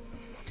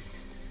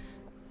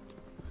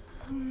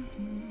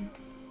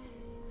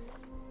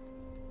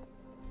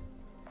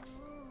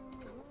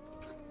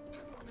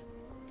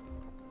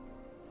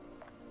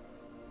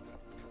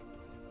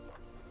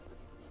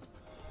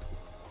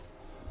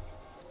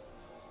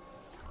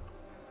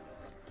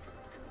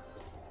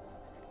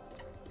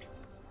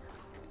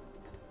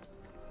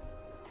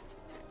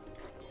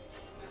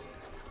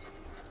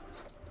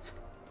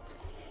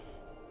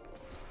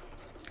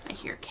 I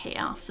hear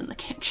chaos in the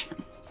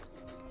kitchen.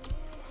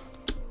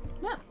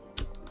 Yeah.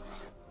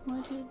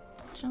 Why'd you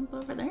jump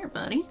over there,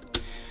 buddy?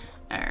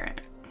 Alright.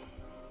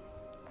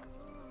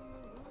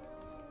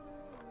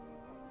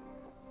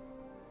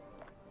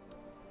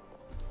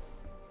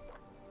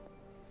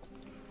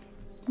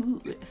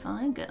 Ooh, if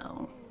I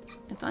go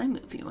if I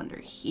move you under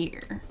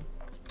here,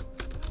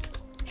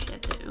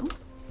 shadow.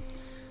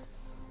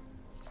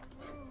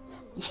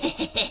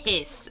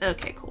 Yes!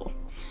 Okay, cool.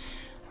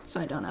 So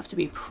I don't have to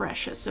be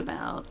precious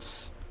about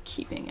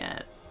keeping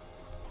it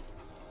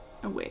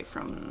away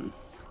from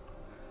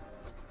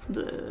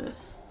the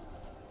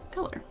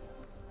color.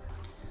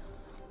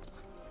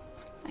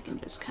 I can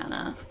just kind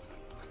of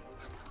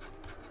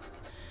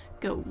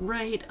go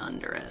right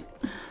under it.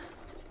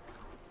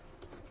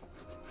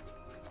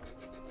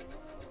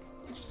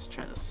 Just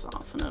try to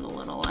soften it a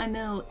little. I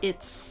know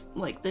it's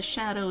like the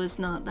shadow is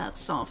not that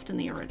soft in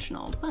the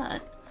original,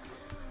 but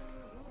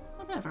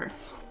whatever.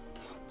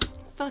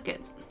 Fuck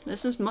it.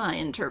 This is my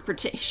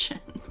interpretation.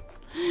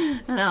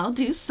 And I'll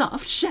do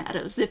soft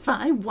shadows if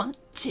I want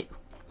to.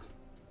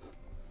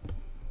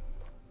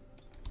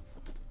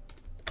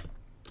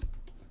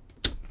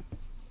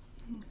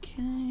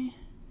 Okay.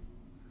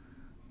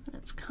 But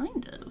it's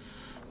kind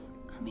of...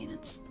 I mean,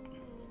 it's...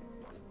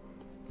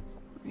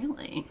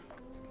 Really...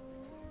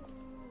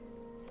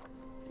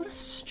 What a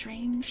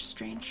strange,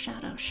 strange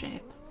shadow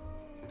shape.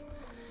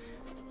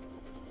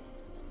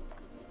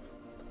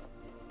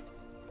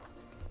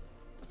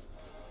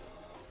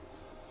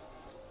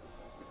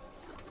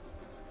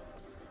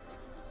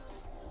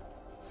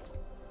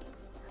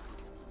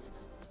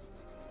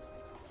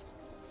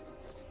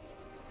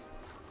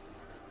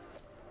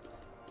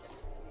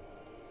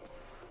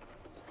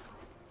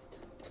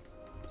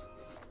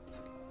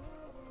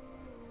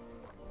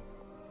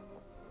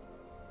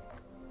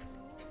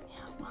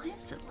 Why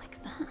is it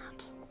like that?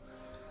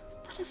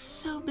 That is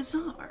so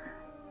bizarre.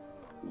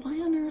 Why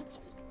on earth?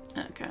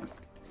 Okay.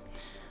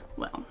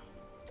 Well,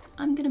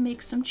 I'm gonna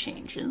make some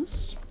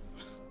changes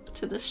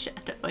to the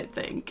shadow, I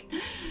think.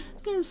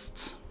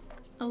 Just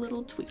a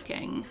little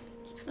tweaking.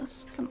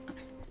 Just, come on.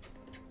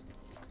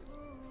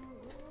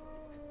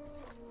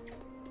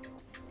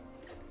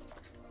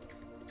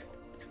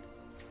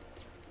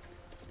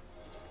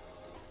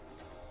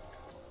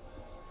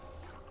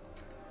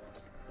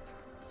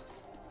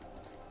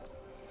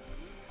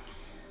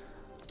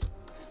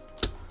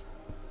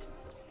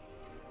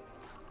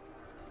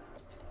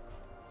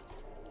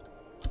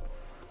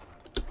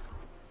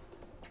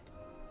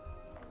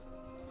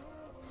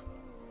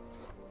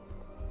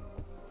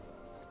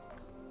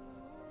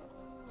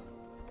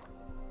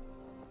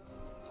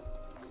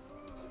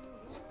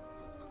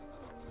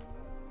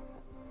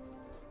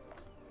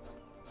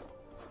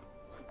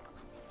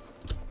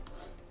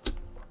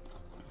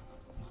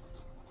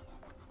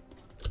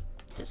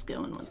 Just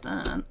going with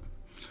that.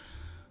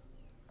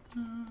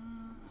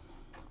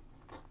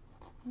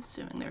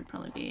 Assuming there'd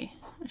probably be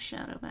a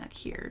shadow back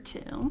here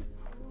too.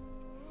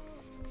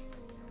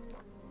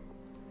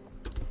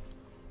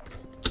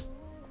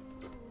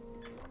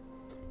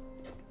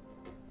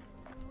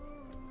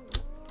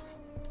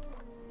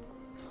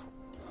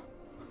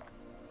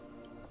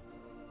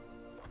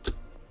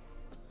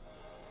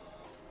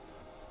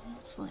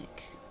 It's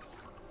like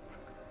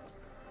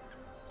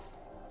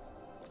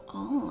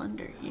all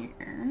under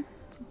here.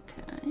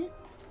 Okay.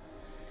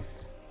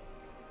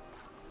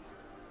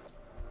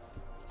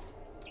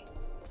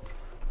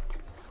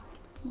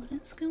 What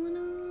is going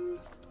on?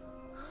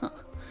 Huh.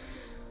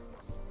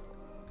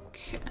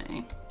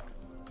 Okay.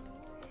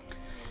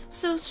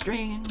 So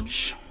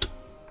strange.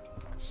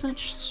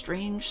 Such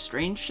strange,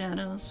 strange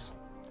shadows.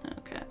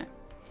 Okay.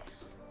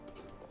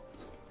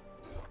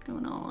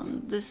 Going all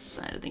on this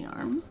side of the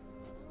arm.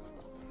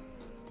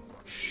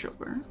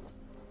 Sure.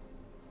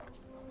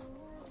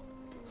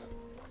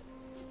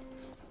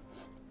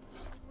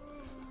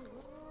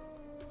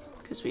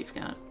 Because we've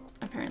got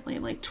apparently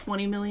like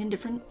 20 million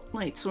different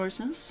light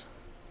sources.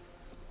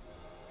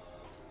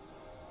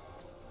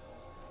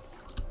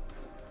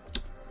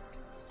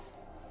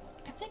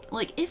 I think,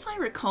 like, if I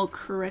recall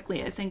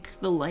correctly, I think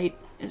the light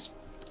is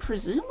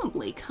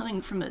presumably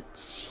coming from a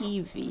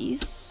TV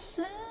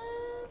set?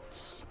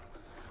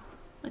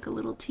 Like a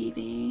little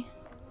TV.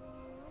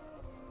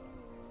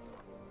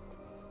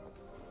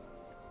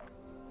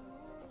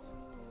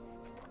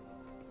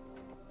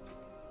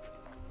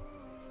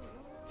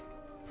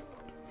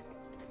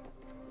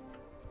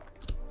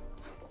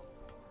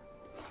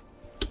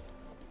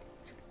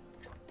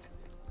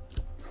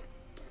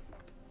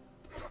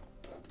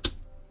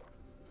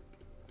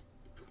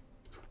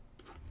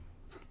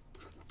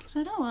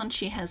 I know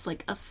Anchi has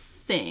like a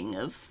thing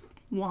of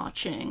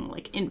watching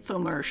like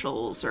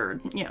infomercials or,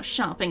 you know,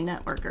 Shopping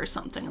Network or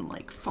something and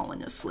like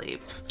falling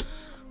asleep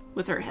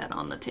with her head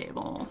on the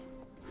table.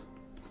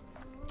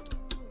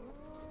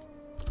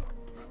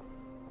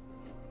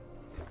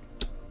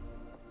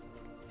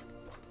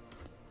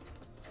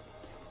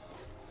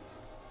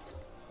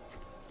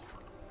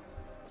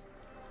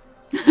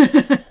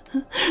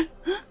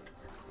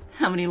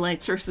 How many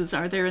light sources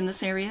are there in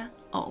this area?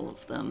 All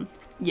of them.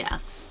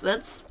 Yes,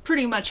 that's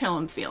pretty much how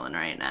I'm feeling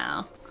right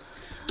now.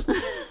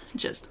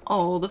 Just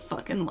all the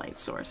fucking light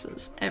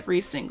sources.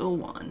 Every single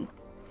one.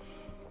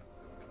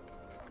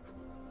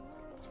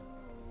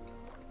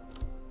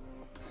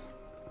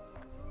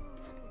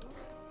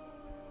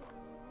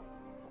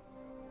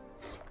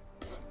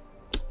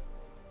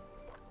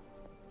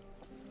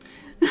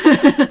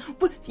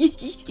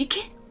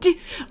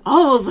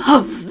 All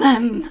of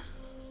them!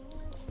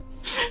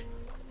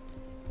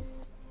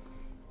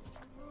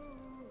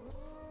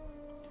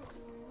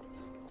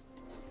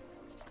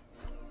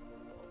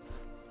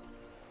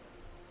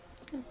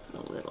 Put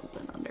a little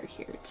bit under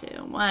here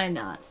too. Why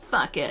not?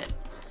 Fuck it.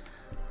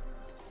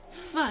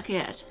 Fuck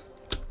it.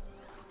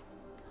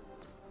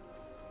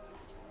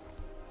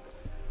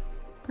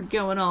 We're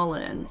going all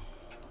in.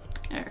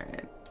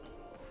 Alright.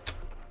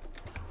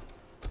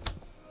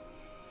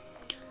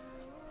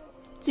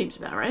 Seems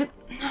about right.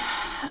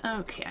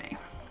 Okay.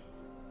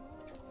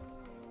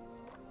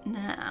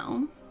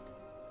 Now.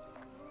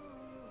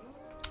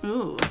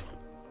 Ooh.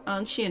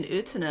 Anshi and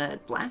Utana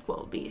at Blackwell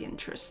will be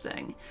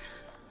interesting.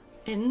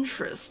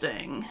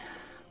 Interesting.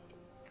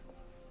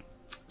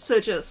 So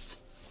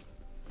just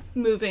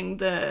moving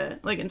the,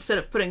 like, instead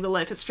of putting the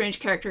Life is Strange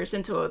characters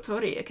into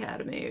Otori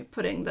Academy,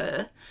 putting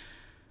the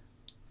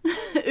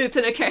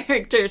Utana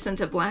characters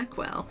into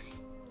Blackwell.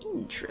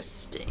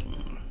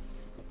 Interesting.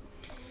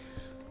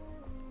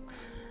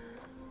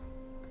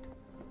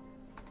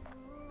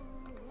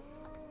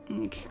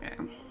 Okay.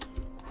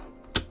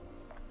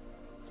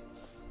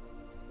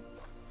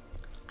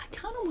 I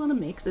kind of want to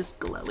make this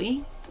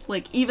glowy.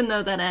 Like, even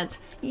though that adds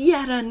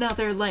yet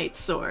another light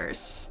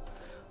source.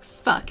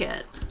 Fuck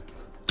it.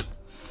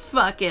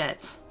 Fuck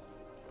it.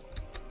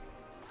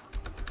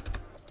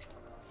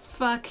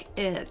 Fuck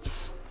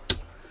it.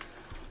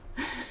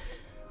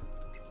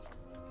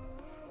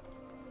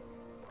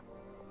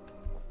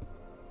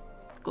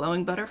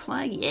 Glowing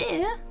butterfly?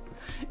 Yeah.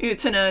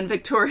 Utana and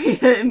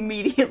Victoria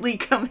immediately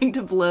coming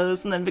to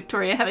blows, and then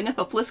Victoria having a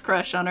hopeless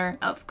crush on her.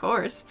 Of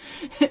course.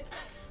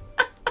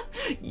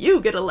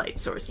 You get a light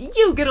source.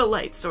 You get a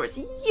light source.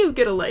 You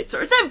get a light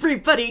source.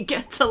 Everybody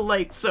gets a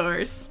light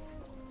source.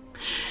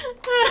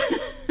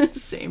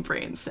 Same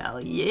brain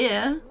cell.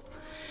 Yeah.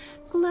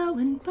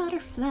 Glowing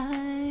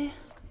butterfly.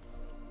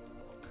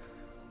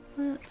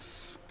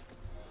 Let's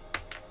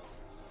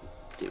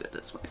do it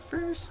this way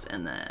first,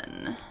 and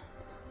then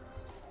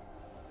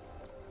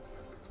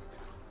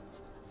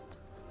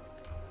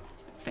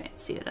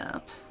fancy it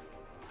up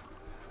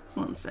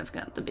once I've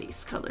got the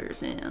base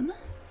colors in.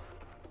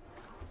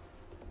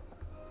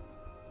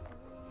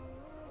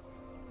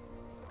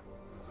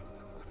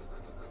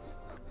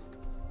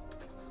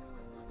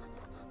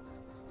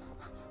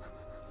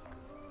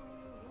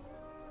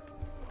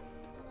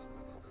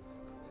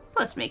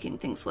 Plus, making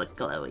things look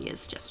glowy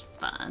is just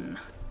fun.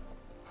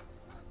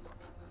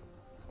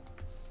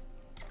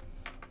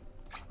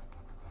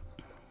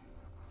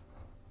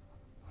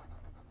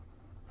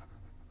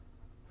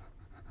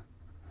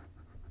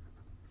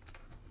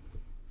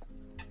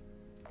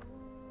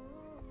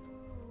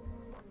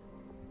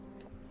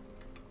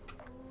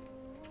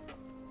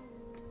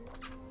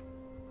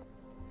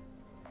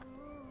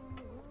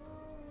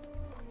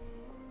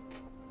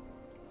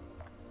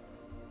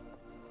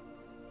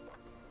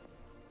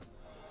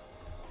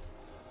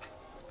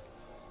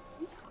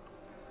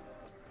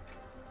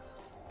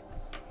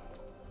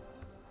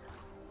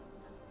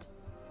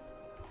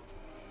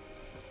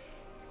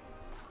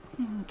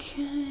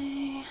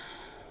 Okay.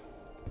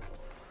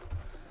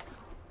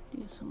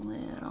 Do some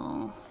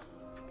little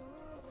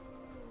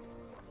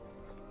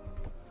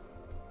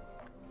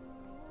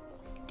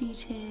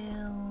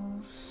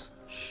details.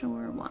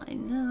 Sure, why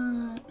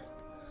not?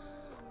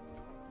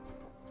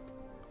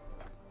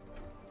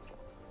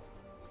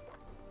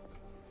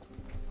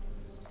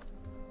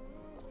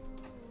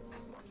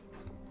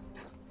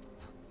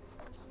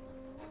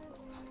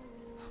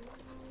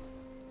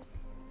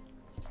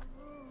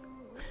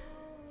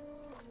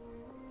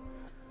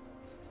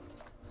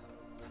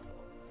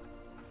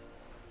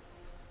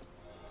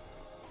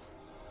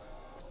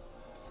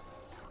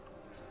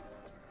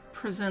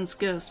 Presents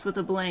Ghost with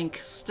a blank,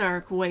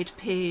 stark white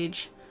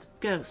page.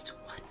 Ghost,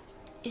 what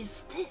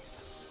is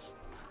this?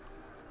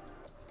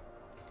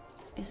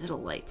 Is it a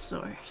light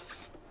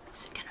source?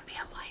 Is it gonna be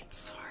a light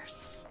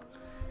source?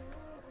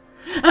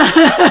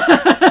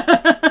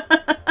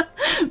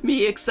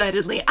 Me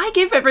excitedly, I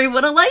give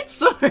everyone a light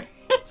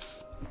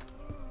source!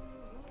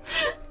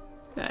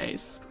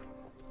 Nice.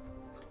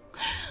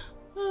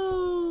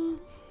 Oh.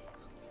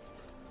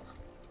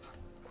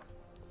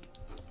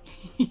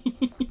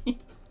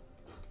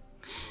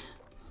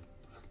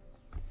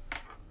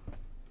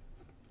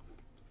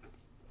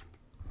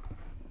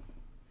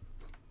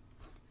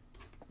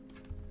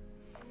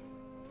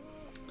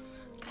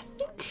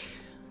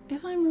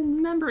 If I'm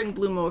remembering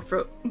Blue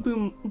Morphos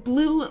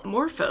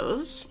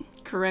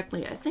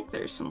correctly, I think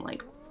there's some,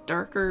 like,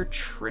 darker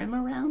trim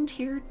around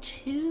here,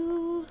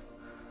 too.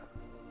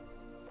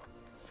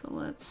 So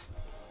let's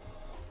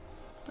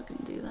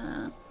fucking do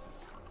that.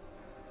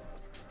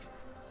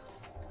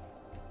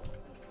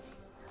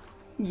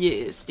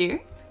 Yes,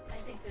 dear? I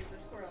think there's a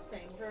squirrel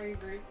saying very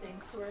rude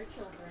things to our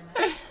children.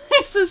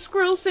 There's a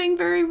squirrel saying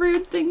very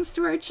rude things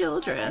to our I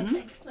children.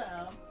 think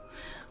so.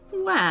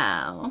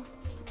 Wow.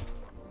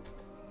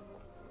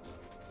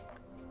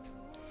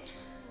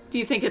 Do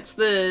you think it's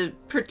the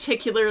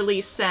particularly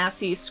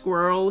sassy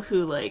squirrel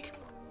who, like,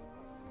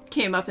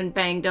 came up and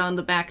banged on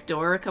the back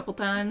door a couple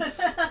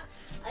times?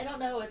 I don't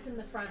know. It's in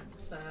the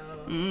front, so.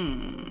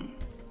 Am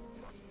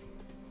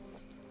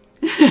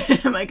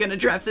I gonna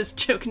drive this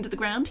joke into the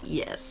ground?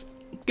 Yes.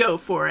 Go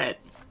for it.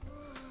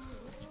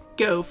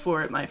 Go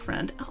for it, my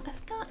friend. Oh,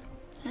 I've got...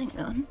 Hang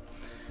on.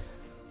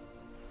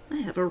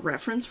 I have a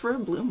reference for a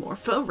blue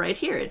morpho right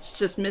here. It's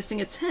just missing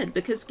its head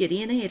because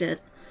Gideon ate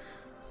it.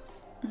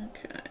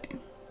 Okay.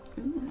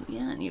 Ooh,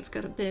 yeah, and you've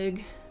got a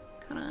big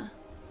kind of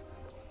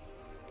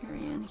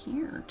area in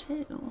here,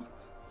 too.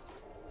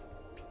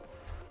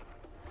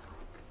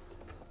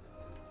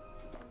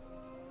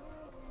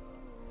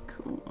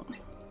 Cool.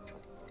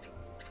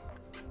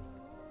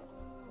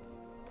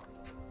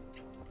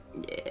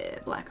 Yeah,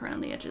 black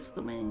around the edges of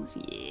the wings.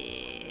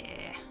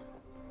 Yeah.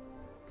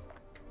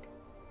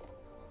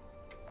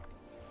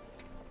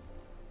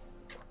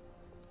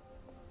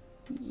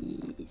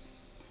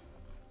 Yes.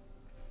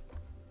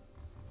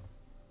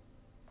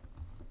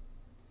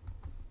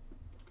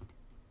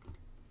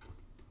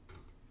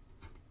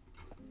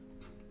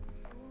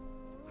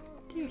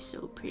 They're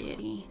so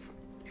pretty.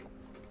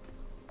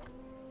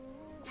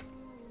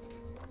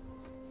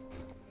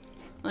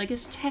 Well, I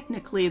guess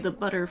technically the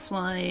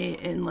butterfly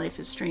in Life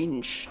is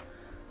Strange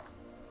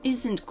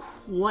isn't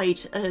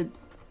quite a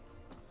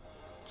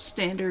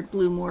standard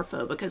blue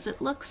morpho because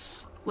it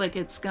looks like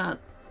it's got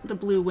the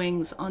blue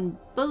wings on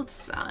both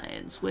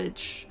sides,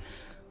 which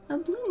a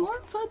blue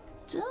morpho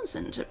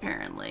doesn't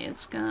apparently.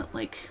 It's got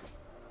like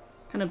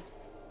kind of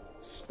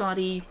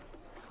spotty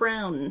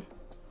brown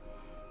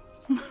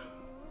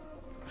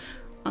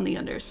on the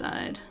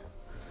underside.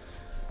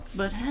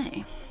 But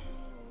hey.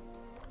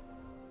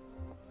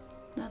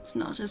 That's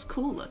not as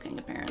cool looking,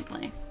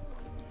 apparently.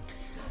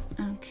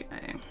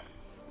 Okay.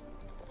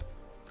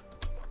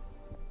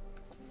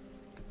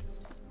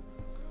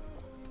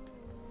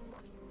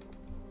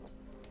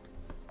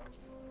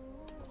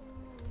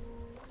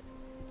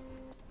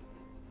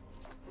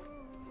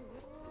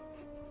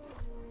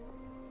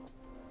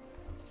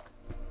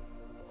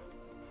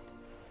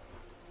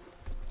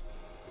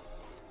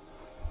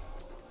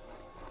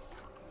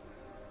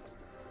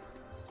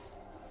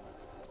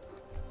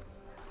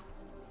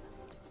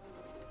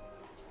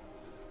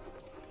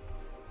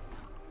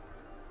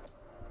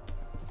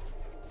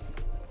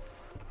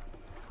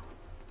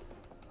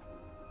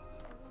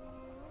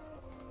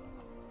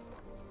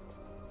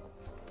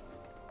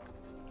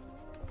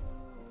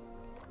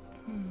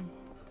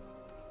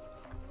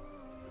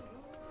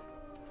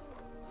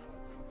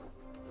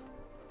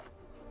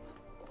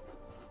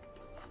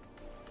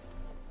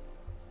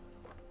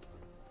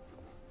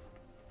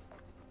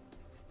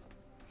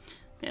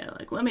 Yeah,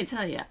 like, let me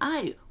tell you,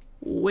 I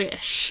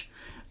wish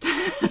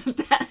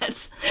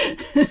that,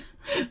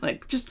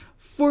 like, just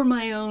for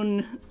my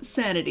own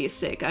sanity's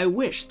sake, I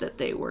wish that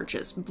they were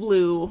just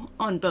blue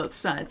on both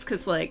sides,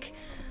 because, like,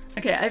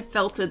 okay, I've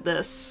felted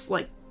this,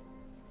 like,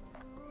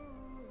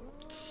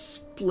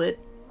 split,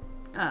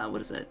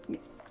 what is it,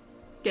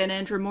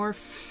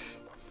 Ganandromorph,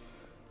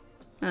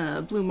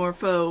 blue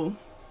morpho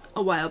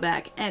a while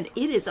back, and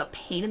it is a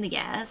pain in the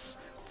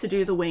ass to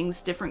do the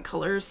wings different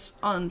colors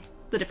on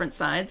the different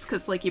sides,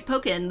 because like you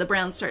poke in, the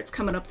brown starts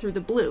coming up through the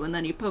blue, and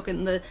then you poke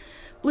in, the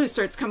blue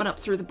starts coming up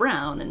through the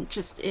brown, and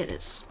just, it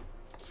is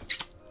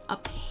a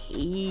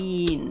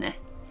pain.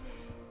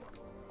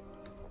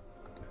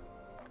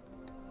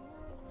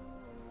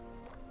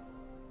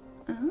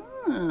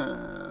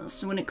 Ah,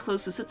 so when it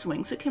closes its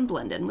wings, it can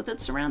blend in with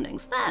its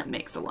surroundings. That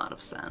makes a lot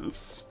of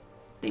sense.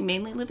 They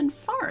mainly live in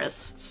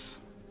forests.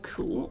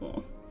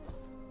 Cool.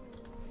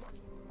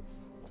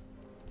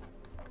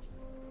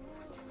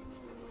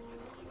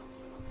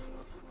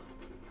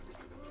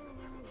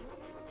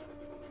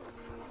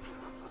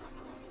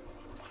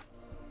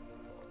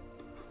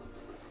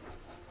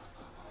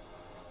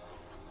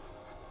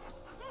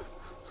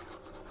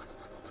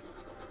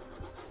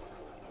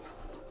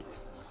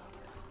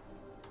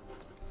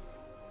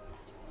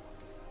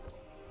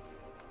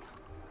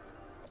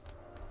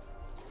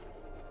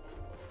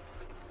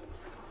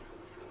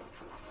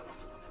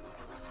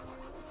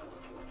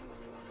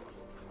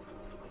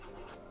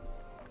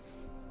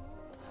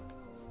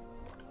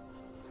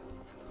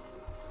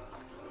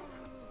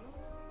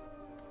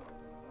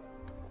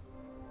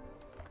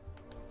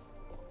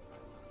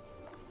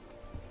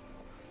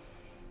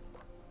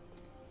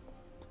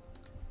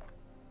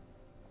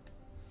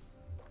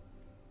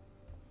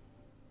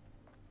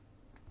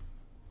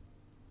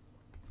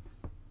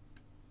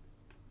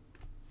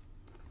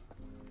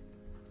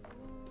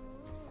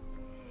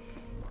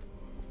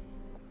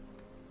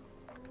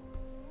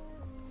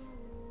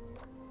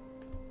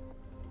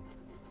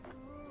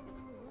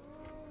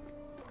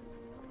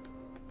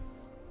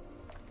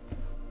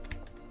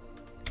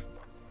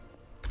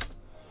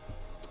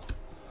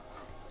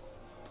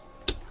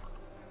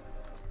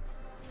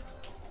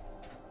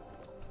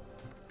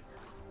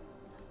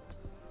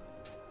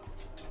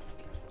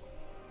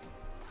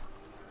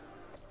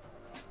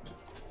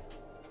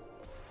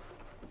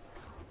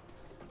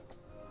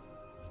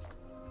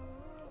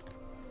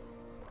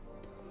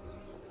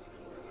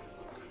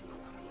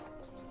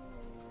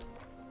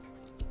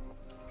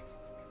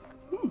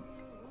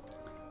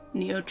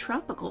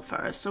 Neotropical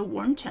forest, so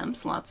warm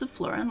temps, lots of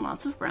flora, and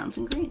lots of browns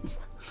and greens.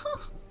 Huh.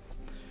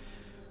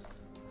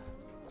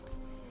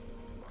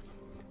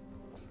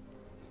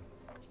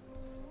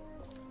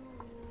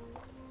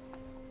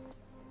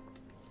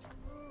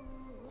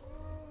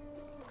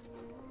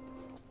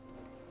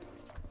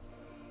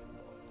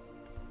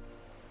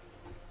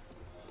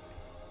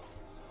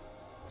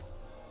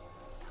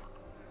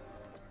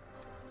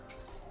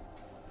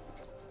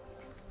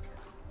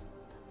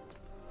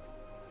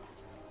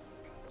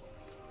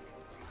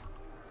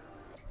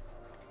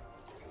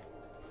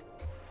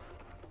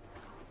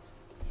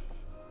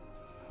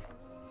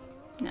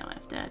 Now I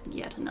have to add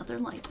yet another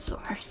light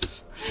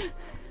source.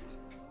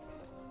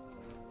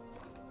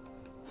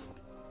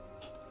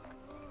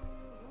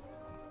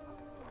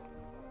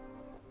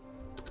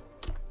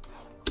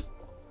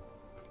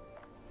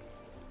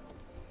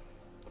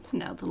 So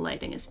now the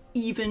lighting is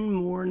even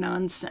more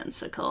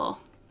nonsensical.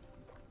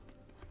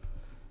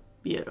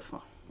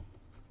 Beautiful.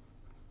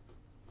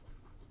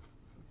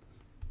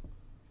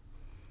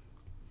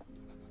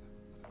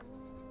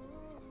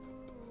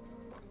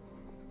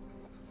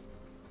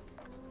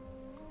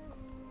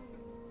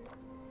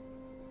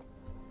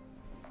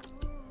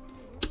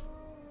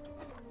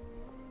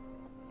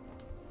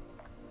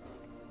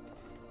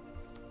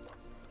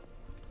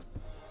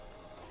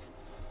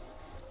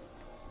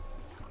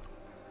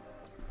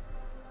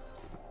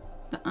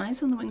 The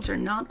eyes on the wings are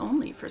not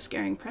only for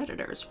scaring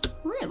predators.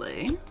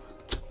 Really?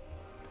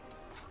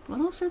 What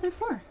else are they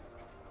for?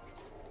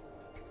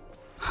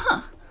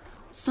 Huh.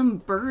 Some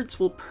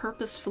birds will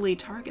purposefully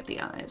target the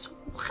eyes.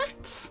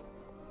 What?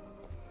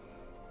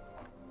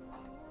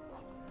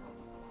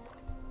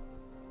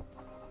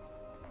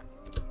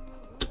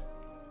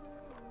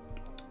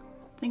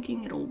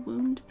 Thinking it'll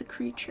wound the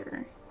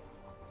creature.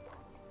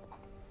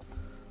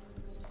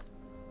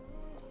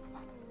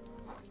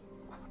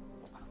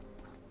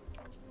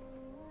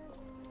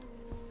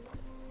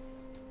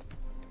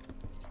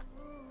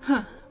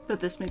 Huh,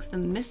 but this makes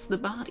them miss the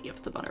body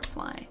of the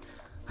butterfly.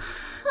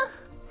 Huh.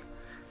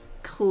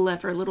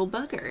 Clever little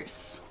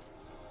buggers.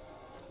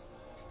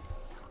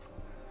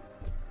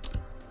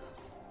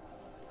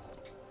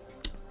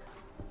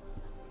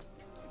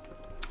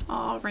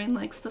 Aw, Rain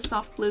likes the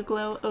soft blue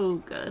glow. Oh,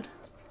 good.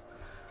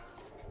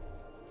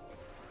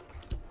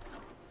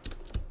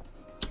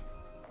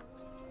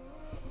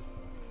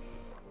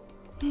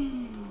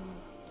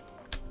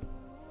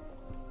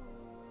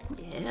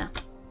 Yeah.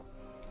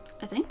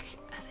 I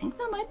think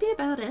that might be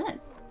about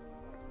it,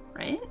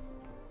 right?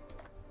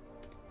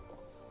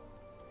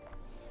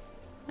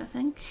 I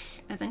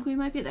think we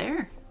might be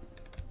there.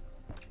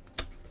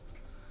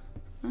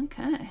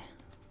 Okay,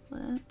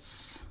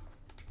 let's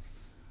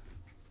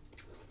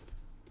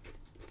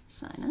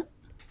sign it.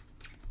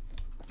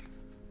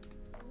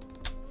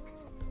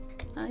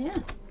 Oh yeah.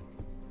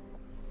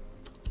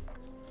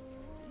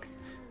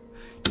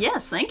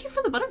 Yes, thank you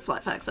for the butterfly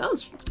facts. That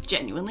was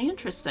genuinely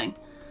interesting.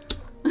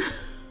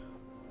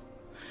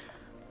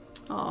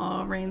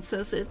 Aw, Rain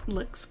says it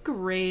looks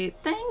great.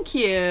 Thank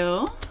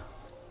you.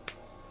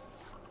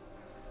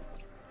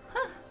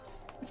 Huh.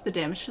 If the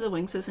damage to the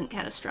wings isn't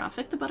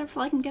catastrophic, the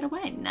butterfly can get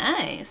away.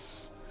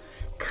 Nice.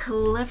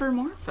 Clever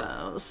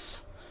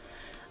morphos.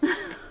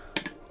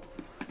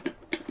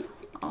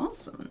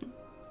 Awesome.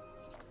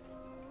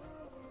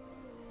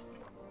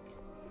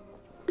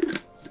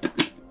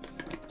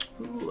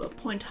 Ooh, a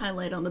point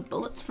highlight on the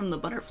bullets from the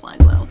butterfly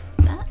glow.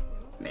 That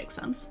makes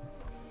sense.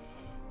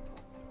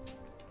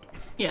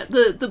 Yeah,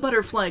 the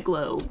butterfly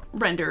glow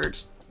rendered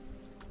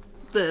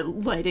the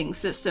lighting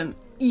system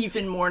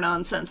even more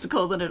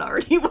nonsensical than it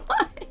already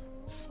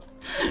was.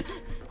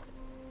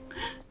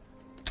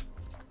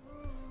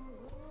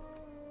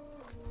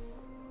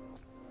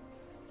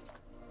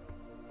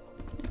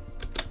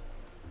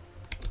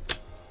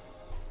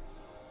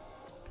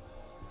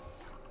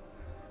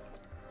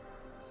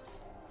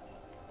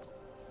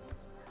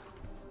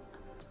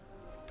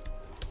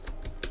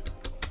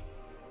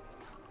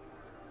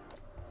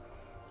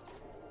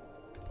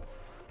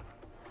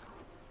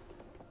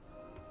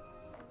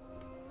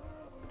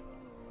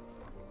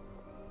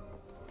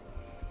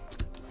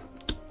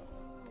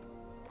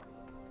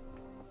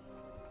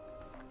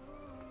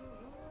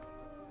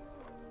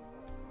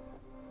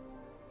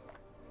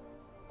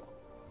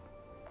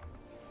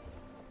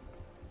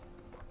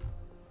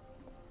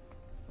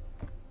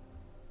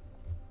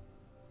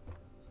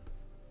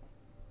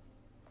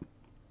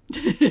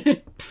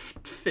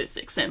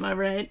 Physics, am I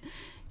right?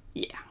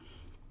 Yeah.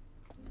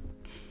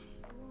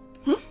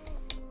 Hmm?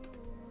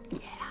 Yeah.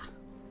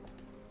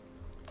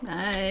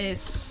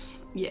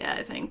 Nice. Yeah,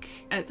 I think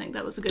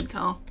that was a good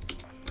call.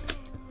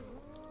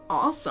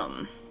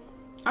 Awesome.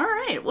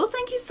 Alright, well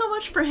thank you so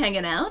much for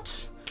hanging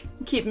out,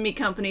 keeping me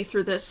company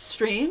through this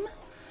stream.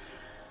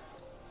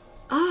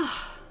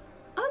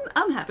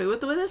 I'm happy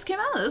with the way this came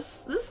out.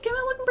 This came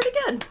out looking pretty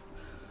good.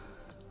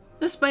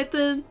 Despite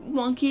the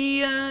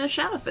wonky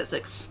shadow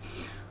physics.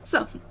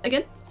 So,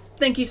 again,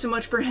 thank you so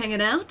much for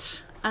hanging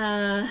out.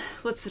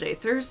 What's today?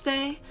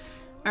 Thursday?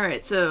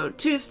 Alright, so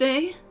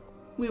Tuesday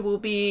we will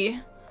be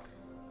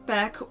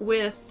back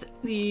with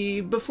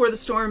the Before the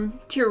Storm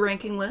tier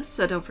ranking list,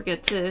 so don't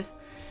forget to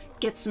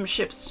get some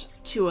ships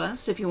to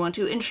us if you want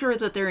to ensure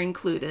that they're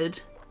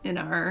included in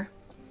our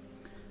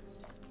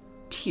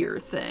tier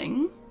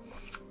thing.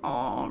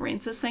 Aw,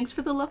 Rain says, thanks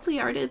for the lovely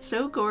art, it's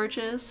so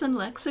gorgeous, and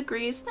Lex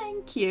agrees,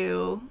 thank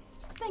you.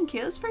 Thank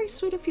you, that's very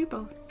sweet of you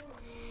both.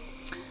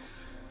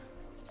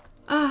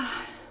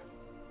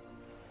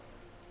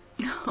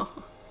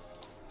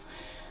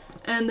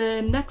 And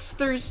then next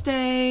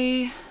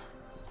Thursday,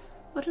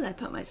 what did I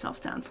put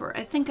myself down for?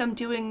 I think I'm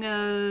doing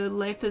a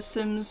Life is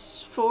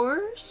Sims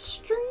 4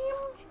 stream?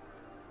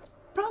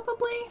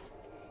 Probably?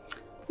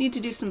 Need to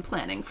do some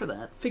planning for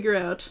that. Figure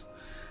out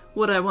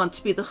what I want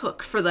to be the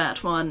hook for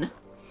that one.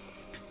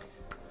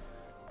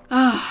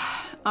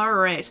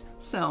 Alright,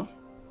 so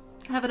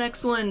have an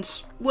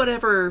excellent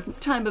whatever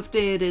time of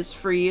day it is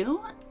for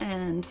you,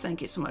 and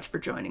thank you so much for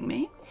joining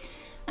me,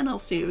 and I'll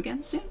see you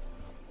again soon.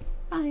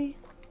 Bye.